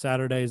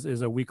 Saturdays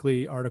is a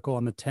weekly article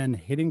on the 10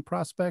 hitting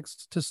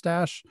prospects to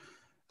stash.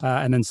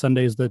 And then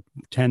Sundays, the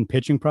 10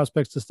 pitching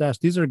prospects to stash.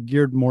 These are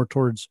geared more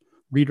towards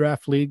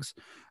redraft leagues,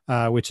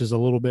 which is a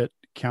little bit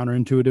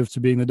counterintuitive to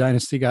being the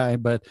dynasty guy.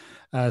 But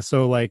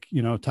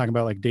talking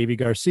about Davy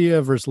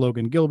Garcia versus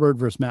Logan Gilbert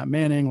versus Matt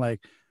Manning,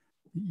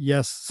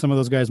 yes, some of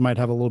those guys might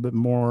have a little bit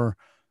more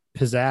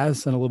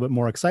pizzazz and a little bit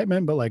more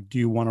excitement, but do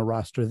you want to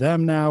roster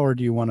them now, or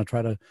do you want to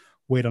try to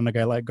wait on a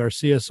guy like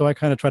Garcia? So I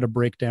kind of try to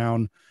break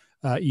down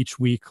each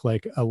week,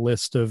 a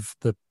list of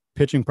the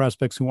pitching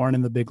prospects who aren't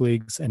in the big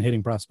leagues and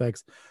hitting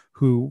prospects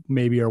who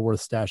maybe are worth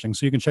stashing.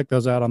 So you can check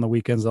those out on the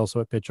weekends, also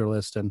at Pitcher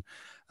List, and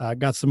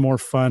got some more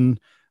fun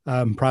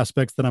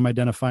prospects that I'm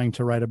identifying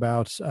to write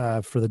about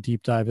for the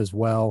deep dive as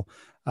well.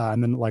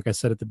 And then, like I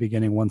said at the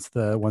beginning, once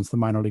the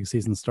minor league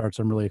season starts,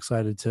 I'm really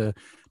excited to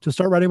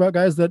start writing about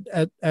guys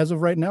that as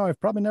of right now, I've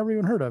probably never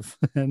even heard of.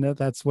 And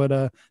that's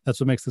what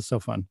makes this so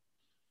fun.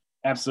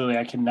 Absolutely.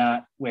 I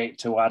cannot wait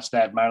to watch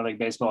that minor league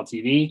baseball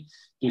TV,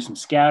 do some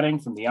scouting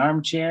from the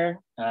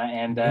armchair,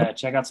 and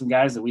check out some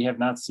guys that we have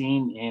not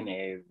seen in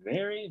a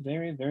very,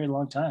 very, very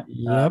long time.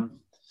 Yep.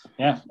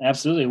 Yeah,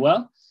 absolutely.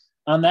 Well,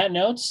 on that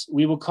note,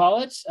 we will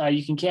call it.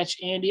 You can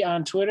catch Andy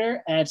on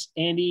Twitter at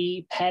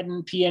Andy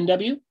Patton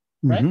PNW.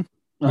 Right?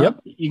 Mm-hmm. Yep.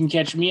 You can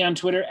catch me on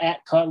Twitter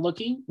at Caught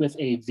Looking with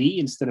a V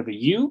instead of a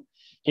U.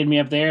 Hit me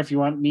up there if you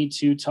want me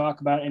to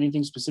talk about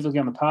anything specifically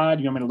on the pod.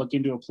 You want me to look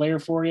into a player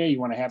for you. You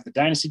want to have the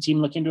Dynasty team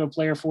look into a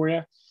player for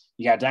you.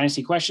 You got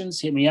Dynasty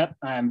questions, hit me up.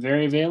 I'm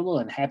very available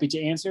and happy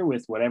to answer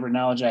with whatever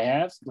knowledge I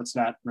have. Let's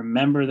not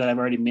remember that I've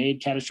already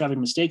made catastrophic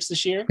mistakes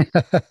this year.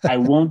 I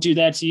won't do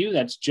that to you.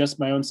 That's just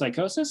my own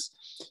psychosis.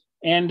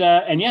 And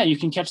yeah, you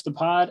can catch the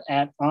pod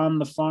at On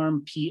the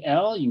Farm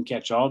PL. You can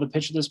catch all the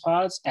Pitcher List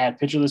pods at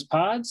Pitcher List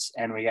Pods,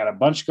 and we got a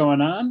bunch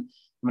going on.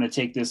 I'm going to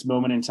take this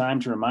moment in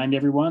time to remind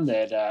everyone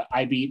that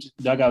I beat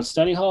Dugout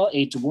Study Hall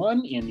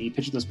 8-1 in the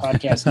Pitcher List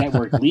Podcast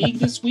Network League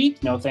this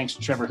week. No thanks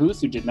to Trevor Huth,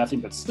 who did nothing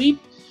but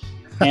sleep.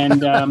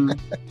 And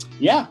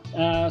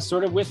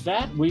sort of with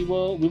that, we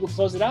will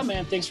close it out,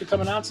 man. Thanks for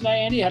coming on tonight,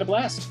 Andy. Had a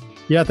blast.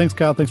 Yeah, thanks,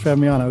 Kyle. Thanks for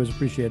having me on. I always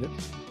appreciate it.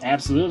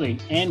 Absolutely.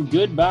 And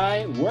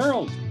goodbye,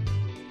 world.